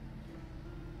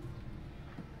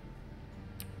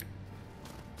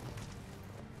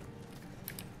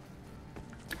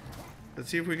 Let's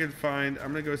see if we can find... I'm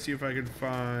gonna go see if I can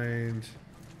find...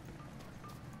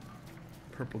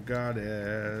 Purple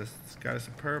Goddess. Goddess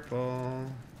of Purple.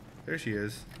 There she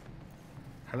is.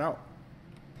 Hello.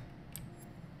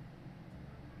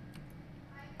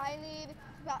 I need...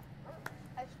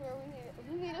 I swear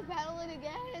we need to battle it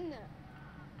again.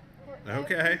 For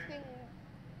Okay. everything,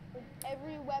 with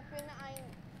every weapon I...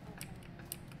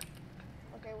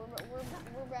 Okay, we're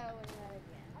battling that again.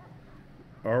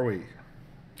 Are we?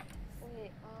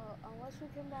 Wait, unless we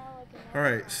can battle like another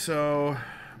Alright, time. so...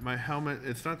 My helmet...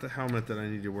 It's not the helmet that I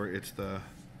need to wear. It's the...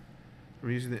 I'm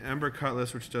using the Ember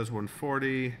Cutlass, which does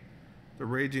 140. The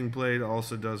Raging Blade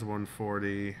also does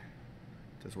 140.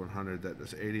 Does 100. That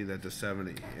does 80. That does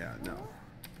 70. Yeah, no.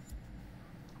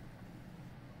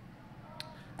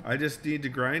 I just need to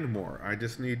grind more. I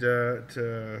just need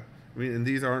to... I mean, and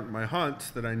these aren't my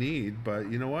hunts that I need, but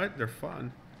you know what? They're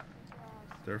fun.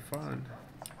 They're fun.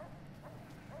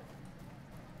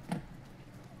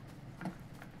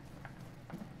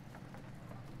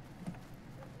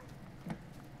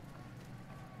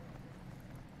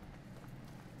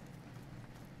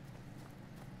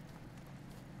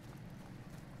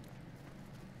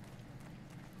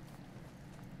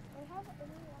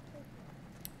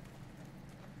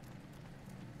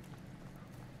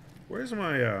 Where's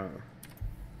my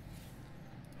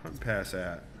hunt pass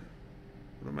at?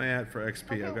 What am I at for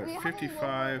XP? Okay, I've got we have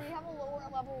 55. We have a lower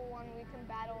level one we can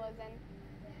battle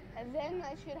and then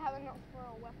I should have enough for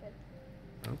a weapon.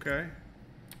 Okay.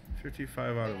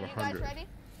 55 out of Are you 100. guys ready?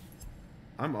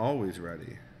 I'm always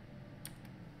ready.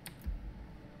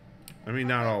 I mean,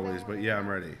 not Okay, always, then but we're yeah, I'm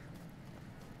gonna- ready.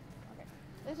 Okay.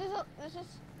 This is no.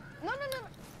 Oh,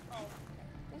 okay.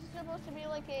 This is supposed to be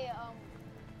like a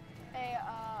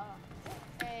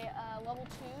level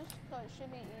 2, so it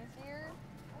should be easier.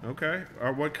 Okay.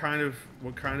 What kind of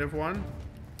one?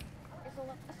 It's a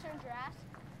lesser draft.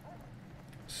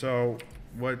 So,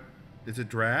 what is a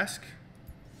Drask?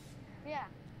 Yeah,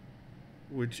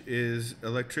 Which is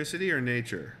electricity or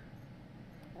nature?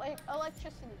 like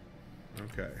electricity.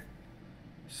 Okay.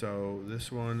 So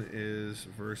this one is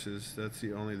versus, that's the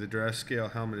Drask scale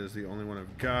helmet is the only one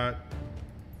I've got.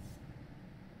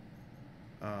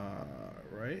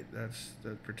 Right?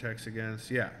 That protects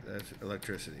against, yeah, that's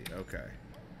electricity. Okay.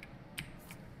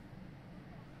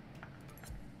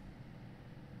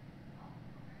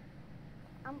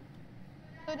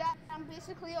 I'm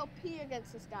basically OP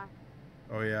against this guy.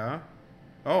 Oh yeah?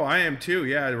 Oh, I am too.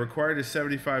 Yeah, the required is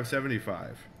 75.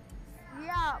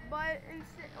 Yeah, but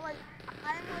instead, like,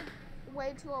 I'm like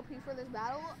way too OP for this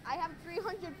battle. I have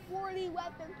 340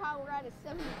 weapon power out of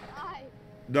 75.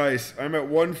 Nice. I'm at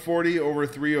 140 over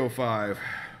 305.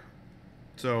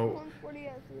 So 140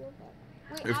 out of 305.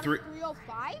 Wait, If out three- of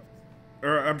 305?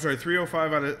 or I'm sorry,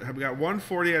 305 out of, I've got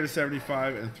 140 out of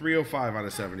 75 and 305 out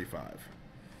of 75.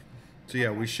 So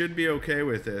yeah, we should be okay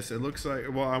with this. It looks like,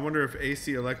 well, I wonder if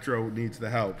AC Electro needs the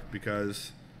help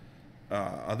because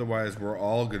otherwise we're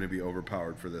all going to be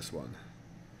overpowered for this one.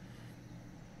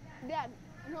 Yeah,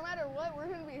 no matter what, we're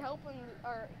going to be helping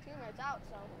our teammates out,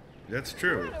 so. That's No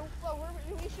true. matter what,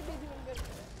 we should be doing good for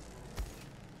this.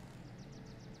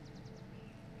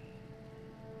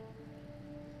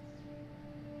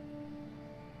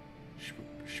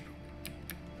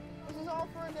 This is all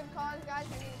for a good cause, guys.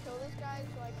 We need to kill this guy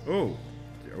so I can...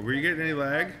 Oh, were you getting any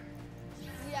lag?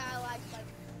 Yeah, I like spike.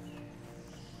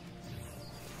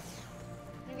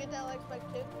 Did you get that lag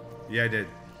spike too? Yeah, I did.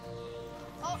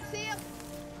 Oh, see him!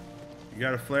 You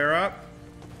got a flare up?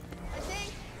 I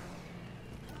think.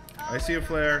 I see a wait, no,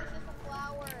 flare.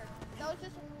 That was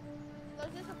just a flower. That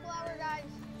was just a flower, guys.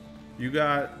 You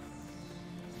got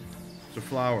the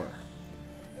flower.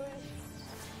 It was,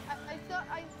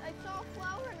 I saw a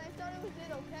flower and I thought it was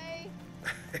it, okay?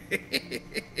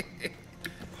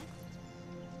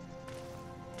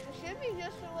 It should be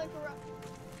just like around.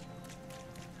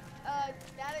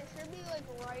 Dad, it should be like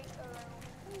right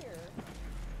around here.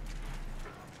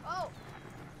 Oh.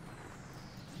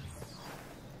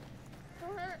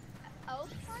 Somewhere else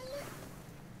find it?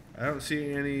 I don't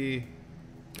see any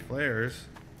flares.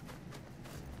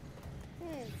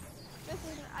 This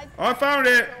is. Oh, I found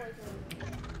it!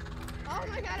 Oh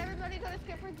my god, everybody go to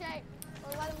Skipper J.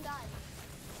 Or let him die.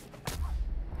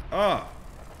 Oh.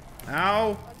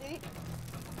 Ow. Oh, did he?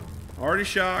 Already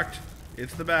shocked.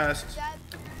 It's the best.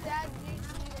 Dad,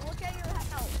 you look at your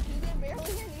health. You did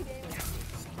barely any damage.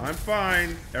 I'm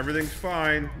fine. Everything's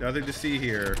fine. Nothing to see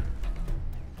here.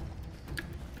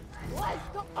 Let's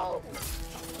go!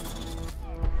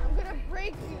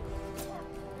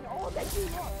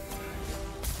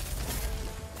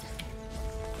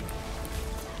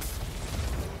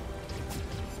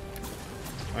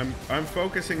 I'm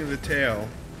focusing on the tail.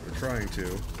 We're trying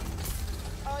to.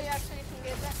 Oh yeah, so you can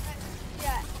get that.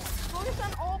 Yeah. Focus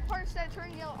on all parts that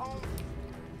turn yellow.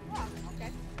 Wow.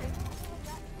 Okay.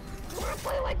 You wanna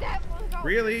play like that? Let's go.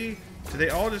 Really? Do they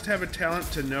all just have a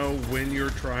talent to know when you're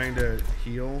trying to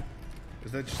heal?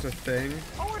 Is that just a thing?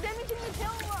 Oh, we're damaging the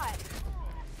tail a lot.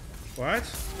 What?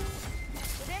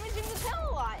 We're damaging the tail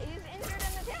a lot. He's injured in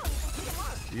the tail. You can pick him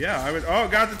up. Yeah, I would. Oh,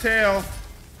 got the tail.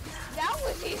 That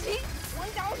was easy.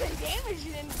 1,000 damage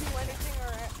didn't do anything or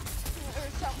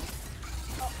something.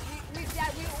 Oh, we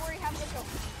already have like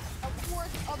a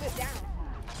fourth of it down.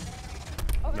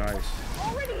 Oh, Nice.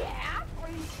 Already half? Are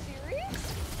you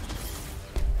serious?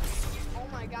 Oh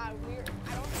my god, we're.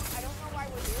 I don't know why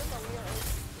we're here, but we are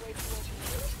way too OP.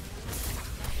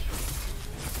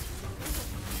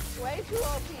 Way too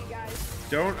OP, guys.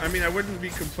 I mean, I wouldn't be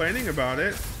complaining about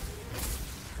it.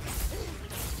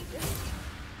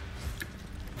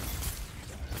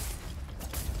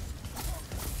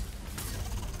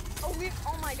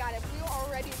 Oh my god, if we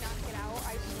already knock it out,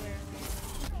 I swear.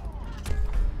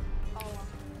 Oh.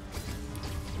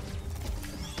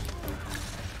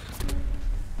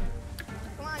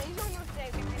 Come on, he's on your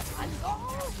stage, guys. Let's go!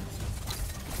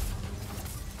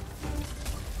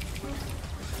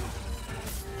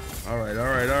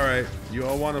 Alright. You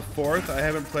all want a fourth? I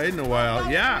haven't played in a while. Oh,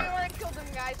 Yeah. We already killed them,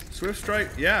 guys. Swift Strike.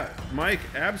 Yeah. Mike,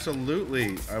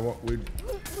 absolutely. We're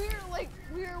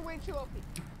way too OP.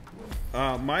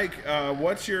 Mike,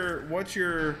 what's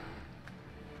your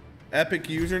epic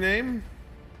username?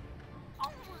 Oh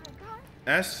my god.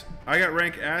 S. I got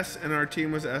rank S, and our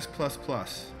team was S++.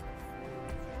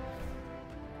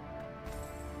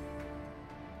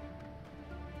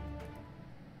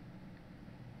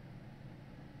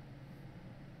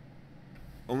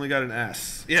 Only got an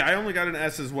S. Yeah, I only got an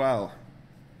S as well.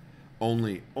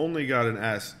 Only got an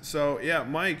S. So yeah,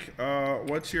 Mike,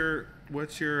 what's your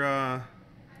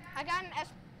I got an S+.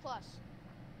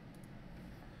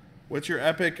 What's your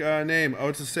epic name? Oh,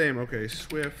 it's the same. Okay,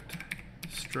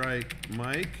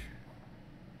 SwiftStrikeMike.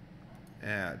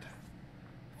 Add.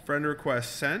 Friend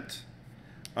request sent.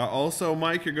 Also,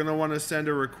 Mike, you're gonna want to send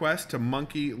a request to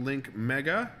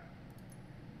MonkeyLinkMega.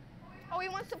 Oh, he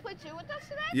wants to play 2 with us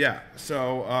today? Yeah.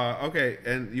 So okay,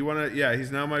 and you wanna? Yeah, he's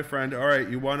now my friend. All right,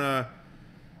 you wanna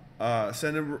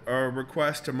send a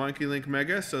request to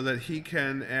MonkeyLinkMega so that he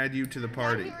can add you to the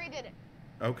party. Yeah, he already did it.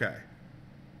 Okay.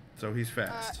 So he's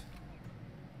fast.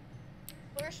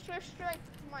 Where's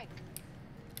SwiftStrikeMike?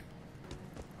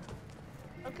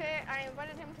 Okay, I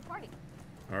invited him to party.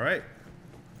 All right.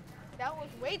 That was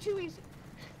way too easy.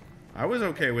 I was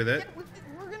okay with it. Yeah,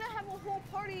 we're gonna have a whole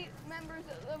party members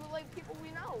of like people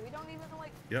we know. We don't even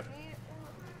like. Yep.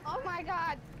 Oh my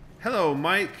god. Hello,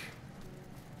 Mike.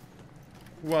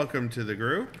 Welcome to the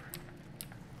group.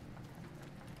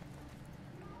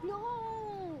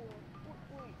 No.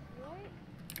 Wait, what?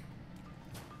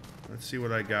 Let's see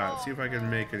what I got. See if I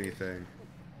can make anything.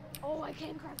 Oh, I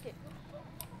can't craft it.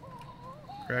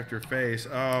 Craft your face.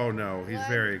 Oh no, he's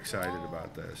very excited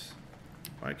about this.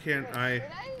 Why can't I?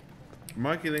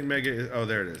 MonkeyLinkMega is. Oh,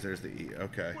 there it is. There's the E.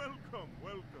 Okay. Welcome.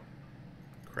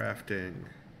 Crafting.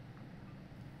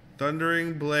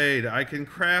 Thundering Blade. I can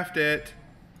craft it.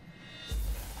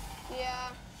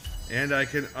 Yeah. And I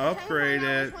can upgrade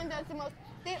it. Which one does the most?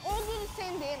 They all do the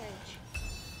same damage.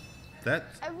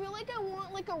 That's. I feel like I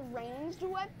want like a ranged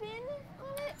weapon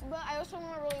on it, but I also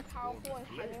want a really powerful and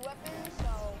heavy weapon,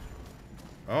 so.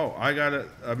 Oh, I got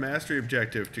a mastery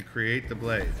objective to create the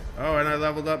blade. Oh, and I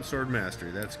leveled up sword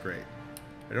mastery. That's great.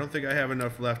 I don't think I have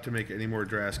enough left to make any more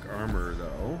Drask armor,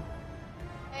 though.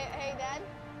 Hey, Dad?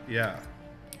 Yeah.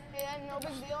 Hey, Dad, no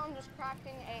big deal. I'm just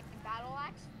crafting a battle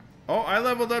axe. Oh, I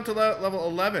leveled up to level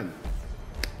 11.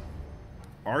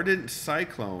 Ardent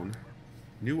Cyclone.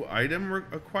 New item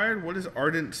acquired? What is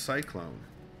Ardent Cyclone?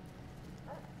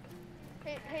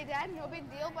 Hey, Dad, no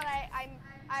big deal, but I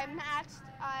maxed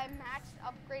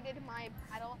upgraded my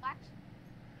battle axe.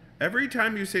 Every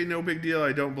time you say no big deal,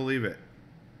 I don't believe it.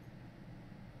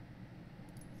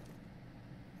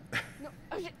 No,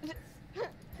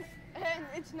 and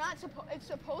it's not it's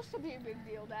supposed to be a big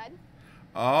deal, Dad.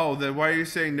 Oh, then why are you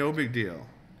saying no big deal?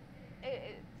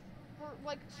 For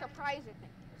like surprising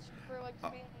things. For like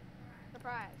being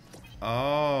surprised.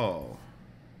 Oh.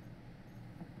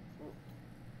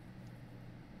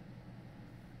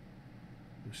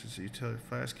 Utility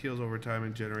flask heals over time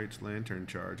and generates lantern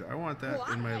charge. I want that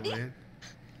in my land.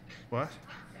 What?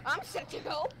 I'm set to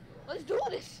go. Let's do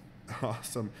this.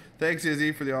 Awesome. Thanks,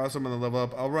 Izzy, for the awesome on the level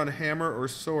up. I'll run hammer or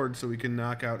sword so we can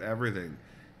knock out everything.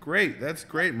 Great. That's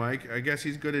great, Mike. I guess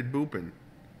he's good at booping.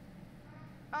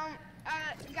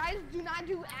 Guys, guys do not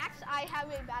do axe. I have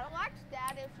a battle axe.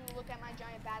 Dad, if you look at my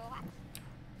giant battle axe.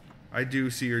 I do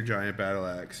see your giant battle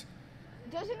axe.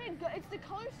 Doesn't it go? It's the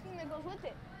color scheme that goes with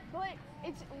it. But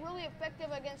it's really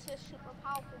effective against this super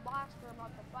powerful boss we're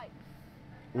about to fight.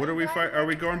 What are we fight? Are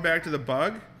we going back to the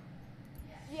bug?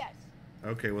 Yes.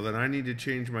 Okay, well then I need to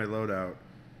change my loadout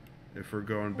if we're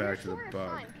going back to the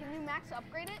bug. Fine. Can you max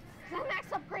upgrade it? I max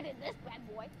upgraded this bad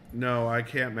boy. No, I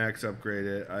can't max upgrade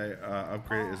it. I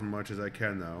upgrade it as much as I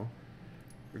can though.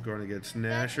 We're going against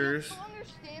Gnashers. I don't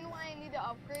understand why I need to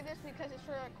upgrade this because it's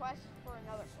for a quest for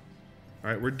another quest. All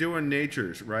right, we're doing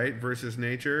natures, right? Versus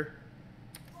nature.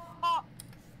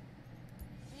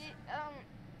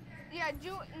 Yeah,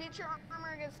 do nature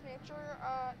armor against nature.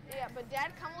 Yeah, but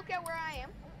Dad, come look at where I am.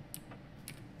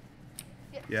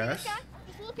 Yeah, yes. See this guy?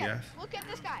 Just look at him. Look at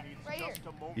this guy right here.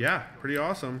 Yeah, pretty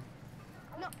awesome.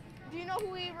 No, do you know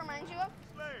who he reminds you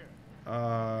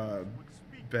of?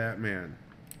 Batman.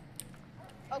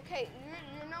 Okay,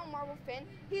 you know Marvel Finn.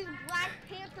 He's Black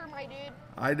Panther, my dude.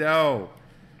 I know.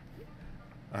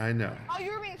 I know. Oh,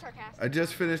 you were being sarcastic. I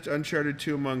just finished Uncharted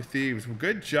 2 Among Thieves.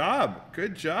 Good job.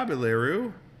 Good job,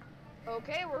 Ilaru.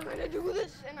 Okay, we're gonna do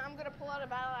this, and I'm gonna pull out a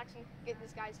battle axe and get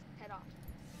this guy's head off.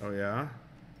 Oh, yeah?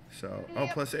 So, Yep. oh,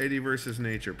 plus 80 versus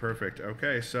nature. Perfect.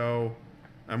 Okay, so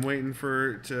I'm waiting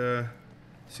to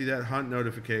see that hunt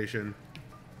notification.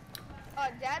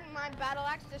 Dad, my battle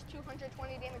axe does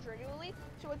 220 damage regularly,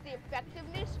 so with the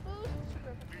effectiveness boost,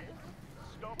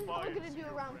 I'm probably gonna do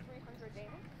around 300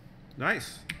 damage.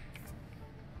 Nice.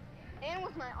 And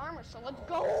with my armor, so let's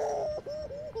go!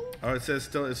 Oh, it says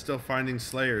it's still finding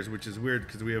slayers, which is weird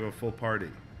because we have a full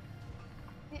party.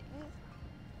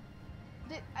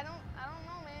 I don't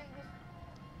know, man.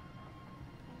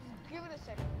 Just give it a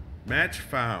second. Match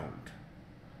found.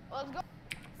 Let's go.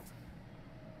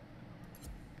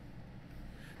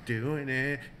 Doing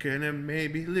it, gonna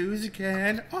maybe lose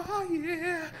again. Oh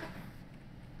yeah.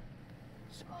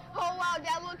 Oh wow,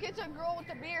 Dad, look, it's a girl with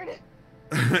a beard.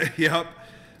 Yep.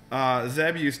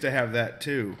 Zeb used to have that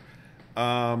too.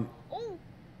 Looks.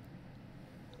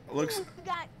 Ooh, we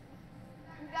got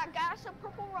some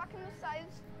purple rocking the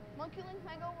sides.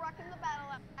 MonkeyLinkMega rocking the battle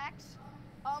axe.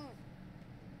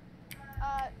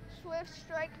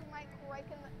 SwiftStrikeMike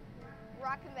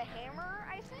rocking the hammer,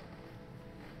 I think.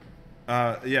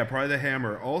 Yeah, probably the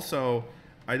hammer. Also,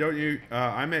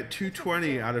 I'm at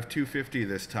 220 out of 250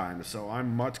 this time, so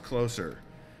I'm much closer.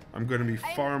 I'm going to be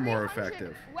far more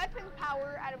effective. Weapon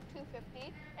power out of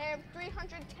 250, and I have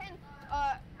 310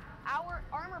 our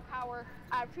armor power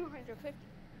out of 250.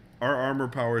 Our armor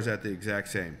power is at the exact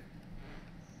same.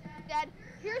 Dad,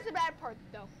 here's the bad part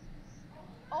though.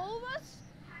 All of us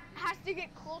has to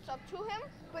get close up to him,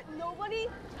 but nobody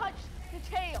touched the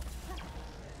tail.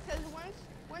 Because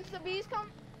once the bees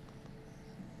come,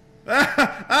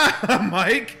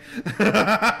 Mike.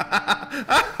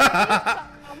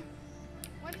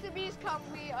 once the bees come,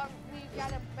 we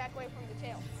gotta back away from the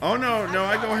tail. Oh no,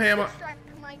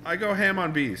 I go ham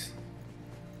on bees.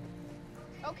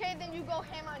 Okay, then you go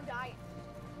ham on dying.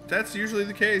 That's usually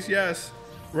the case, yes.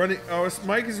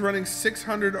 Mike is running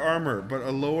 600 armor, but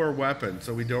a lower weapon,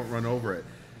 so we don't run over it.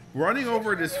 Running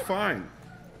over it is fine.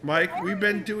 Mike, we've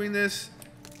been doing this.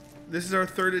 This is our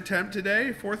fourth attempt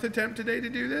today to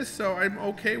do this, so I'm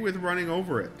okay with running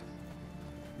over it.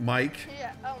 Mike.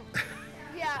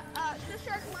 Yeah,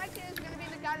 SwiftStrikeMike is gonna be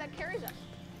the guy that carries us.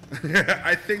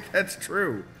 I think that's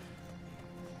true.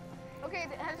 Okay,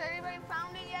 has anybody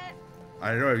found it yet?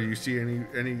 I don't know. Do you see any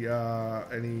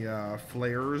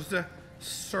flares,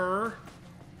 sir?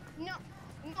 No,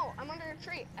 I'm under a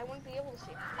tree. I wouldn't be able to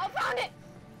see it. I found it!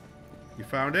 You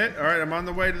found it? All right, I'm on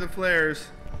the way to the flares.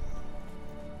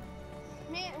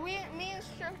 Me and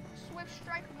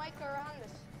SwiftStrikeMike are on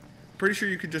this. Pretty sure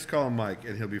you could just call him Mike,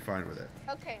 and he'll be fine with it.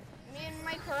 Okay, me and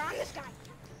Mike are on this guy.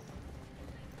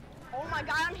 Oh my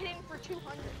god, I'm hitting for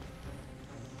 200.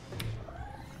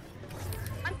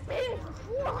 I'm hitting for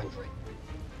 400.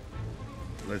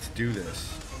 Let's do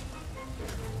this.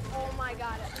 Oh my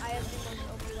god, I have the most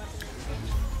OP weapon.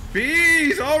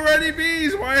 Bees! Already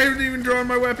bees! Why haven't I even drawn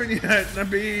my weapon yet? The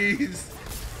bees!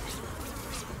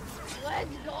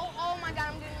 Let's go! Oh my god,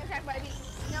 I'm getting attacked by bees.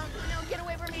 No, get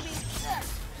away from me, bees.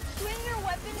 Swing your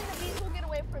weapon and the bees will get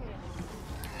away from you.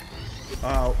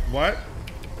 What?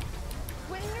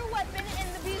 Swing your weapon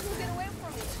and the bees will get away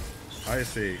from you. I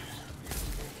see.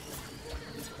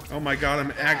 Oh my god,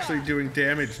 I'm actually doing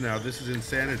damage now. This is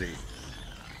insanity.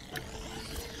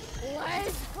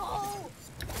 Let's go!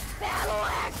 Battle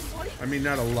axe, buddy! I mean,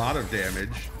 not a lot of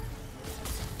damage.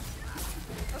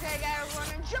 Okay, I gotta run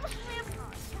and jump slam!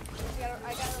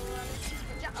 I gotta run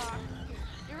and jump.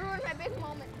 You ruined my big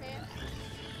moment, man.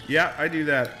 Yeah, I do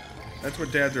that. That's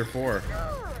what dads are for.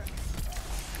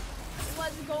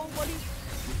 Let's go, buddy.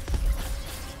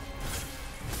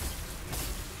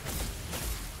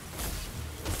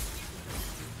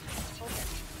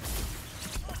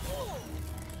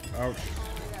 Ouch.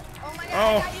 Oh my god.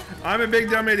 Oh, I'm a big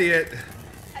dumb idiot.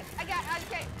 I got,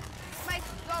 okay. Mike,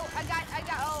 go. I got,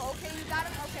 oh, okay, you got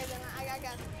him? Okay, then I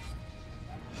got him.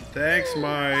 Thanks,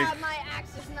 Mike. My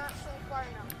axe is not so far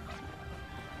enough.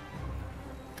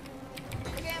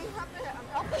 Okay, I'm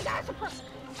helping guys.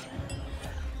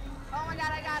 Oh my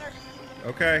god, I got her.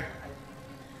 Okay.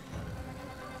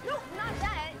 No, not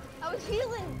that. I was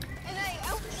healing, and I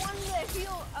wanted to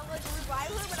heal, like revive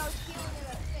her, but I was healing in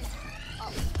a thing.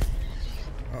 Oh.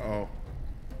 Uh-oh.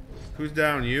 Who's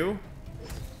down? You?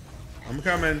 I'm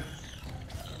coming.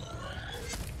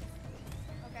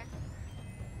 Okay.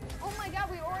 Oh my god,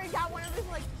 we already got one of his,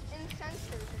 like,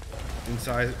 incensors.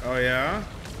 Inside. Oh, yeah?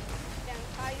 Yeah,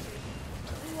 incisors.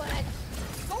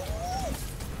 Let's go!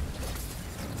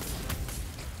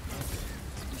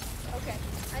 Okay.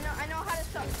 I know how to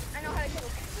stop. I know how to kill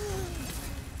him.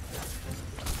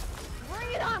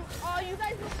 Bring it on! Oh, you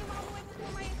guys missed him all the way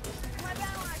before my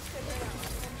battle axe could hit him.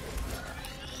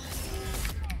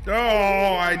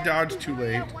 Oh, I dodged too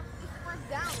late. Oh my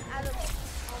god,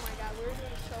 we're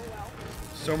doing so well.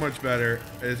 So much better.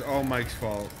 It's all Mike's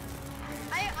fault.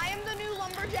 I am the new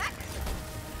lumberjack.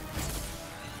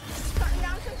 Cutting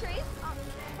down some trees.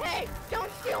 Hey,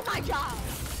 don't steal my job.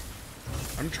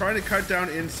 I'm trying to cut down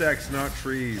insects, not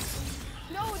trees.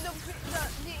 No, the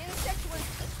insect was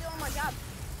stealing my job.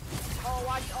 Oh,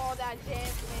 watch all that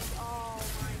damage. Oh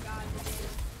my god, the damage.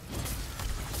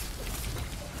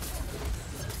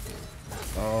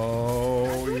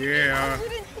 Oh, yeah.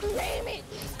 Damage.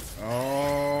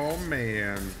 Oh,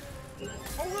 man.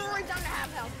 Oh, we're already down to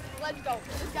half health. Let's go.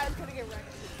 This guy's gonna get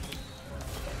wrecked.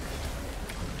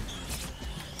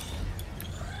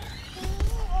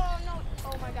 Oh, no.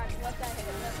 Oh my god, let that hit.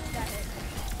 Let that hit.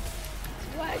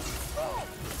 Let's go.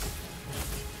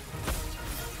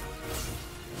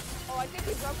 Oh, I think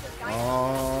he broke this guy.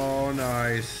 Oh,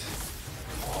 nice.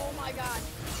 Oh my god.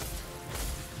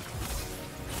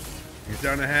 He's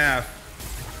down to half.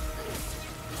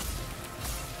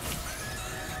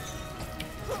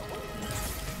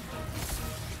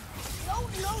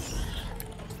 No.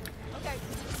 Okay.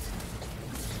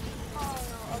 Oh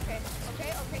no. Okay.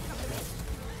 Come to me.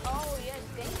 Oh yes,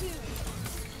 thank you.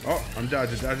 Oh, I'm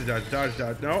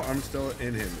dodge. No, I'm still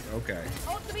in him. Okay.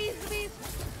 Oh, the bees.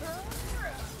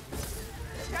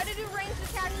 Try to do ranged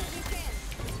attacks if you can.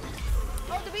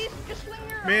 Oh, the bees, just swing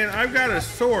your. Man, I've got a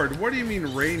sword. What do you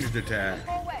mean ranged attack?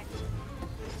 Go away.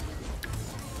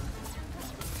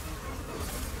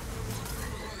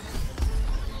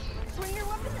 Swing your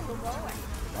weapon and we'll go away.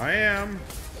 I am.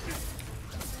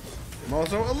 I'm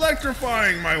also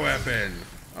electrifying my weapon.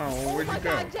 Oh, where'd you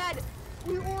go? Oh my god, Dad.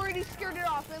 We already scared it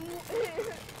off. And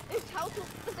his health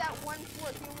was at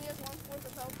 1/4. He only has 1/4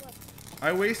 of health left.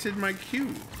 I wasted my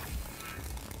Q.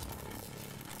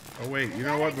 Oh wait, you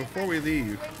know what? Before we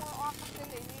leave. Way more often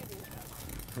than you do.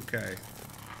 Okay.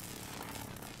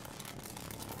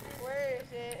 Where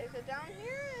is it? Is it down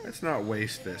here? Let's not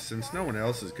waste this since no one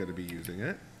else is going to be using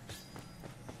it.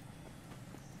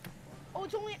 Oh,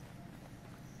 it's only...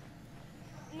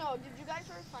 No, did you guys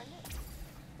already find it?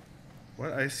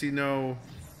 What? I see no...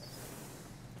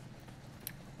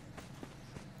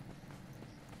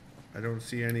 I don't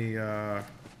see any,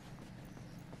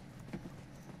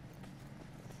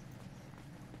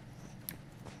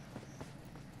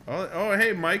 Oh,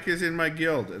 hey, Mike is in my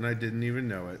guild, and I didn't even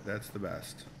know it. That's the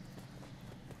best.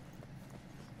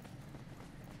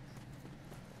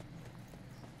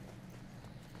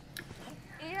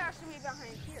 It has to be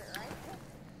behind here, right?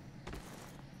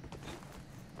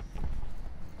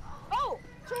 Oh!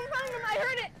 Someone found him! I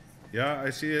heard it! Yeah, I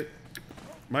see it.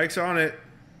 Mike's on it.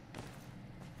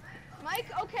 Mike?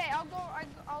 Okay, I'll go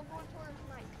towards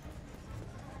Mike.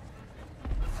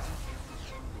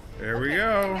 There we Okay,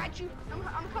 go. I got you.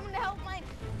 I'm coming to help Mike.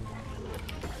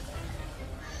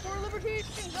 For liberty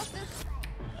and justice.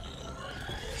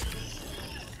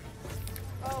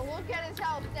 Oh, look at his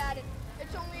health, Dad.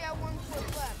 It's only at 1/4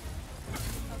 left.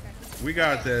 Okay. We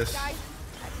got this. Guys,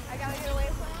 I gotta get away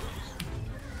from him.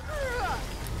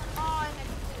 Oh, and I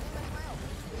completely messed my health.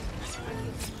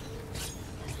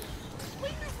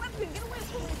 Swing your weapon. Get away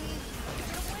from me, bees.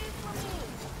 Get away from me.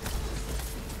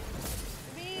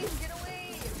 Bees, get away.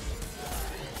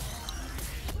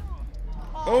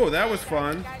 Oh, that was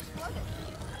fun. Guys, love it.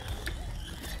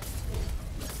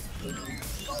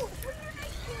 Oh, swing your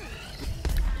knife.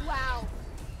 Wow.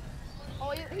 Oh,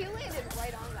 he landed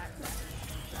right on that.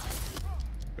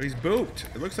 Oh, he's booped.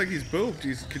 It looks like he's booped.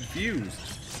 He's confused.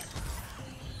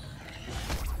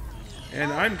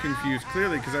 And I'm confused,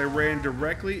 clearly, because I ran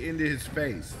directly into his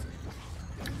face.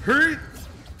 Hurry!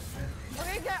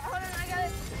 Okay, hold on, I got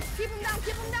it. Keep him down,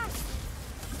 keep him down.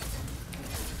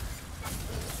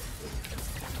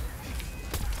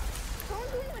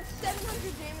 Someone's doing like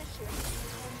 700 damage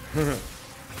to him.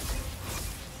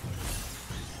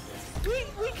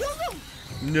 We killed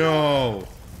him! No!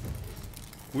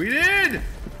 We did!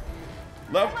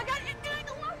 Love. Oh my god, it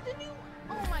unlocked the new.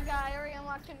 Oh my god, I already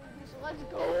unlocked a new piece. Let's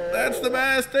go. That's the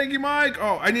best. Thank you, Mike.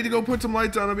 Oh, I need to go put some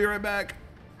lights on. I'll be right back.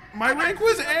 My rank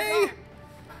was A.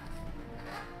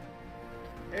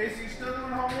 Ace, you still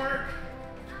doing homework?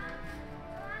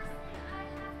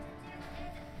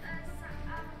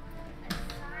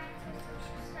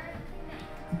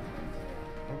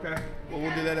 Okay. Well,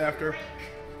 we'll do that after.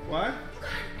 What?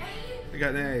 I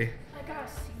got an A. I got a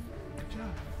C. Good job.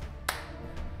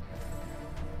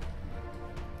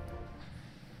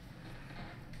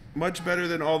 Much better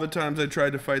than all the times I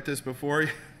tried to fight this before.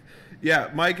 Yeah,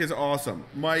 Mike is awesome.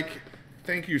 Mike,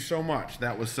 thank you so much.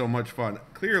 That was so much fun.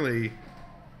 Clearly.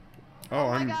 Oh,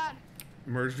 my I'm god.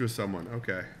 merged with someone.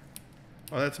 Okay.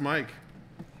 Oh, that's Mike.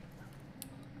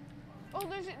 Oh,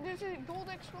 there's a gold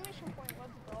exclamation point.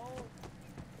 Let's go.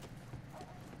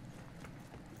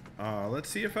 Let's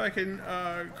see if I can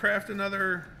craft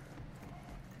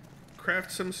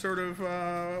some sort of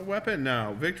weapon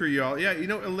now. Victory, y'all. Yeah, you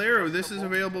know, Ilero, this is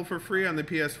available for free on the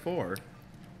PS4.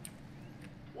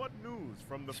 What news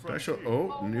from the Special. frontier?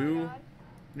 Oh, Oh my God.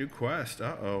 new quest.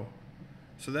 Uh-oh.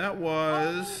 So that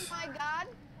was. Oh my god.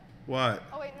 What?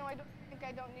 Oh wait, no, I think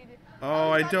I don't need it. Oh,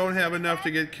 I that's don't have just enough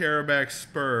to that. get Carabac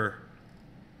Spur.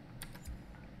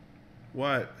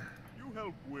 What? You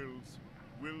help Wills.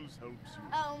 Wills helps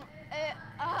you. It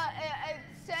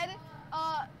said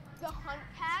the hunt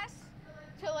pass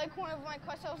to like one of my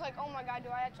quests. I was like, oh my god, do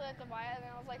I actually have to buy it? And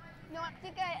then I was like, no, I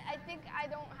think I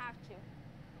don't have to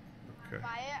Okay.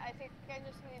 buy it. I think I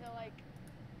just need to like.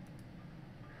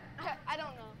 I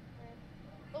don't know.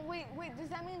 But wait, does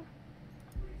that mean?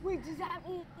 Wait, does that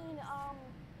mean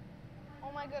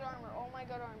Oh my good armor. Oh my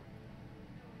good armor.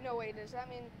 No, wait, does that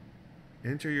mean?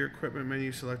 Enter your equipment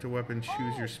menu, select a weapon,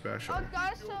 choose your special.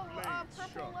 Got some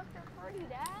purple left her party,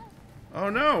 Dad. Oh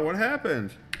no, what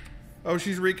happened? Oh,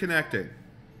 she's reconnecting.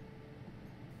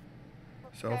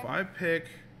 So if I pick,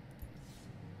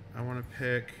 I want to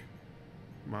pick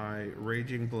my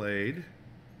Raging Blade,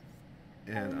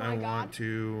 and Oh my I God. want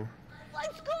to,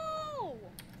 Let's go!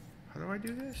 how do I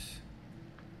do this?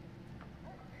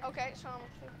 Okay, so I'm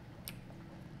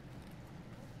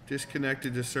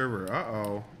Disconnected to server,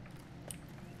 uh-oh.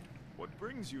 What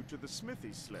brings you to the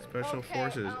smithy slave? Special Okay,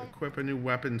 forces, equip a new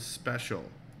weapon special.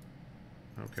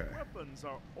 Okay. Weapons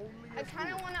are only I as kind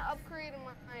of good. want to upgrade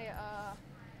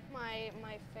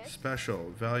my fist.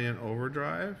 Special, Valiant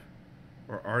Overdrive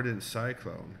or Ardent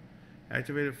Cyclone.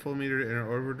 Activate at full meter to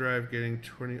enter overdrive, getting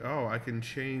 20. Oh, I can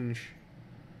change.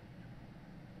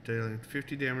 Dealing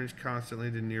 50 damage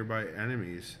constantly to nearby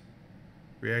enemies.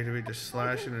 Reactivate to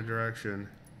slash in a direction.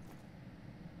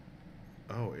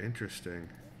 Oh, interesting.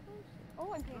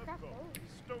 Oh, I can Let craft go. those.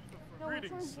 Stoke the No, which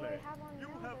greeting ones do I slave. have on You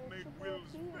now? have They're made super Wills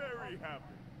cute. very happy.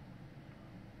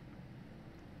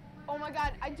 Oh my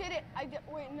god, I did it.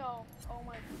 Wait, no. Oh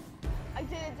my. I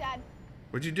did it, Dad.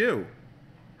 What'd you do?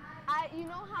 You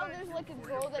know how there's like a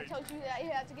girl that tells you that you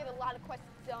have to get a lot of quests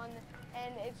done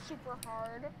and it's super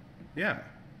hard? Yeah.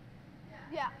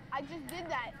 Yeah, I just did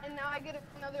that, and now I get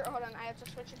another. Hold on, I have to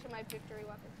switch it to my victory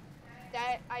weapon.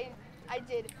 That I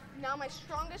did. Now my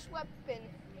strongest weapon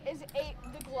is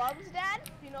the gloves, Dad.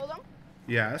 You know them?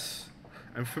 Yes.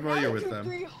 I'm Now familiar they with do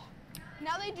them.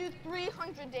 Now they do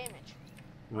 300 damage.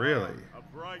 Really? A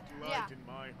bright light Yeah. in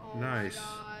my heart. Oh Nice. my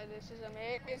god, this is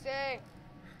amazing.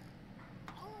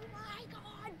 Oh my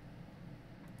god.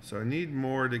 So I need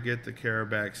more to get the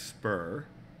Carabac Spur.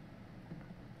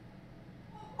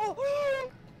 Oh,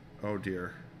 Oh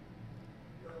dear.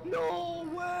 no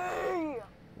way.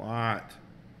 What?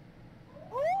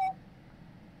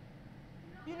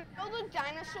 You know the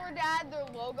dinosaur, Dad, their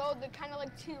logo, the kind of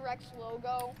like T-Rex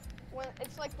logo, when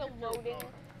it's like the loading,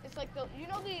 it's like the, you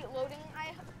know the loading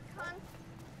icon?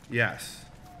 Yes.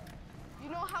 You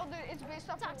know how it's based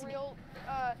off a real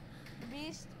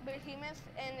beast, behemoth,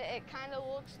 and it kind of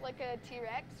looks like a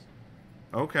T-Rex?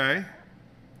 Okay.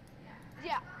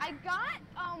 Yeah, I got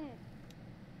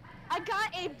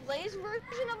a Blaze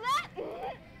version of that,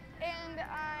 and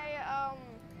I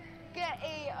get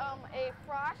a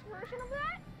Frost version of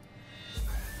that.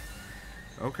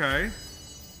 Okay.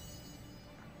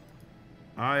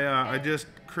 I just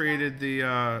created the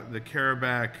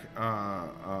Carabac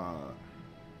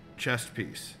chest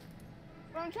piece.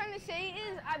 What I'm trying to say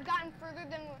is I've gotten further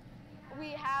than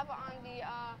we have on the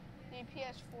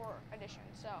PS4 edition.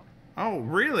 So. Oh,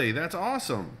 really? That's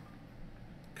awesome.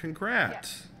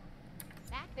 Congrats.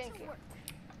 Yes. Thank you.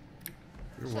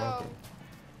 You're welcome.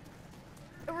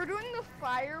 If we're doing the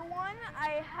fire one,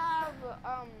 I have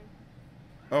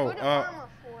good armor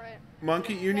for it.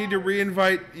 Monkey, you need to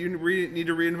re-invite. Need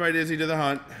to re-invite Izzy to the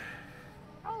hunt.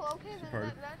 Oh, okay,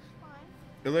 then that's fine.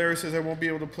 Ilaria says I won't be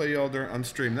able to play y'all on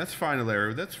stream. That's fine,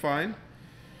 Ilaria. That's fine.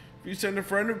 If you send a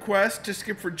friend request to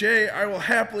Skip for Jay, I will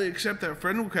happily accept that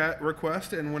friend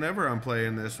request. And whenever I'm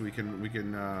playing this, we can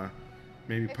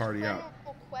maybe party out.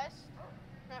 Request,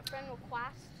 not friend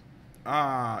request.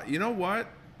 You know what?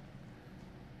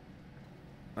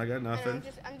 I got nothing.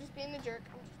 I'm just being a jerk.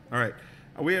 All right,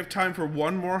 we have time for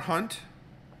one more hunt.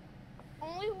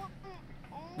 Only one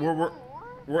more?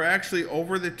 We're actually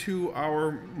over the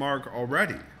 2-hour mark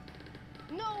already.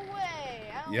 No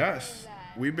way. I don't Yes, believe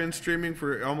that. we've been streaming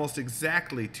for almost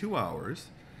exactly 2 hours,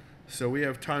 so we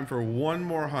have time for one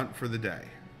more hunt for the day.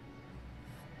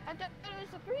 I thought it was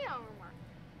the 3-hour mark.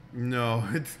 No,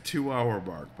 it's 2-hour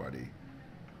mark, buddy.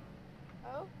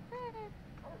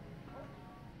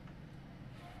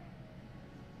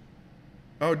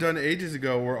 Oh, done ages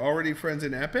ago. We're already friends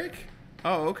in Epic?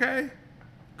 Oh, okay.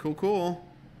 Cool, cool.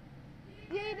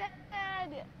 Yeah,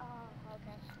 Dad. Oh,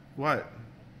 okay. What?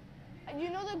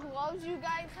 You know the gloves you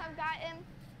guys have gotten?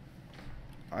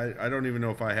 I don't even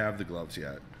know if I have the gloves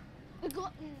yet. The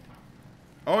gloves.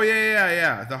 Oh,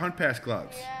 yeah. The Hunt Pass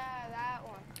gloves. Yeah, that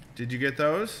one. Did you get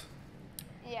those?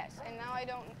 Yes, and now I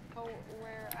don't know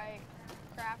where I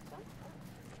craft them.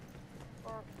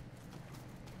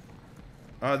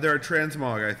 Or They're a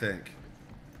transmog, I think.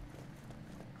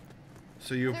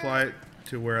 So you apply it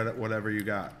to whatever you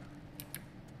got.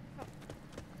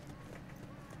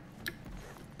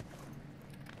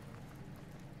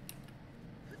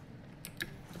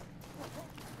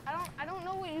 I don't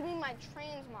know what you mean by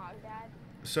transmog, Dad.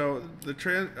 So the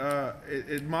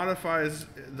it modifies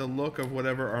the look of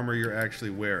whatever armor you're actually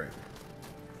wearing.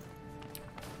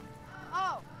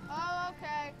 Oh,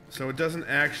 okay. So it doesn't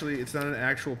actually, it's not an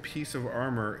actual piece of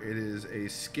armor, it is a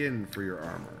skin for your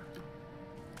armor.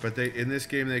 But in this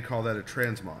game they call that a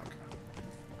transmog.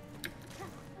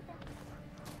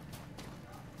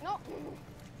 No.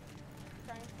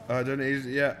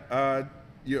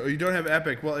 You don't have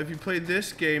Epic. Well, if you play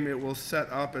this game, it will set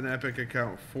up an Epic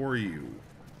account for you.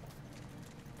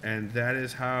 And that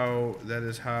is how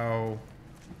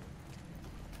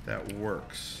that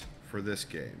works for this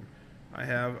game. I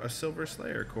have a Silver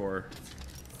Slayer core.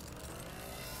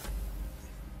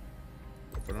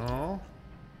 Open all.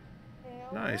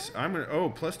 Nice. I'm gonna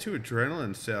 +2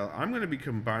 adrenaline cell. I'm gonna be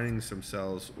combining some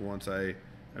cells once I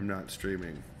am not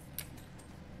streaming.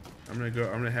 I'm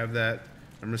gonna have that.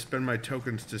 I'm gonna spend my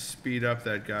tokens to speed up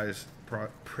that guy's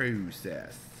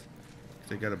process.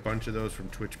 They got a bunch of those from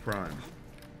Twitch Prime.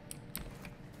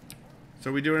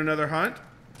 So we doing another hunt?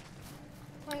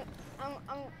 I'm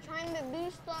trying to do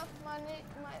stuff, my man.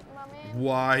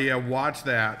 Why? Yeah, watch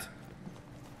that.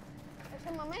 I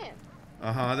said my man.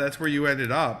 That's where you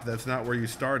ended up. That's not where you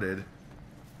started.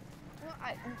 No,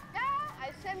 I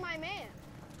said my man.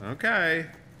 Okay.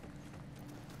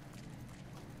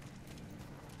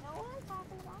 Know what I'm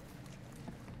talking about?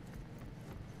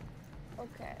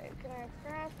 Okay, can I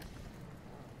craft?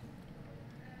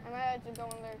 I might have to go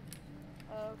in there.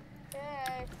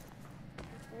 Okay.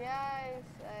 Guys,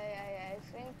 I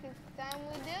think it's time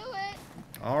we do it.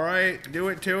 All right, do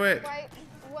it to it. Right,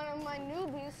 one of my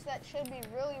newbies that should be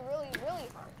really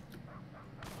hard.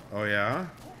 Oh yeah?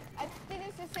 I think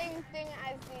it's the same thing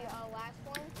as the last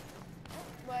one,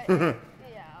 but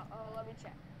yeah, let me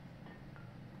check.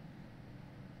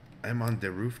 I'm on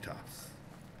the rooftops.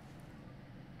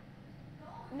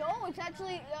 No, it's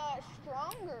actually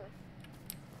stronger.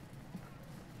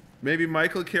 Maybe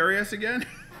Mike will carry us again?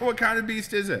 What kind of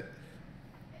beast is it?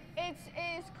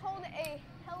 It's called a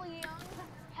Hellion.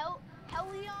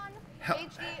 Hellion.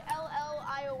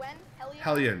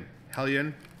 Hellion.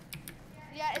 Hellion.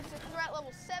 Yeah, it's a threat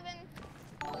level 7.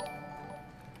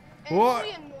 And What?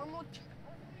 It's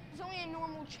only a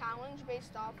normal challenge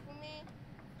based off of me.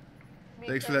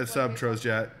 Thanks for that sub,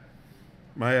 Trozjet.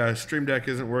 My stream deck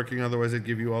isn't working, otherwise I'd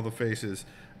give you all the faces.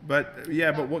 But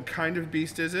yeah, but what kind of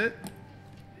beast is it?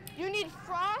 You need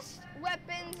frost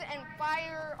weapons and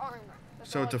fire armor.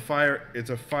 That's So all it's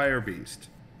I a fire beast.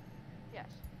 Yes.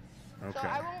 Okay. So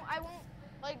I won't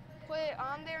like put it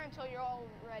on there until you're all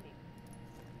ready.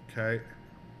 Okay.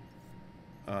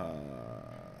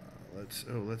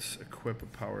 let's equip a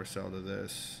power cell to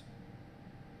this.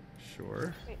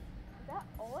 Sure. Wait, is that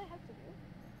all I have to do?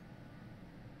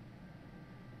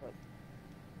 Wait.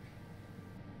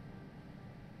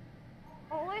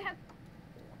 All I have.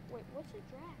 Wait, what's a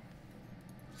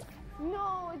drag?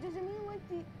 No, it doesn't mean like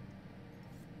the.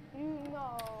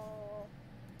 No.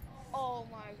 Oh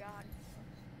my god.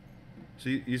 So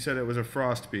you said it was a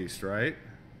frost beast, right?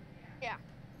 Yeah.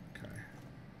 Okay.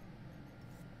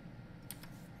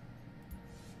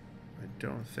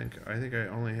 I think I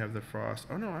only have the frost.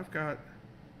 Oh no, I've got.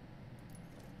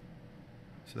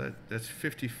 So that's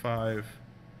 55.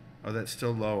 Oh, that's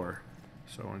still lower.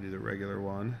 So I want to do the regular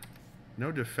one.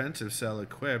 No defensive cell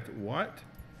equipped. What?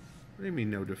 What do you mean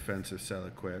no defensive cell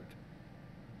equipped?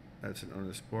 That's an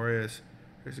Onosporius.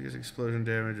 Here's against explosion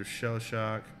damage of shell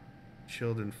shock.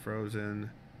 Chilled and frozen.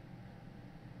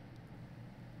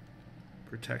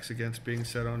 Protects against being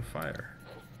set on fire.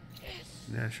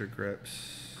 Nasher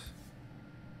grips.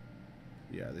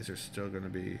 Yeah, these are still going to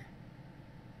be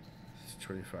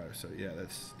 25. So yeah,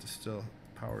 that's still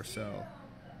power cell.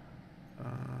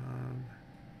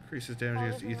 Increases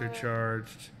damage against ether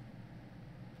charged.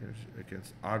 Damage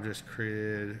against objects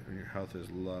created when your health is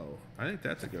low. I think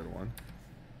that's a good one.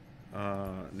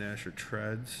 Nasher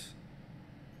treads.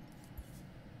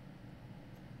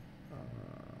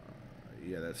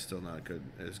 Yeah, that's still not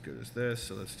as good as this.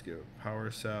 So let's give it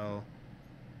power cell.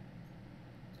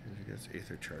 Damage against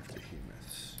ether charged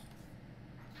behemoths.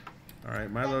 All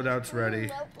right, my loadout's ready.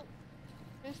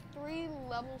 There's 3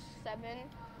 level 7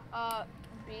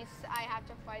 beasts I have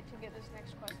to fight to get this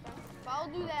next quest done. But I'll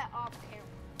do that off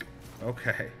camera.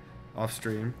 Okay, off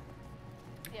stream.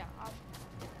 Yeah,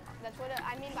 that's what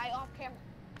I mean by off camera.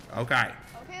 Okay.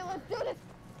 Okay, let's do this.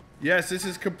 Yes, this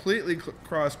is completely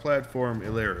cross-platform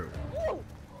Illiru. Ooh!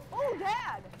 Oh,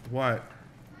 Dad! What?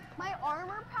 My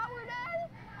armor power, Dad?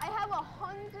 I have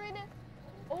 100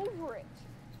 over it.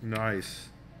 Nice.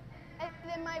 And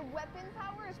then my weapon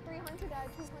power is 300 out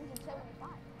of 275.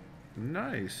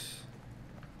 Nice.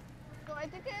 So I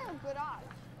think I have good odds.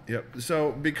 Yep.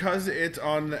 So because it's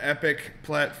on the epic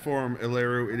platform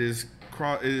Illiru, it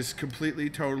is completely,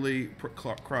 totally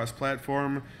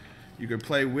cross-platform. You can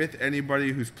play with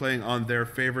anybody who's playing on their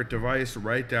favorite device,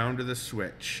 right down to the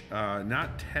Switch.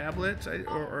 Not tablets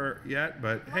or yet,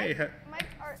 but Mike, hey. Mike,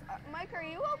 are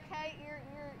you okay?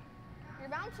 You're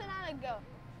bouncing on a go.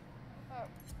 Oh.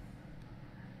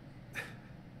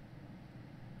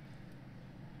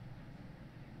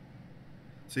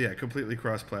 So yeah, completely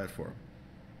cross-platform.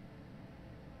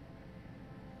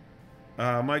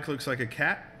 Mike looks like a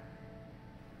cat.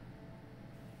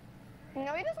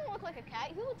 No, he doesn't look like a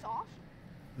cat. He looks awesome.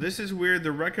 This is weird.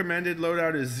 The recommended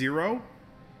loadout is 0.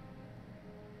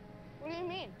 What do you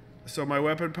mean? So my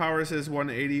weapon power says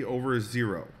 180 over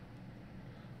 0.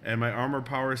 And my armor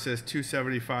power says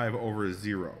 275 over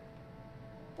 0.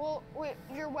 Well, wait,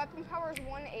 your weapon power is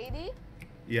 180?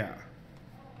 Yeah.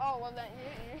 Oh, well then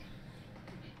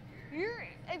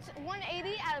it's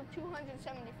 180 out of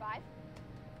 275.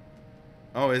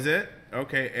 Oh, is it?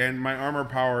 Okay, and my armor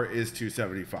power is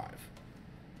 275.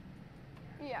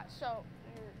 Yeah, so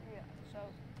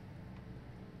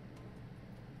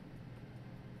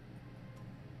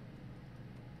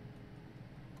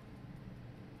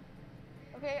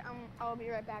okay, I'll be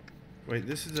right back. Wait,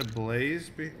 this is a blaze?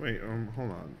 Wait,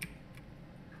 hold on.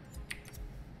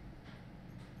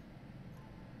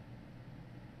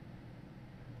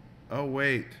 Oh,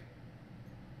 wait.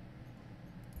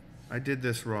 I did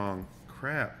this wrong.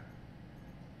 Crap.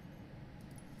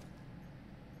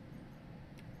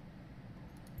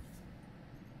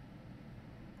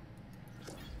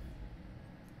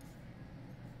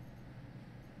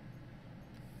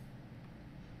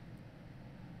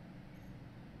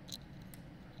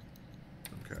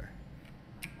 Okay.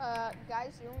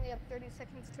 Guys, you only have 30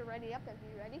 seconds to ready up. Are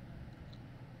you ready?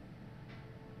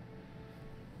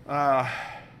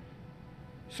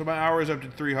 So my armor's up to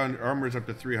 300. Armor's up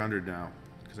to 300 now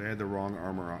because I had the wrong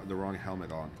armor on, the wrong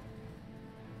helmet on.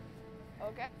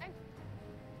 Okay.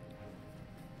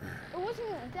 It wasn't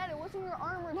your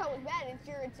armor that was bad. It's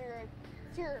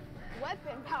your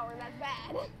weapon power that's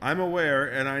bad. I'm aware,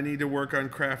 and I need to work on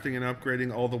crafting and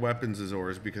upgrading all the weapons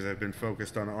Azores because I've been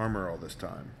focused on armor all this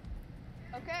time.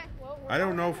 Okay. Well, I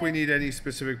don't know if we need any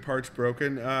specific parts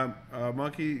broken.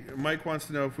 Mike wants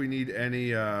to know if we need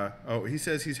any. Oh, he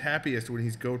says he's happiest when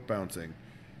he's goat bouncing.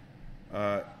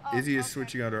 Izzy is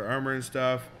switching out her armor and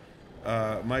stuff.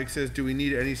 Mike says, do we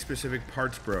need any specific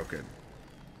parts broken?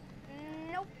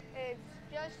 Nope.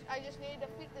 I just need to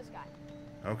defeat this guy.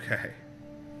 Okay.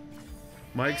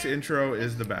 Mike's intro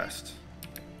is the best.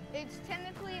 It's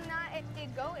technically not a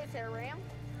goat, it's a ram.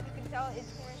 You can tell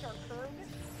its horns are curved to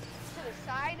the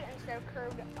side instead of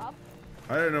curved up.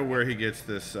 I don't know where he gets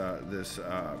this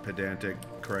pedantic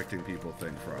correcting people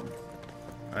thing from.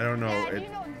 I don't know. Yeah, you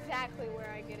know exactly where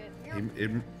I get it.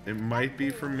 It might be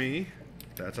from me.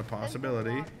 That's a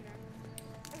possibility. That's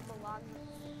the log.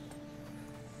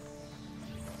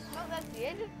 No, that's the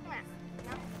edge of the map.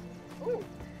 No. Ooh,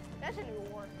 that's a new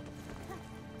war.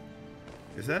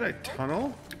 Is that a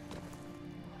tunnel?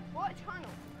 What tunnel?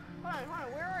 Hold on,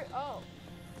 where are you? Oh.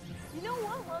 You know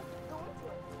what? Let's go into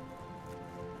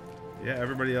it. Yeah,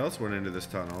 everybody else went into this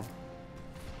tunnel.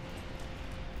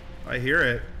 I hear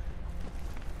it.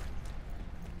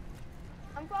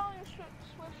 I'm following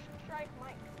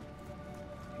SwiftStrikeMike.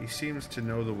 He seems to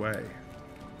know the way.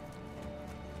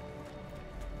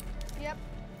 Yep.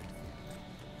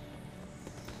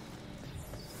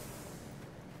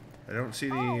 I don't see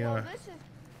Oh, any. well,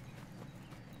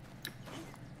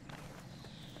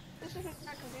 this is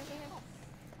not confusing at all.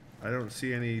 I don't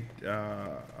see any.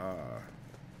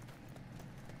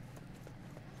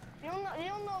 You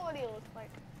don't know what he looks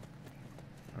like.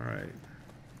 All right.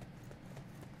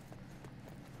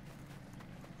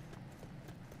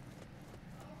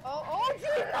 Oh,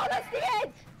 geez, no, that's the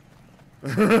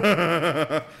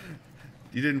edge!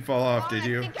 You didn't fall off, did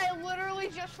you? I think I literally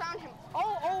just found him.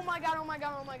 Oh my god, oh my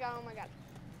god, oh my god, oh my god.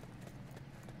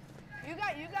 You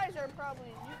guys are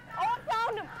probably... Oh, I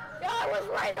found him! Yeah, I was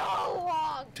right all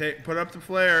along! Put up the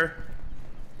flare.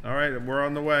 All right, we're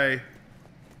on the way.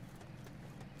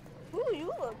 Ooh,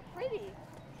 you look pretty.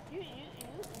 You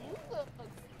look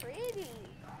pretty.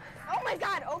 Oh my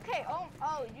god, okay, oh,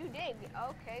 you dig.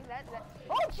 Okay, that.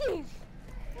 Oh, jeez!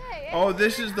 Hey, Oh,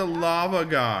 this is the lava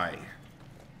guy.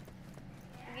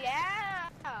 Yeah!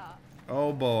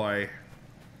 Oh boy.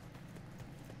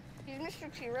 He's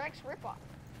Mr. T-Rex ripoff.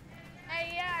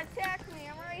 Hey, yeah, attack me,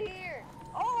 I'm right here.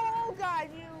 Oh god,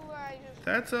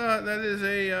 That's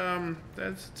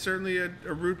certainly a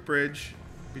root bridge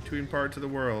between parts of the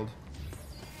world.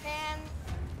 And,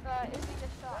 is he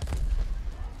just shot?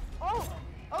 Oh,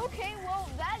 okay, well,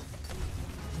 that's...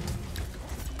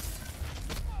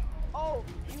 Oh,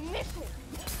 you missed me.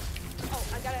 Oh,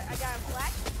 I got a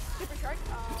flash, super shark,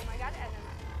 oh my god, and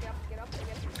then get up,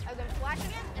 and then flash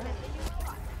again, and then hit you with a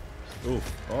lot. Oof.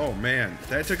 Oh man,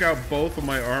 that took out both of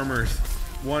my armors.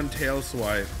 One tail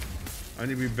swipe. I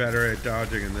need to be better at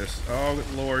dodging in this. Oh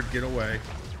Lord, get away.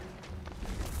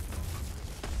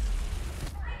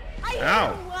 I hit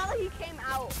Ow. him while he came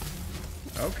out.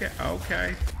 Okay.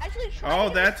 Actually, try Oh,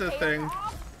 to get that's his a tail thing.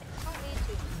 off. Don't need to.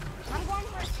 I'm going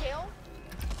for his tail,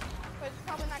 but it's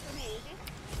probably not going to be easy.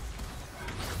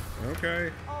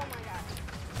 Okay. Oh my god.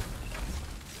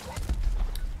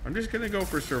 I'm just gonna go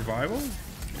for survival,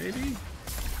 maybe.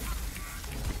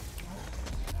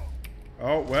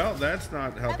 Oh well, that's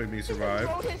not helping me survive.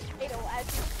 Throw his tail as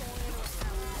he's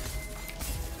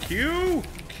going in.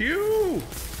 Q.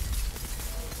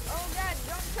 Oh god,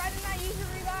 don't try to not use your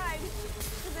revive,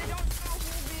 because they don't know who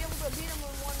will be able to beat him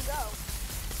in one go.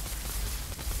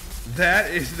 That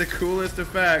is the coolest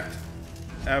effect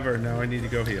ever. Now I need to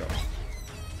go heal.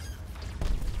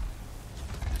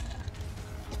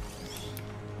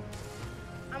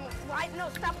 No,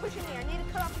 stop pushing me. I need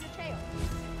to cut off your tail.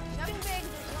 Nothing big,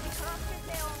 just let me cut off your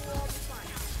tail and we'll all be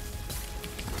fine.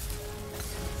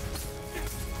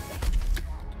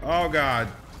 Oh god.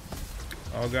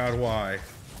 Oh god, why?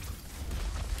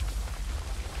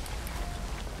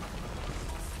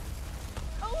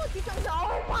 Oh look, he comes out.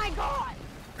 Oh my god!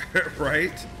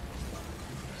 Right?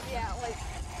 Yeah, like...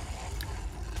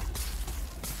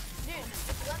 Dude,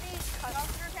 just let me cut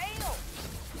off your tail.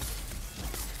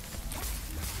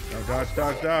 No,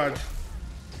 dodge.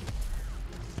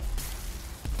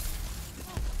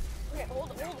 Okay,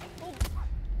 hold it. Oh.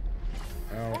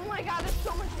 Oh my god, there's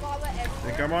so much lava everywhere. I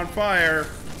think I'm on fire.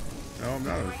 No, I'm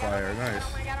not on fire. Nice.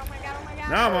 Oh my god.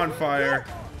 Now I'm on fire.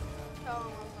 Oh, I'm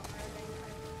on fire.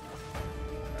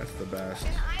 That's the best.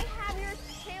 Can I have your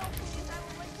tail, please? I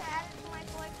would like to add it to my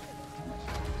collection.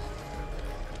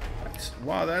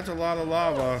 Wow, that's a lot of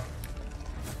lava. Oh,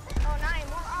 not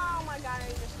anymore. Oh my god, I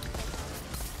just...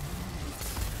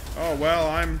 Oh, well,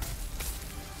 I'm...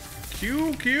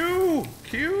 Q!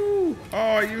 Oh,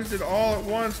 I used it all at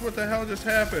once. What the hell just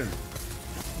happened?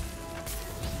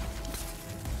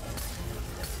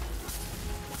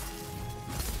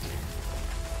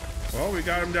 Well, we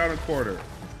got him down a quarter.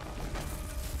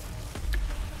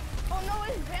 Oh no,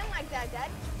 it's been like that,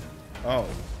 Dad. Oh.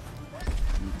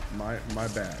 My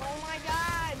bad. Oh my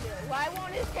god. Why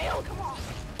won't his tail come off?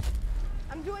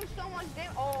 I'm doing so much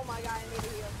damage. Oh my god, I need to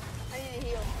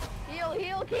heal.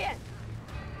 Heal, kid.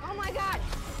 Oh my god.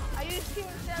 I used 2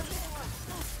 instead of 2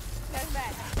 1. That's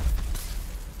bad.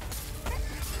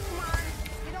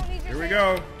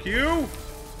 go. Q.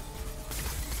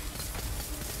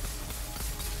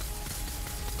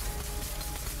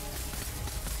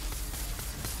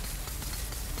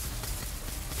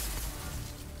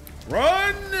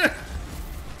 Run!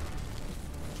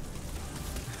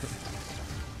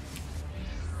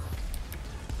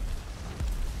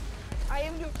 I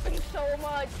am doing so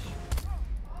much.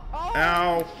 Oh,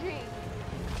 Ow. Gee.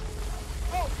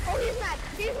 Oh, he's mad.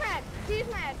 He's mad. He's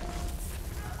mad.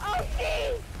 Oh,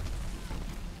 jeez.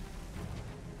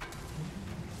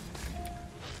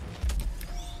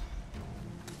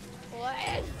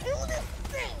 Let's do this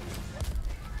thing.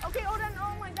 Okay, hold on.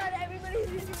 Oh my God, everybody's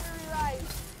using their revive.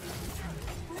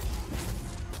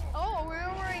 Oh, we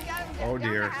already got him down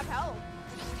dear. to half health.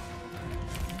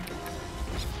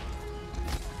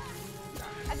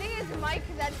 I think it's Mike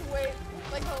that's way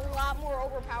like a lot more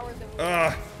overpowered than me.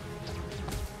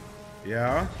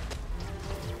 Yeah.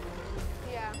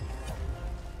 Yeah.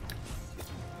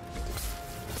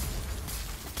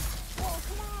 Oh,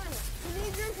 come on. We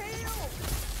need your tail.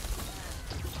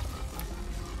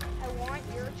 I want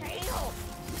your tail.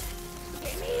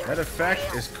 Give me your That effect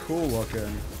tail. is cool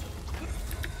looking.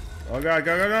 Oh God,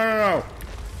 go, go, no.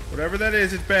 Whatever that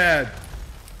is, it's bad.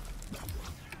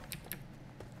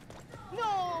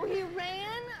 No, he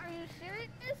ran? Are you serious?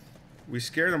 We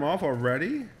scared him off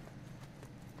already?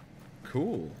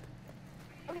 Cool.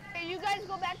 Okay, you guys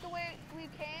go back the way we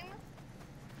came.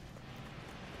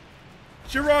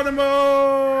 Geronimo!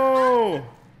 Oh,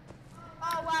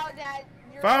 wow, Dad.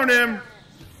 You're Found him.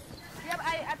 Yep,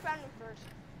 I found him first.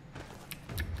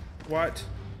 What?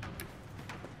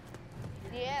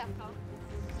 Yeah.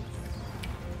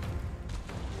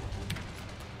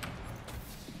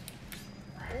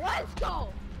 Let's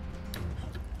go!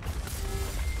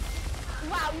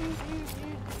 Wow, you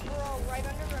were all right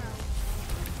underground.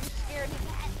 You scared his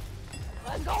head.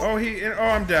 Let's go! Oh,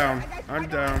 I'm down. I'm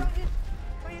down.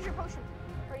 Don't use your potion.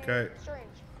 Or your Okay.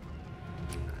 syringe.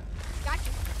 Got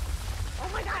you. Oh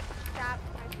my God! Stop.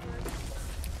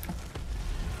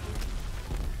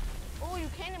 Oh, you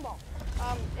cannonball.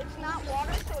 It's not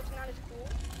water, so it's not as cool.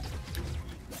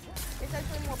 It's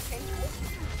actually more painful.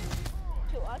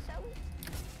 To us, at least.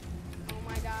 Oh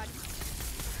my God.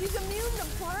 He's immune to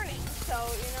burning, so,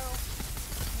 you know.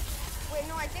 Wait,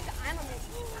 no, I think I'm immune.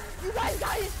 You guys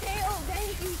got his tail.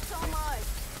 Thank you so much.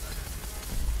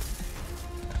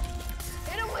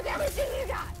 Hit him with everything you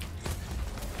got.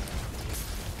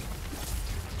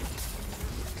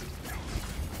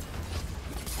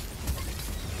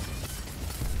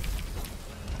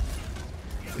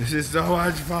 This is so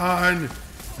much fun.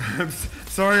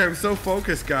 Sorry, I'm so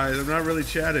focused, guys. I'm not really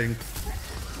chatting.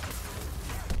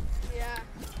 Yeah.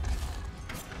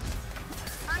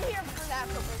 I'm here for that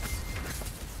purpose.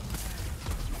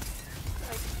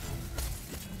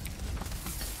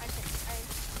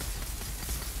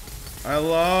 Like, I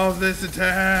love this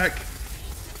attack.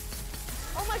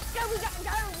 oh my God, we got him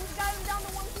down to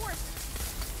 1/4.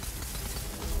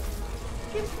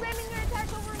 Keep spamming your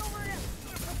attacks over and over again.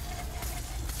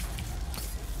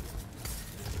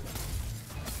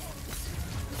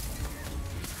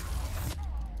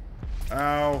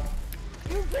 Ow.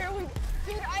 You barely,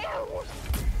 dude.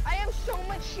 I have so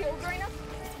much shield right now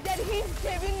that he's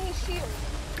giving me shield.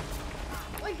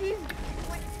 Like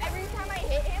every time I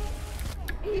hit him,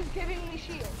 he's giving me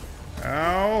shield.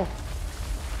 Ow.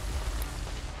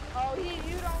 Oh,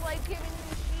 you don't like giving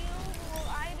me shield? Well,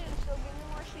 I do, so give me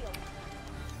more shield.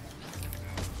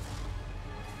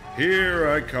 Here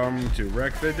I come to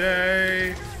wreck the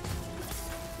day.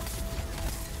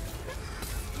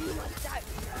 You must die.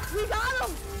 We got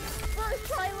him! First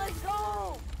try, let's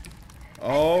go!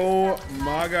 Oh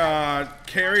my God.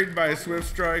 Carried by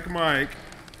SwiftStrikeMike.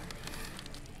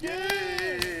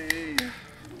 Yay!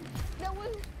 That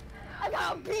was, I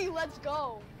got a B, let's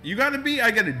go. You got a B,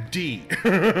 I got a D. Probably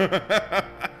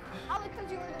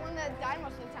because you were the one that died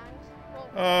most of the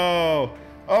times. Well,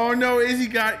 Oh no, Izzy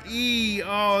got E.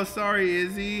 Oh, sorry,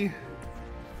 Izzy.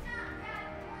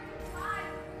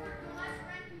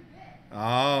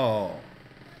 Oh.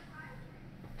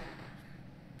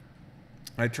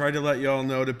 I tried to let y'all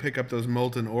know to pick up those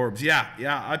molten orbs. Yeah,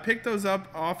 I pick those up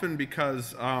often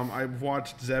because I've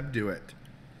watched Zeb do it.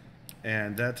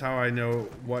 And that's how I know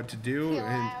what to do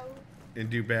and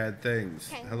do bad things.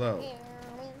 Hello. hear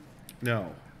me?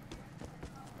 No.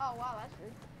 Oh, wow, that's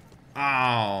rude.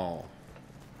 Ow.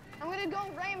 I'm gonna go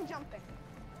ram jumping.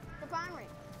 The bomb ring.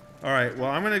 All right, well,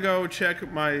 I'm going to go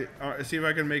check my, see if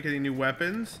I can make any new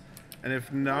weapons. And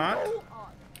if not,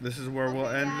 this is where we'll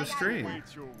end the stream. Wait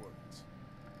your words.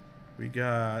 We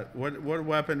got, what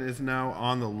weapon is now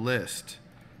on the list?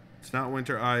 It's not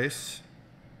Winter Ice.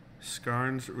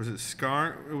 Skarns, was it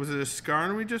Skarn? Was it a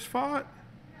Skarn we just fought?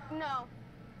 No.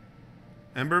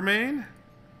 Embermane?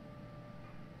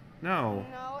 No.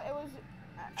 No, it was...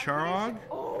 Charog?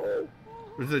 Oh!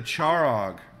 It was a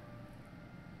Charog.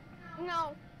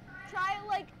 No. Try,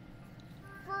 like,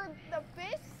 for the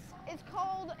fists, it's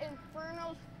called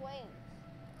Inferno's Flames.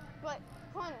 But,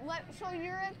 hon, so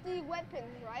you're at the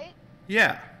weapons, right?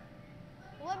 Yeah.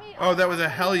 Let me... Oh, that was a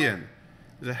Hellion.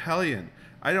 It was a Hellion.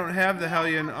 I don't have the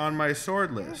Hellion on my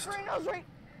sword list. Inferno's right...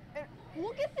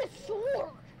 Look at this sword!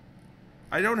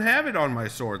 I don't have it on my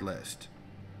sword list.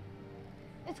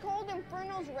 It's called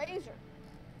Inferno's Razor.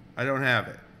 I don't have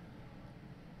it.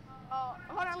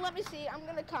 Hold on, let me see. I'm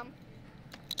gonna come.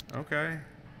 Okay.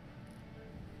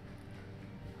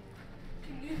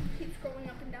 Can you keep scrolling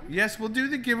up and down? Yes, we'll do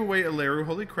the giveaway, Alaru.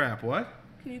 Holy crap, what?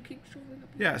 Can you keep scrolling up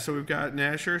and down? Yeah, so we've got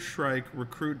Nasher, Shrike,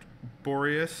 Recruit,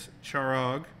 Boreas,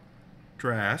 Charog,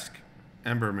 Drask,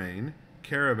 Embermane,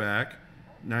 Karabak,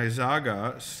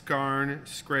 Nizaga, Skarn,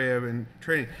 Scrave, and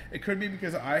Training. It could be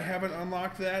because I haven't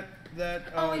unlocked that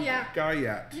guy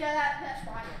yet. Yeah, that's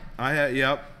fine.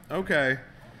 Yep. Okay.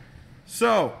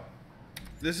 So,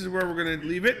 this is where we're going to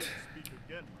leave it.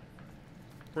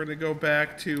 We're going to go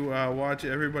back to watch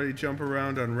everybody jump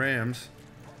around on Rams,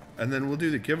 and then we'll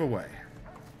do the giveaway.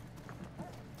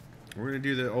 We're going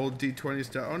to do the old D20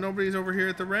 stuff. Oh, nobody's over here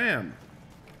at the Ram.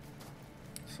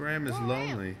 This Ram is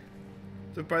lonely.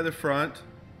 It's up by the front.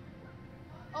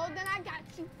 Oh, then I got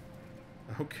you.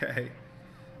 Okay.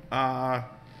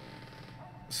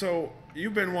 So,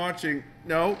 you've been watching...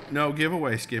 No,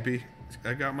 giveaway, Skippy.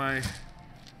 I got my...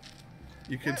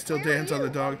 You can still where are dance on the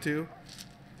you? dog, too?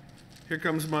 Here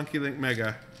comes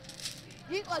MonkeyLinkMega.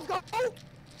 Let's go.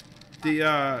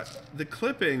 The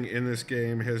clipping in this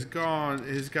game has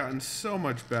gotten so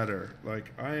much better.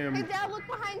 Like, I am... Hey, Dad, look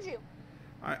behind you.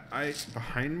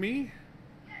 Behind me?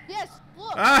 Yes,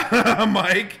 look. Ah,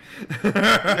 Mike!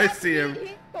 I Yes, see him.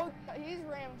 He's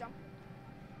ram jumping.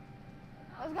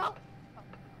 Let's go.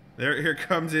 Here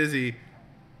comes Izzy.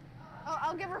 Oh,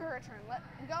 I'll give her a turn.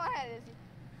 Go ahead, Izzy.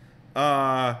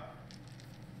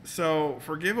 So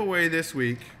for giveaway this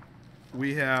week,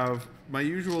 we have my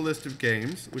usual list of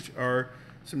games, which are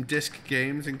some disc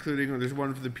games, including there's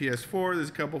one for the PS4, there's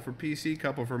a couple for PC, a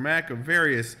couple for Mac of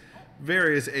various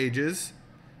ages.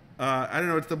 I don't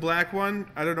know, it's the black one.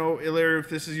 I don't know, Ilaria, if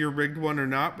this is your rigged one or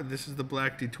not, but this is the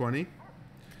black D20.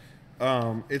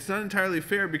 It's not entirely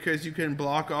fair because you can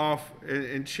block off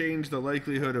and change the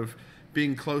likelihood of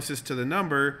being closest to the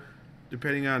number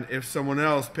depending on if someone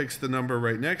else picks the number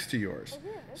right next to yours.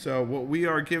 So what we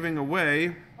are giving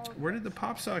away, where did the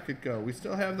pop socket go? We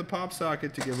still have the pop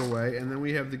socket to give away, and then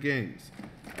we have the games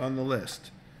on the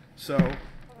list. So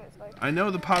I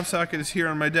know the pop socket is here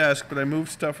on my desk, but I moved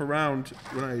stuff around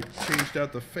when I changed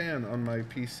out the fan on my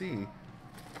PC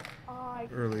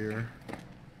earlier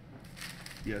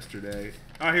yesterday.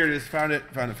 Oh, here it is. Found it.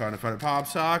 Pop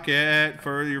socket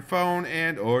for your phone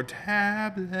and or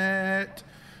tablet.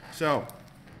 So,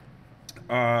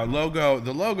 the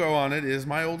logo on it is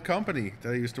my old company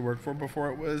that I used to work for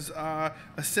before it was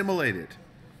assimilated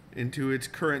into its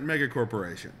current mega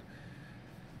corporation.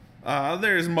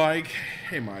 There's Mike.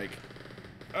 Hey, Mike.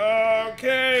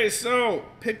 Okay, so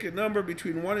pick a number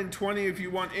between 1 and 20 if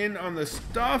you want in on the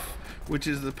stuff, which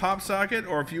is the pop socket,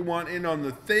 or if you want in on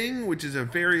the thing, which is a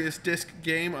various disc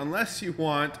game, unless you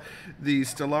want the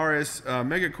Stellaris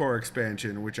Megacore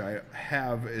expansion, which I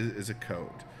have as a code.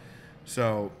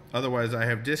 So otherwise I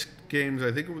have disc games,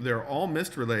 I think they're all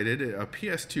Myst related, a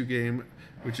PS2 game,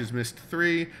 which is Myst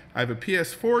 3. I have a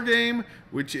PS4 game,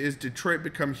 which is Detroit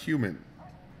Become Human.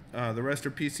 The rest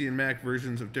are PC and Mac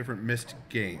versions of different Myst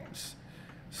games.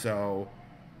 So,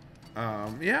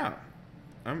 yeah.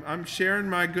 I'm sharing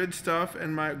my good stuff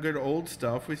and my good old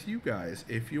stuff with you guys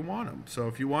if you want them. So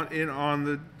if you want in on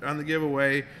the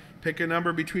giveaway, pick a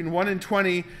number between 1 and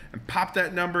 20 and pop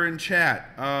that number in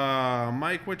chat.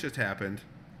 Mike, what just happened?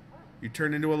 You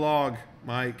turned into a log,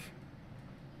 Mike.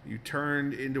 You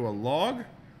turned into a log?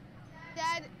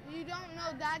 Dad, you don't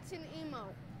know that's an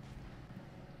emote.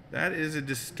 That is a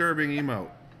disturbing emote.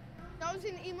 That was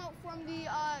an emote from the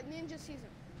Ninja season.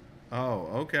 Oh,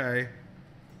 okay.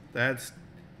 That's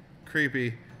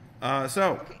creepy.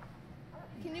 So. Okay.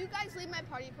 Can you guys leave my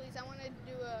party, please? I want to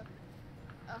do a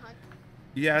hunt.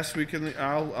 Yes, we can.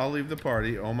 I'll leave the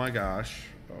party. Oh my gosh.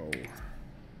 Oh.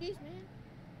 Jeez, man.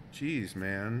 Jeez,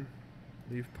 man.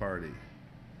 Leave party.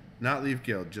 Not leave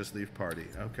guild, just leave party.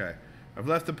 Okay. I've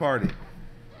left the party.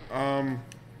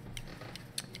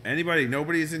 Anybody?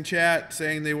 Nobody's in chat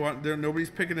saying they want.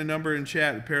 Nobody's picking a number in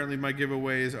chat. Apparently, my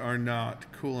giveaways are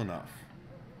not cool enough.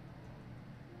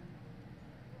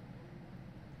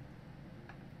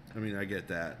 I mean, I get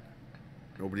that.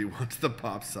 Nobody wants the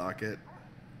pop socket.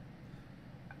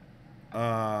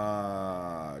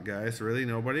 Guys, really?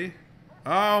 Nobody?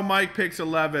 Oh, Mike picks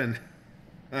 11.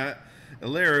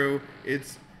 Ilaru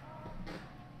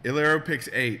picks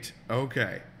 8.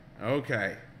 Okay.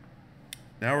 Okay.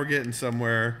 Now we're getting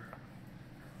somewhere.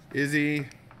 Izzy,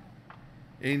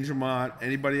 Angelmont,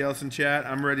 anybody else in chat?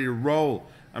 I'm ready to roll.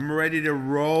 I'm ready to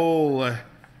roll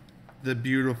the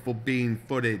beautiful bean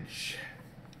footage.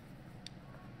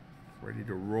 Ready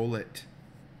to roll it.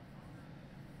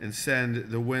 And send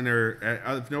the winner.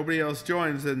 If nobody else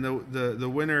joins, then the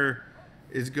winner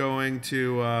is going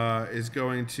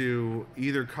to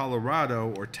either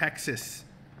Colorado or Texas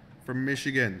from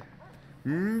Michigan.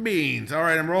 Beans. All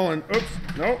right, I'm rolling. Oops.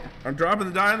 Nope. I'm dropping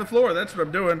the die on the floor. That's what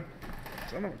I'm doing.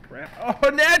 Son of a crap. Oh,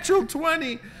 natural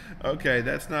 20. Okay,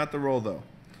 that's not the roll though.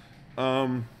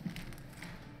 All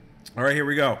right, here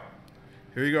we go.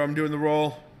 Here we go. I'm doing the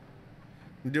roll.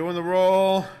 I'm doing the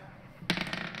roll.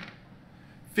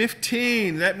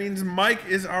 15. That means Mike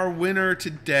is our winner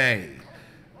today.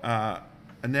 A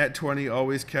nat 20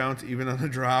 always counts, even on a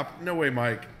drop. No way,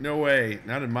 Mike. No way.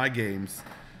 Not in my games.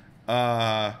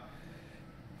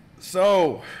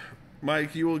 So,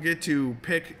 Mike, you will get to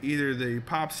pick either the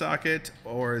pop socket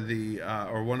or the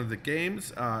or one of the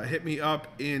games. Hit me up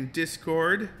in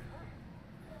Discord.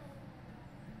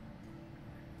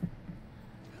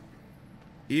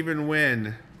 Even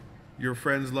when your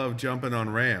friends love jumping on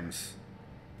rams.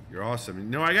 You're awesome.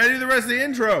 No, I gotta do the rest of the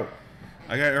intro.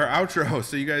 I got our outro,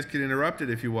 so you guys can interrupt it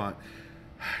if you want.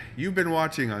 You've been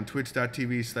watching on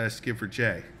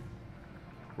twitch.tv/SkipForJ,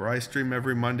 where I stream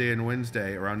every Monday and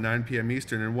Wednesday around 9 p.m.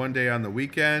 Eastern, and one day on the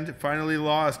weekend. Finally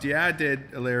lost. Yeah, I did,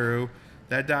 Ilaru.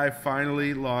 That die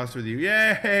finally lost with you.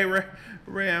 Yay,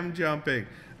 ram jumping.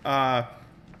 1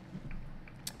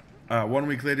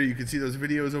 week later, you can see those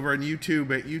videos over on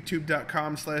YouTube at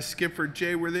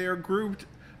youtube.com/SkipForJ, where they are grouped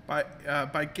by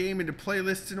game into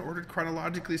playlists and ordered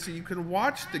chronologically, so you can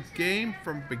watch the game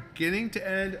from beginning to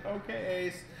end. Okay,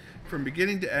 Ace, from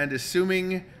beginning to end,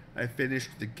 assuming I finished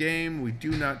the game. We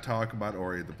do not talk about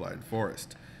Ori of the Blind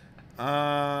Forest.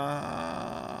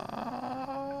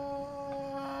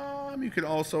 You can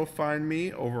also find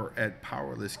me over at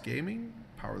Powerless Gaming.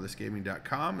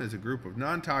 PowerlessGaming.com is a group of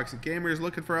non-toxic gamers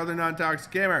looking for other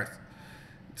non-toxic gamers.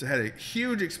 It's had a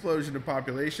huge explosion of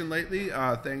population lately,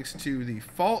 thanks to the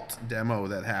Fault demo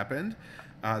that happened.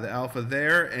 The alpha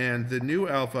there, and the new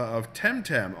alpha of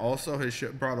Temtem also has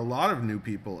brought a lot of new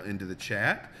people into the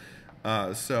chat.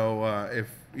 If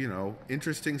you know,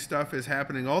 interesting stuff is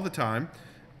happening all the time,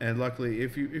 and luckily,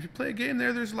 if you play a game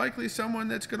there's likely someone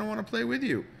that's going to want to play with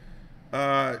you.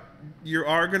 You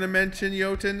are going to mention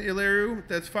Jotun Ilaru.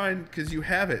 That's fine, because you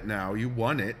have it now. You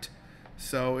won it,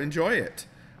 so enjoy it.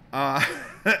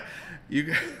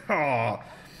 You can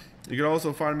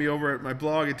also find me over at my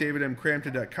blog at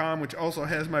davidmcrampton.com, which also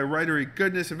has my Writery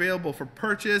goodness available for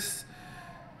purchase.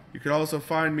 You can also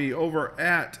find me over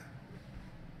at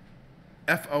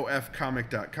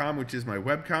FOFcomic.com, which is my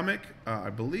webcomic. I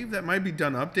believe that might be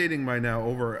done updating by now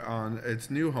over on its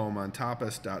new home on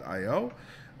tapas.io.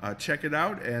 Check it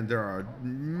out, and there are a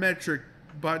metric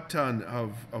butt ton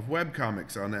of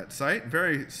webcomics on that site,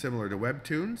 very similar to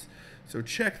Webtoons. So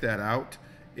check that out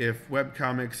if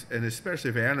webcomics, and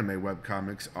especially if anime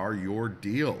webcomics, are your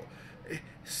deal.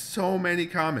 So many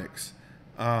comics.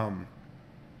 And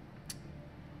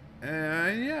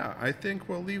yeah, I think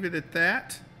we'll leave it at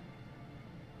that.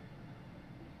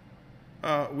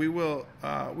 We will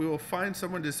find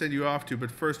someone to send you off to,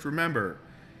 but first remember,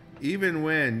 even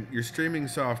when your streaming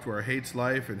software hates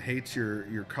life and hates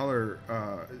your color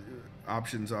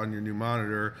options on your new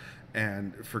monitor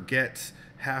and forgets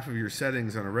half of your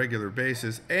settings on a regular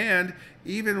basis, and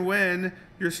even when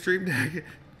your Stream Deck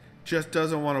just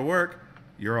doesn't want to work,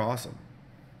 you're awesome.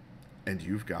 And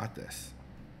you've got this.